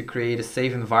trying to create a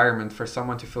safe environment for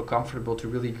someone to feel comfortable to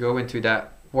really go into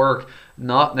that work,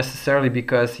 not necessarily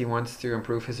because he wants to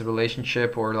improve his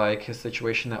relationship or like his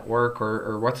situation at work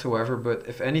or whatsoever, but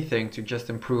if anything to just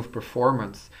improve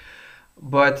performance.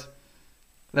 But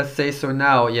let's say so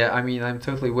now, yeah, I mean, I'm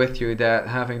totally with you that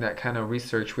having that kind of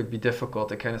research would be difficult,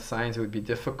 that kind of science would be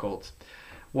difficult.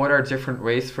 What are different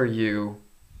ways for you?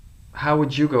 How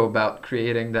would you go about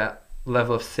creating that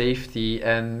level of safety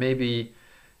and maybe,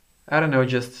 I don't know,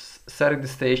 just setting the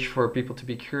stage for people to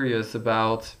be curious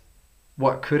about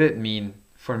what could it mean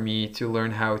for me to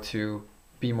learn how to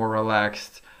be more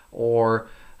relaxed, or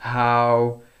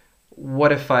how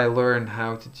what if I learn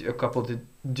how to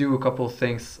do a couple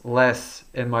things less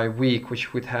in my week,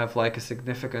 which would have like a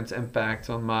significant impact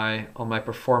on my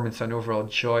performance and overall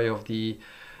joy of the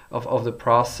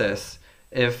process.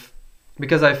 If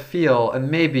Because I feel,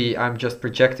 and maybe I'm just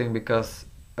projecting because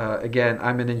again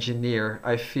I'm an engineer,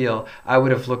 I feel I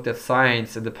would have looked at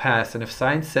science in the past, and if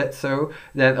science said so,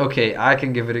 then okay, I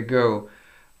can give it a go.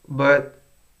 But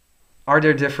are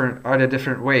there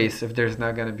different ways if there's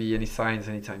not going to be any science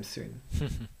anytime soon?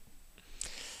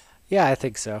 Yeah, I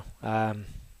think so.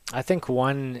 I think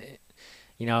one,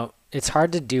 you know, it's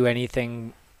hard to do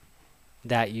anything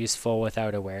that useful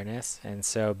without awareness. And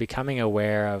so becoming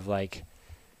aware of like,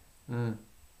 Mm,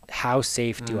 how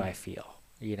safe do mm, I feel?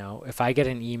 You know, if I get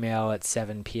an email at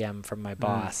 7 p.m. from my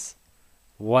mm, boss,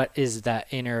 what is that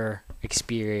inner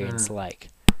experience mm, like?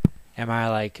 Am I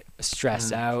like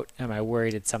stressed mm, out? Am I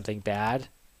worried it's something bad?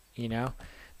 You know,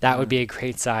 that would mm, be a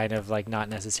great sign of like not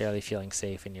necessarily feeling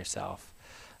safe in yourself.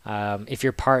 If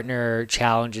your partner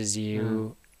challenges mm,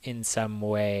 you in some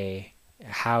way,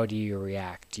 how do you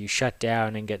react? Do you shut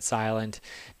down and get silent?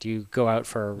 Do you go out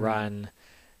for a mm, run?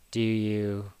 Do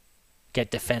you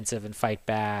get defensive and fight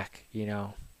back? You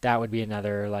know, that would be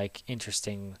another like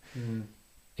interesting mm,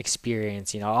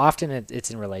 experience. You know, often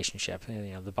it's in relationship.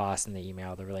 You know, the boss and the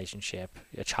email, the relationship.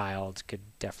 A child could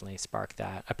definitely spark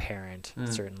that. A parent mm,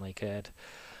 certainly could.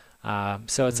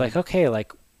 So it's mm, like, okay,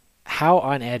 like how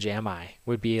on edge am I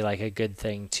would be like a good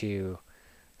thing to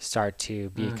start to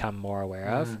mm, become more aware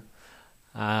of. mm,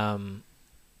 Um,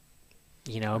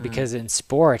 you know, mm, because in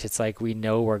sport, it's like we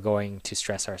know we're going to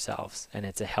stress ourselves and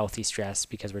it's a healthy stress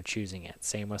because we're choosing it.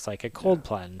 Same with like a yeah. cold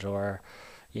plunge or,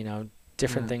 you know,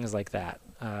 different Mm, things like that.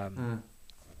 mm,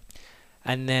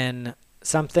 And then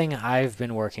something I've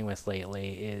been working with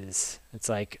lately is it's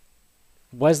like,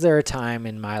 was there a time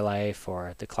in my life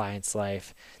or the client's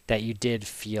life that you did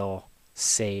feel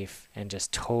safe and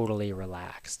just totally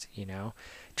relaxed, you know?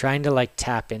 Trying to like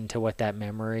tap into what that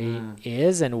memory mm,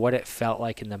 is and what it felt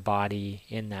like in the body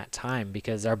in that time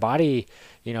because our body,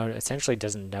 you know, essentially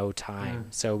doesn't know time.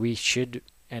 mm, So we should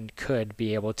and could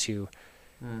be able to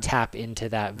mm, tap into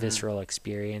that mm, visceral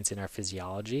experience in our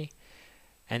physiology.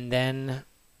 And then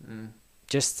mm,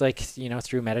 just like, you know,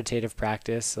 through meditative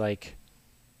practice, like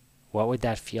what would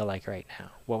that feel like right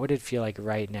now? What would it feel like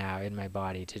right now in my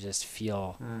body to just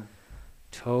feel mm,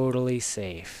 totally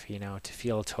safe, you know, to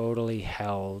feel totally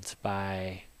held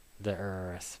by the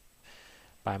earth,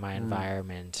 by my mm,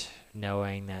 environment,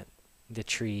 knowing that the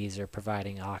trees are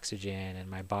providing oxygen and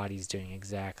my body's doing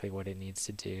exactly what it needs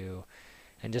to do,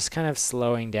 and just kind of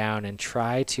slowing down and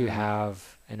try to mm,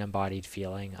 have an embodied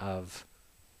feeling of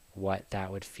what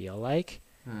that would feel like.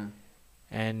 mm,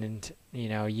 And, you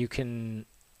know, you can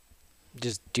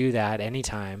just do that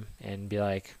anytime and be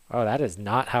like, oh, that is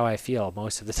not how I feel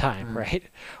most of the time, mm, right?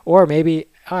 Or maybe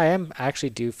oh, I am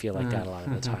actually do feel like mm, that a lot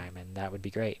of the mm, time, and that would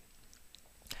be great.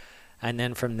 And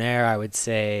then from there, I would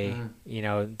say, mm, you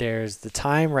know, there's the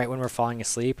time right when we're falling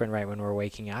asleep and right when we're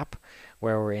waking up,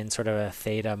 where we're in sort of a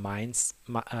theta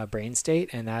brain state,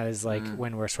 and that is like mm,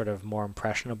 when we're sort of more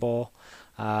impressionable,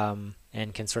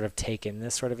 and can sort of take in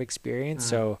this sort of experience. mm,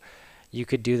 So you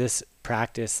could do this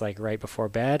practice like right before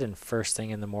bed and first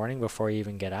thing in the morning before you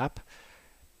even get up.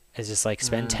 Is just like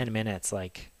spend mm, 10 minutes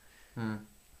like mm,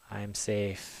 I'm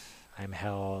safe, I'm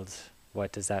held.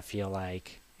 What does that feel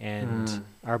like? and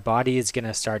our body is going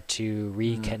to start to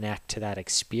reconnect to that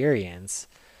experience,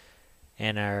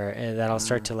 and that'll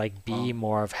start to like be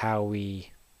more of how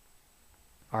we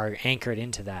are anchored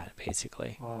into that,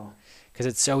 basically. Wow. Because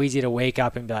it's so easy to wake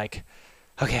up and be like,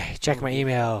 okay, check my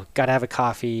email, gotta have a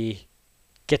coffee,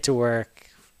 get to work,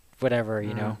 whatever,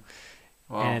 you know.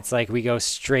 Wow. And it's like we go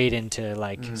straight into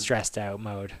like stressed out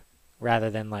mode,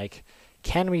 rather than like,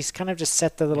 can we kind of just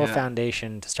set the little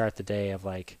foundation to start the day of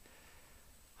like,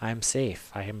 I'm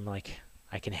safe. I am like,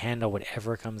 I can handle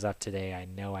whatever comes up today. I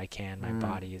know I can. My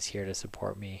body is here to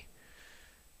support me.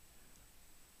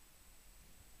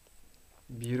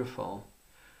 Beautiful.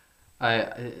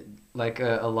 I like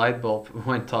a light bulb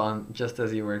went on just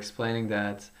as you were explaining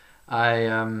that.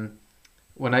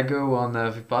 When I go on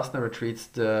Vipassana retreats,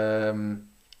 the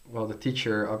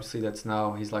teacher, obviously that's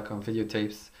now, he's like on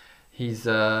videotapes.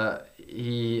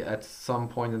 He at some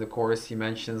point in the course he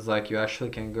mentions like you actually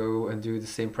can go and do the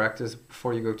same practice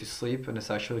before you go to sleep, and it's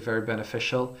actually very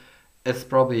beneficial. It's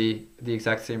probably the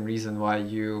exact same reason why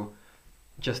you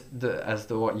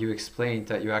what you explained,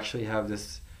 that you actually have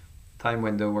this time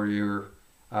window where your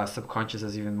subconscious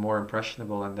is even more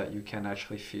impressionable, and that you can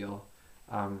actually feel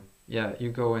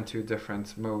you go into a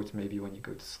different mode maybe when you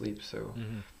go to sleep. So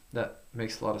that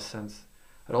makes a lot of sense.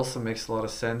 It also makes a lot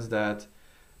of sense that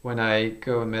when I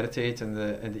go and meditate in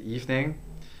the evening,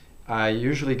 I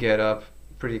usually get up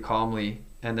pretty calmly,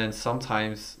 and then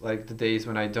sometimes like the days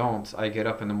when I don't, I get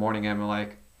up in the morning and I'm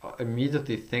like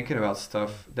immediately thinking about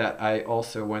stuff that I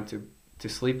also went to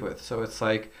sleep with. So it's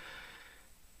like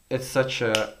it's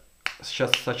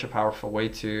just such a powerful way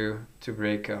to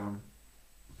break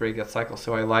that cycle.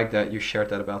 So I like that you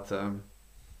shared that about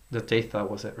the theta,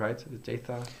 was it right? The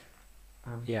theta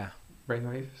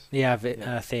brainwaves? Yeah,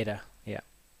 theta. Yeah.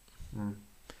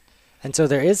 And so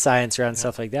there is science around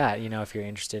stuff like that, you know, if you're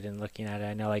interested in looking at it.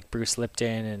 I know like Bruce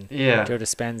Lipton and Joe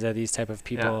Dispenza, these type of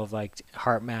people of like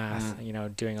heart math, you know,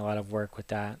 doing a lot of work with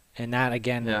that. And that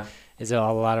again is a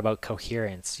lot about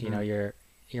coherence. You know,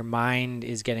 your mind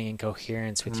is getting in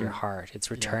coherence with your heart. It's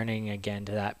returning again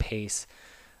to that pace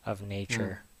of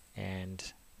nature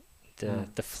and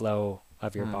the flow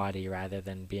of your body, rather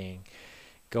than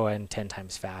going 10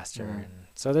 times faster. And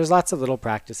so there's lots of little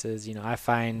practices. You know, I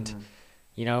find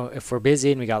you know, if we're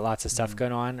busy and we got lots of stuff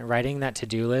going on, writing that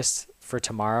to-do list for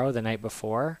tomorrow the night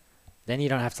before, then you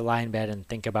don't have to lie in bed and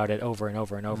think about it over and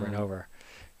over and over and over,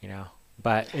 you know.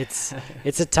 But it's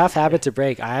a tough habit to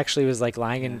break. I actually was like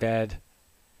lying in bed,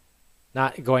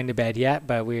 not going to bed yet,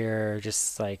 but we were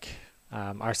just like,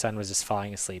 our son was just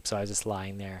falling asleep. So I was just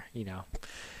lying there, you know.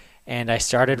 And I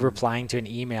started replying to an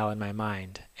email in my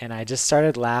mind, and I just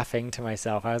started laughing to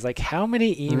myself. I was like, how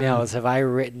many emails have I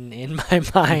written in my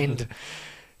mind,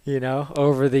 you know,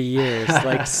 over the years?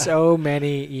 Like so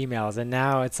many emails. And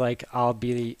now it's like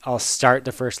I'll start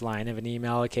the first line of an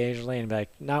email occasionally and be like,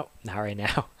 no, not right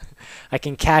now. I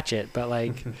can catch it, but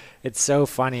like it's so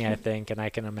funny, I think, and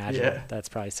I can imagine that's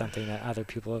probably something that other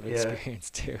people have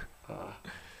experienced too.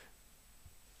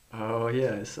 Oh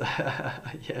yes,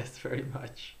 yes, very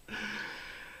much.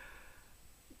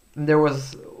 There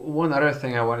was one other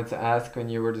thing I wanted to ask when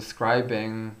you were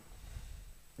describing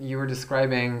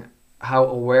how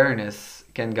awareness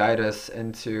can guide us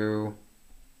into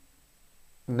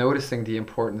noticing the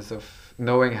importance of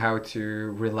knowing how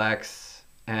to relax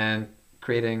and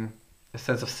creating a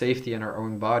sense of safety in our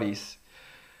own bodies.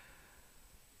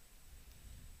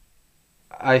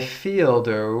 I feel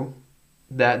though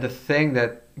that the thing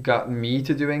that got me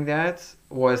to doing that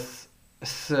was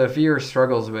severe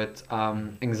struggles with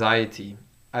anxiety.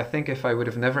 I think if I would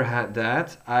have never had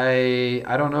that, I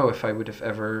don't know if I would have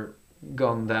ever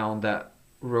gone down that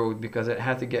road, because it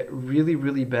had to get really,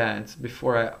 really bad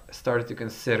before I started to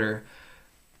consider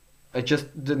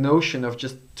the notion of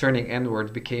just turning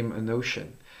inward became a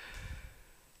notion.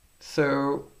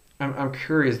 So I'm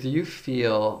curious, do you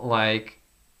feel like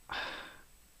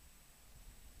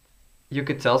you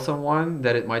could tell someone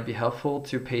that it might be helpful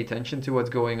to pay attention to what's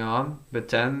going on, but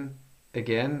then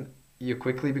again, you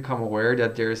quickly become aware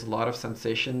that there's a lot of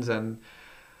sensations, and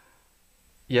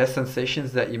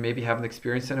sensations that you maybe haven't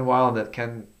experienced in a while and that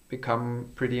can become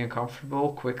pretty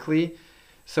uncomfortable quickly.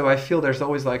 So I feel there's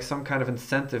always like some kind of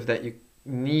incentive that you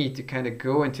need to kind of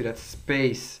go into that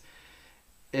space.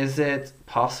 Is it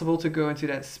possible to go into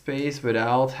that space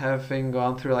without having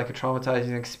gone through like a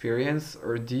traumatizing experience?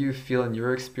 Or do you feel in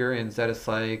your experience that it's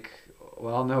like,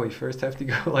 well, no, you first have to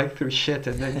go like through shit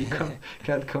and then you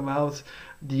can't come out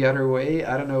the other way?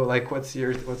 I don't know, like what's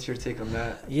your take on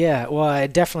that? Yeah, well, I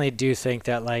definitely do think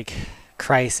that like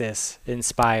crisis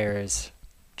inspires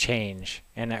change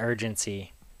and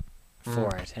urgency.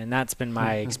 for it. And that's been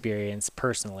my experience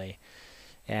personally.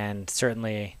 And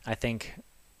certainly, I think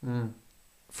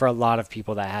for a lot of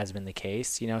people that has been the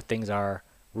case. Things are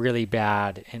really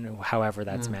bad in however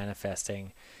that's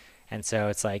manifesting. And so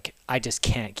it's like, I just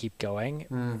can't keep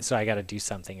going. So I got to do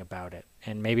something about it.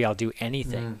 And maybe I'll do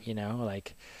anything,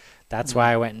 like that's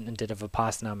why I went and did a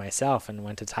Vipassana myself and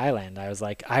went to Thailand. I was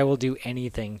like, I will do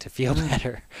anything to feel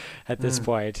better at this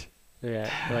point. Yeah.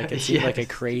 Like it seemed like a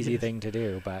crazy thing to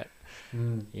do, but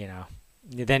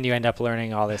then you end up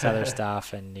learning all this other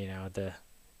stuff and,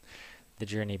 the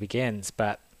journey begins.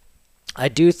 But I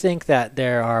do think that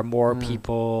there are more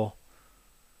people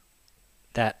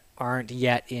that aren't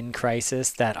yet in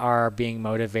crisis that are being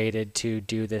motivated to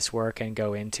do this work and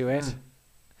go into it.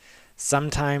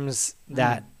 Sometimes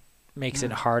that makes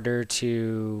it harder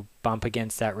to bump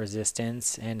against that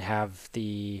resistance and have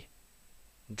the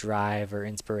drive or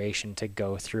inspiration to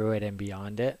go through it and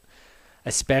beyond it,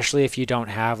 especially if you don't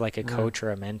have like a coach or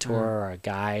a mentor or a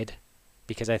guide,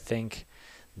 because I think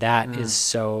that is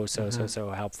so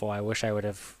helpful. I wish I would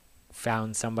have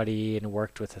found somebody and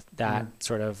worked with that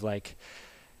sort of like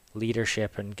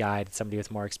leadership and guide, somebody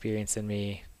with more experience than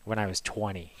me when I was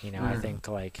 20. I think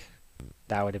like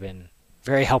that would have been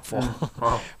very helpful.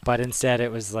 Wow. But instead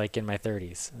it was like in my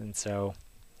 30s. And so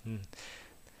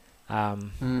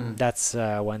that's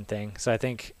one thing. So I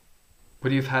think,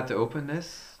 would you have had the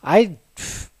openness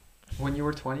when you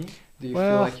were 20? Do you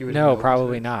feel like you would? No,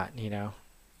 probably not.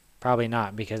 Probably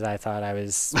not, because I thought I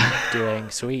was doing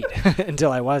sweet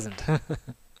until I wasn't.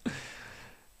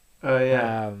 Oh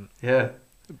yeah.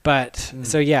 But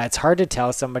so yeah, it's hard to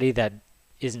tell somebody that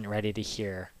isn't ready to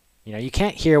hear. You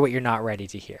can't hear what you're not ready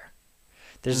to hear.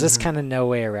 There's just kind of no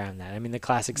way around that. I mean, the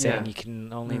classic saying, you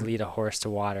can only lead a horse to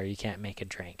water, you can't make it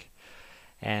drink.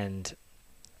 And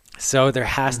so there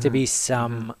has to be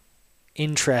some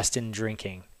interest in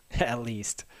drinking, at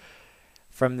least.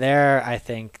 From there, I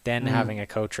think then having a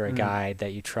coach or a guide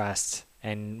that you trust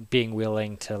and being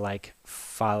willing to like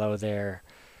follow their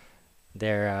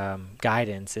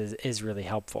guidance is really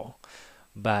helpful.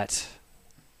 But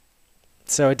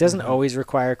so it doesn't always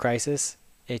require crisis.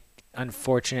 It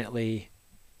unfortunately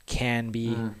can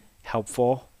be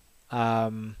helpful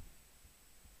and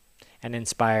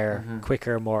inspire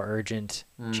quicker, more urgent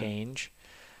change.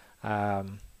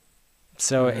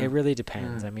 So it really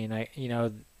depends. I mean,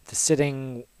 the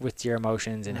sitting with your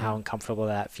emotions and how uncomfortable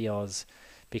that feels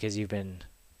because you've been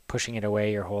pushing it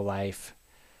away your whole life.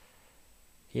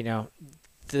 The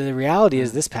reality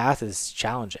is this path is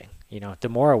challenging. The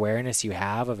more awareness you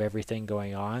have of everything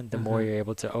going on, the more you're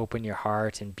able to open your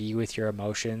heart and be with your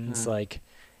emotions. Like,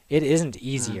 it isn't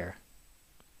easier,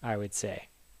 I would say,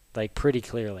 like pretty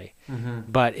clearly,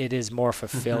 but it is more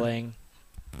fulfilling.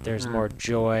 There's more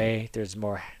joy. There's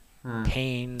more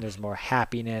pain. There's more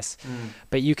happiness,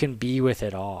 but you can be with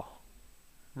it all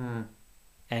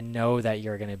and know that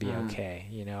you're going to be okay.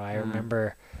 I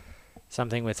remember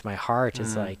something with my heart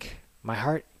is like, my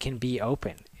heart can be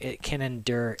open. It can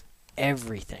endure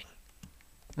everything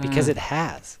because it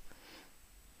has.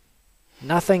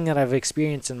 Nothing that I've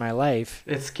experienced in my life.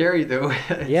 It's scary though.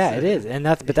 Yeah, it is.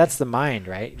 But that's the mind,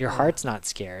 right? Your heart's not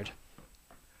scared.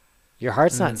 Your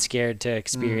heart's not scared to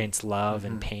experience love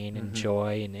and pain and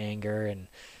joy and anger, and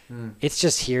it's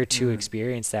just here to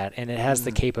experience that, and it has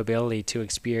the capability to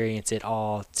experience it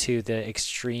all to the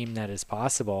extreme that is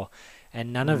possible,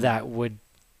 and none of that would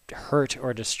hurt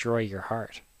or destroy your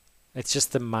heart. It's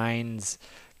just the mind's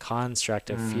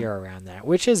construct of fear around that,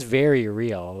 which is very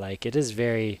real. Like, it is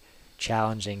very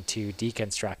challenging to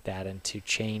deconstruct that and to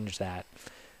change that.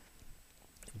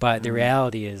 But the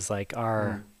reality is, like,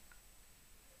 our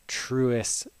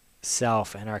truest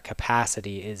self and our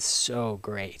capacity is so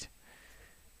great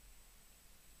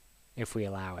if we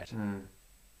allow it.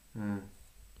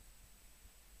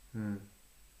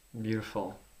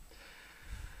 Beautiful.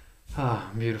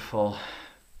 Beautiful.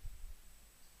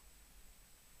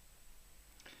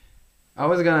 I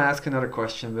was gonna ask another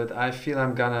question, but I feel I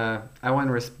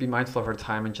want to be mindful of our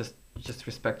time and just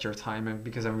respect your time, and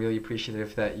because I'm really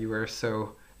appreciative that you were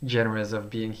so generous of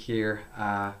being here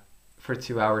for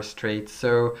 2 hours straight.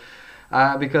 So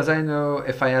because I know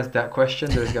if I ask that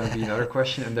question, there's gonna be another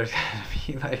question, and there's gonna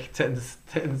be like tens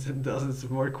and dozens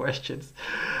of more questions,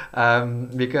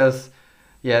 because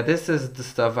this is the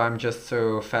stuff I'm just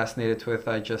so fascinated with.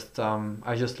 I just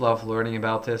love learning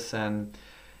about this, and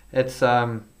it's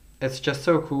just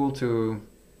so cool to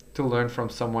learn from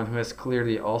someone who is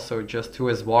clearly also who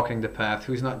is walking the path,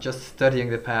 who's not just studying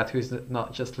the path, who's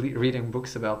not just reading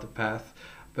books about the path,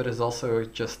 but is also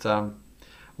just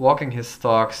walking his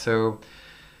talk. So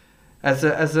as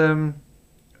a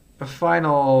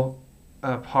final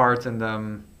part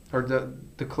and or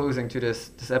the closing to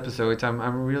this episode,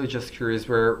 I'm really just curious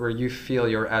where you feel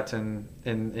you're at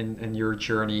in your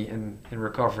journey in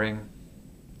recovering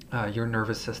your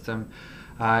nervous system.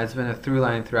 It's been a through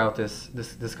line throughout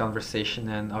this conversation,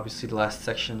 and obviously the last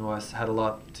section had a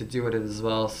lot to do with it as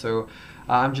well. So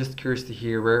I'm just curious to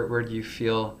hear where do you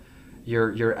feel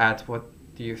you're at? What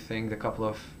do you think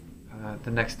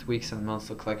the next weeks and months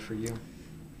look like for you?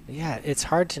 Yeah, it's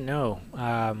hard to know.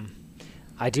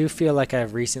 I do feel like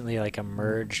I've recently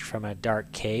emerged from a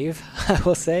dark cave, I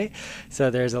will say. So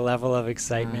there's a level of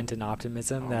excitement and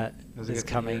optimism that is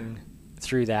coming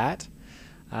through that.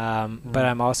 But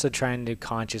I'm also trying to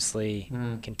consciously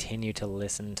continue to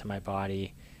listen to my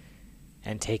body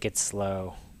and take it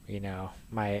slow.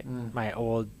 My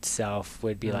old self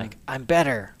would be like, I'm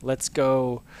better. Let's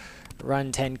go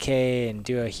run 10K and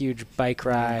do a huge bike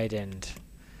ride.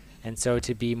 And so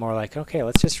to be more like, okay,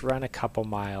 let's just run a couple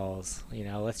miles,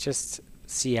 let's just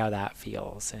see how that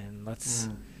feels. And let's,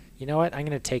 you know what, I'm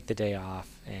going to take the day off.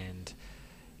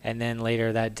 And then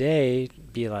later that day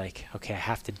be like, okay, I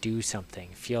have to do something,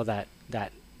 feel that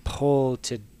pull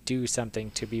to do something,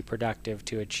 to be productive,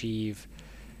 to achieve.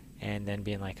 And then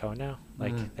being like, oh no,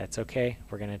 that's okay.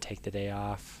 We're going to take the day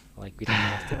off. We don't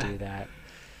have to do that.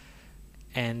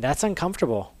 And that's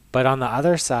uncomfortable. But on the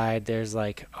other side, there's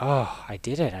oh, I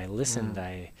did it. I listened.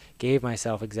 I gave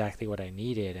myself exactly what I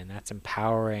needed. And that's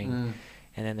empowering.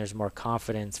 And then there's more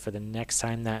confidence for the next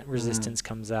time that resistance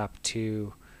comes up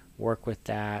to work with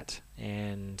that.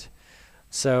 And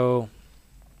so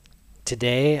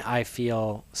today I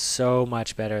feel so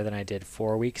much better than I did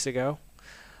 4 weeks ago.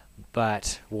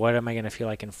 But what am I going to feel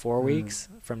like in 4 weeks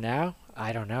from now?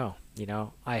 I don't know.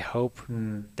 I hope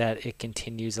that it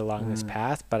continues along this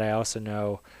path, but I also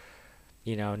know,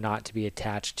 not to be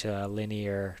attached to a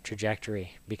linear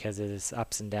trajectory, because it is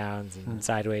ups and downs and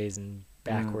sideways and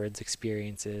backwards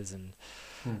experiences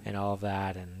and all of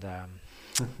that. And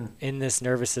in this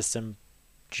nervous system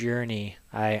journey,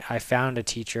 I found a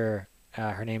teacher,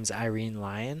 her name's Irene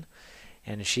Lyon,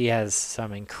 and she has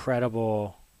some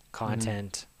incredible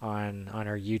content on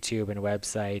her YouTube and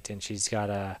website, and she's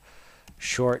got a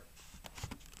short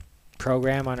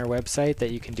program on her website that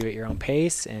you can do at your own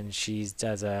pace, and she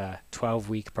does a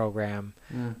 12-week program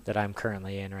that I'm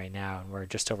currently in right now, and we're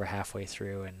just over halfway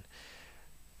through. And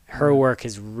her work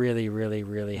has really, really,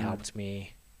 really helped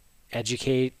me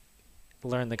educate,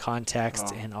 learn the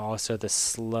context, and also the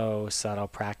slow, subtle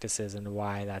practices and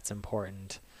why that's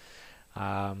important.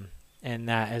 And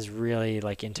that has really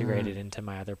integrated into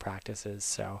my other practices.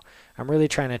 So I'm really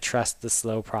trying to trust the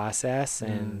slow process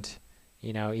and,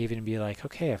 even be like,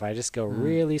 okay, if I just go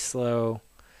really slow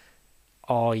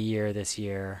all year this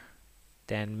year,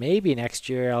 then maybe next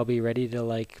year I'll be ready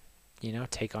to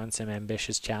take on some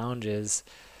ambitious challenges,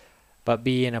 but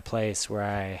be in a place where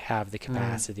I have the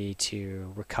capacity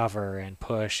to recover and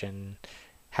push and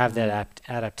have that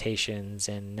adaptations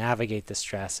and navigate the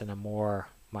stress in a more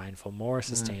mindful, more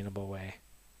sustainable way.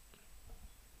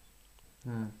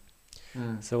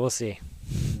 So we'll see.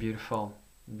 Beautiful.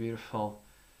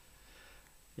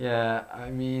 Yeah,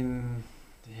 I'm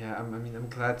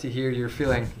glad to hear you're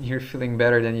feeling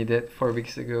better than you did 4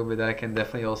 weeks ago, but I can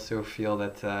definitely also feel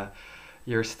that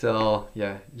you're still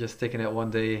just taking it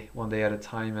one day at a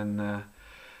time. And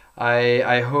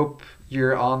I hope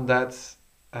you're on that,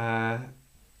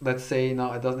 let's say,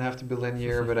 no, it doesn't have to be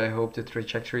linear, but I hope the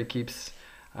trajectory keeps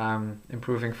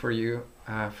improving for you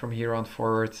from here on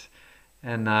forward,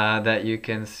 and that you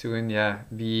can soon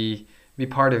be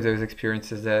part of those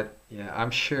experiences that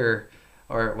I'm sure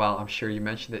you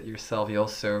mentioned it yourself,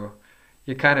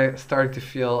 you kind of started to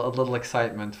feel a little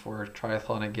excitement for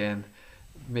triathlon again,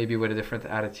 maybe with a different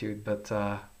attitude, but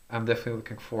I'm definitely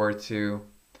looking forward to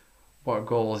what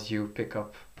goals you pick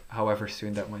up, however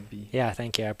soon that might be. Yeah,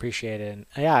 thank you. I appreciate it.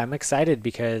 And I'm excited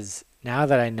because now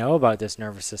that I know about this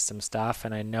nervous system stuff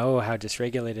and I know how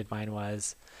dysregulated mine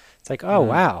was, it's like, oh,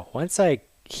 wow, once I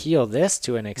heal this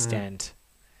to an extent,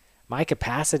 my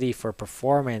capacity for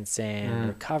performance and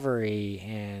recovery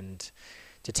and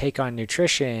to take on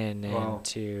nutrition and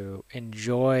to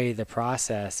enjoy the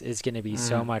process is going to be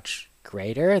so much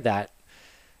greater that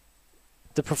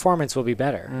the performance will be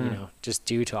better, just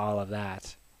due to all of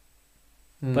that.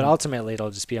 But ultimately, it'll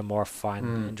just be a more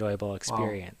fun, enjoyable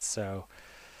experience. So,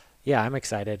 yeah, I'm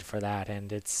excited for that,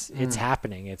 and it's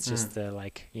happening. It's just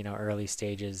the early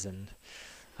stages, and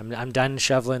I'm done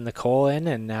shoveling the coal in,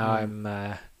 and now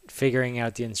I'm figuring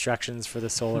out the instructions for the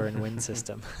solar and wind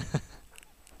system.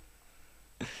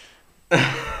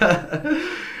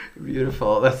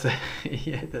 Beautiful. That's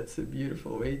a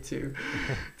beautiful way to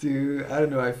I don't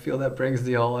know. I feel that brings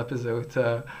the whole episode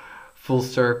full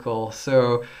circle.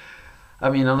 So, I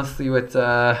mean, honestly, with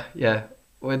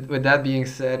that being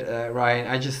said, Ryan,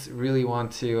 I just really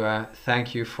want to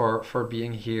thank you for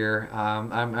being here.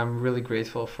 I'm really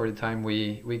grateful for the time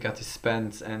we got to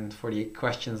spend and for the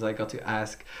questions I got to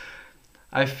ask.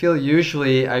 I feel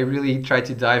usually I really try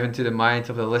to dive into the mind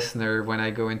of the listener when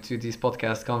I go into these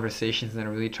podcast conversations, and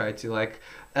I really try to like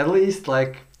at least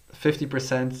like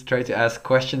 50% try to ask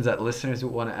questions that listeners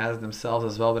would want to ask themselves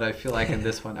as well. But I feel like in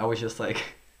this one I was just like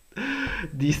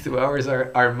these 2 hours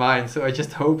are mine. So I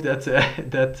just hope that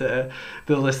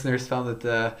the listeners found it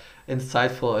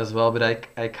insightful as well. But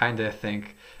I kind of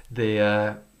think they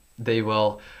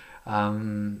will.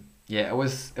 Yeah, it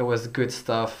was good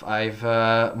stuff. I've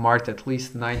marked at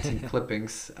least 19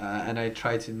 clippings, and I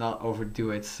try to not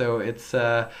overdo it. So it's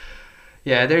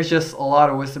yeah, there's just a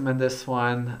lot of wisdom in this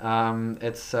one.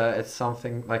 It's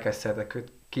something, like I said, I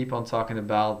could keep on talking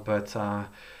about, but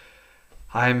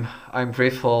I'm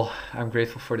grateful. I'm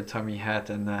grateful for the time you had,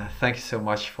 and thank you so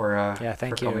much for Yeah, for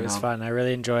thank you. It coming was on. fun. I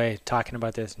really enjoy talking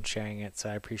about this and sharing it, so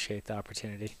I appreciate the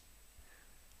opportunity.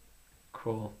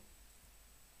 Cool.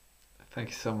 Thank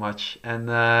you so much, and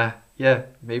yeah,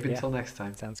 maybe Yeah, until next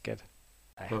time. sounds good.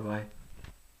 Bye. Bye bye.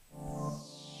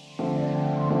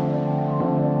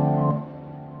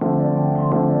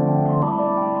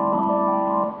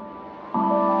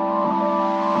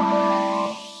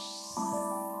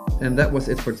 And that was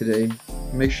it for today.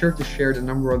 Make sure to share the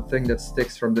number one thing that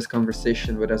sticks from this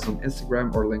conversation with us on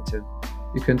Instagram or LinkedIn.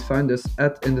 You can find us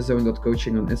at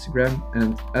inthezone.coaching on Instagram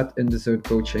and at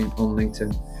inthezonecoaching on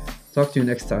LinkedIn. Talk to you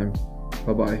next time.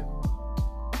 Bye bye.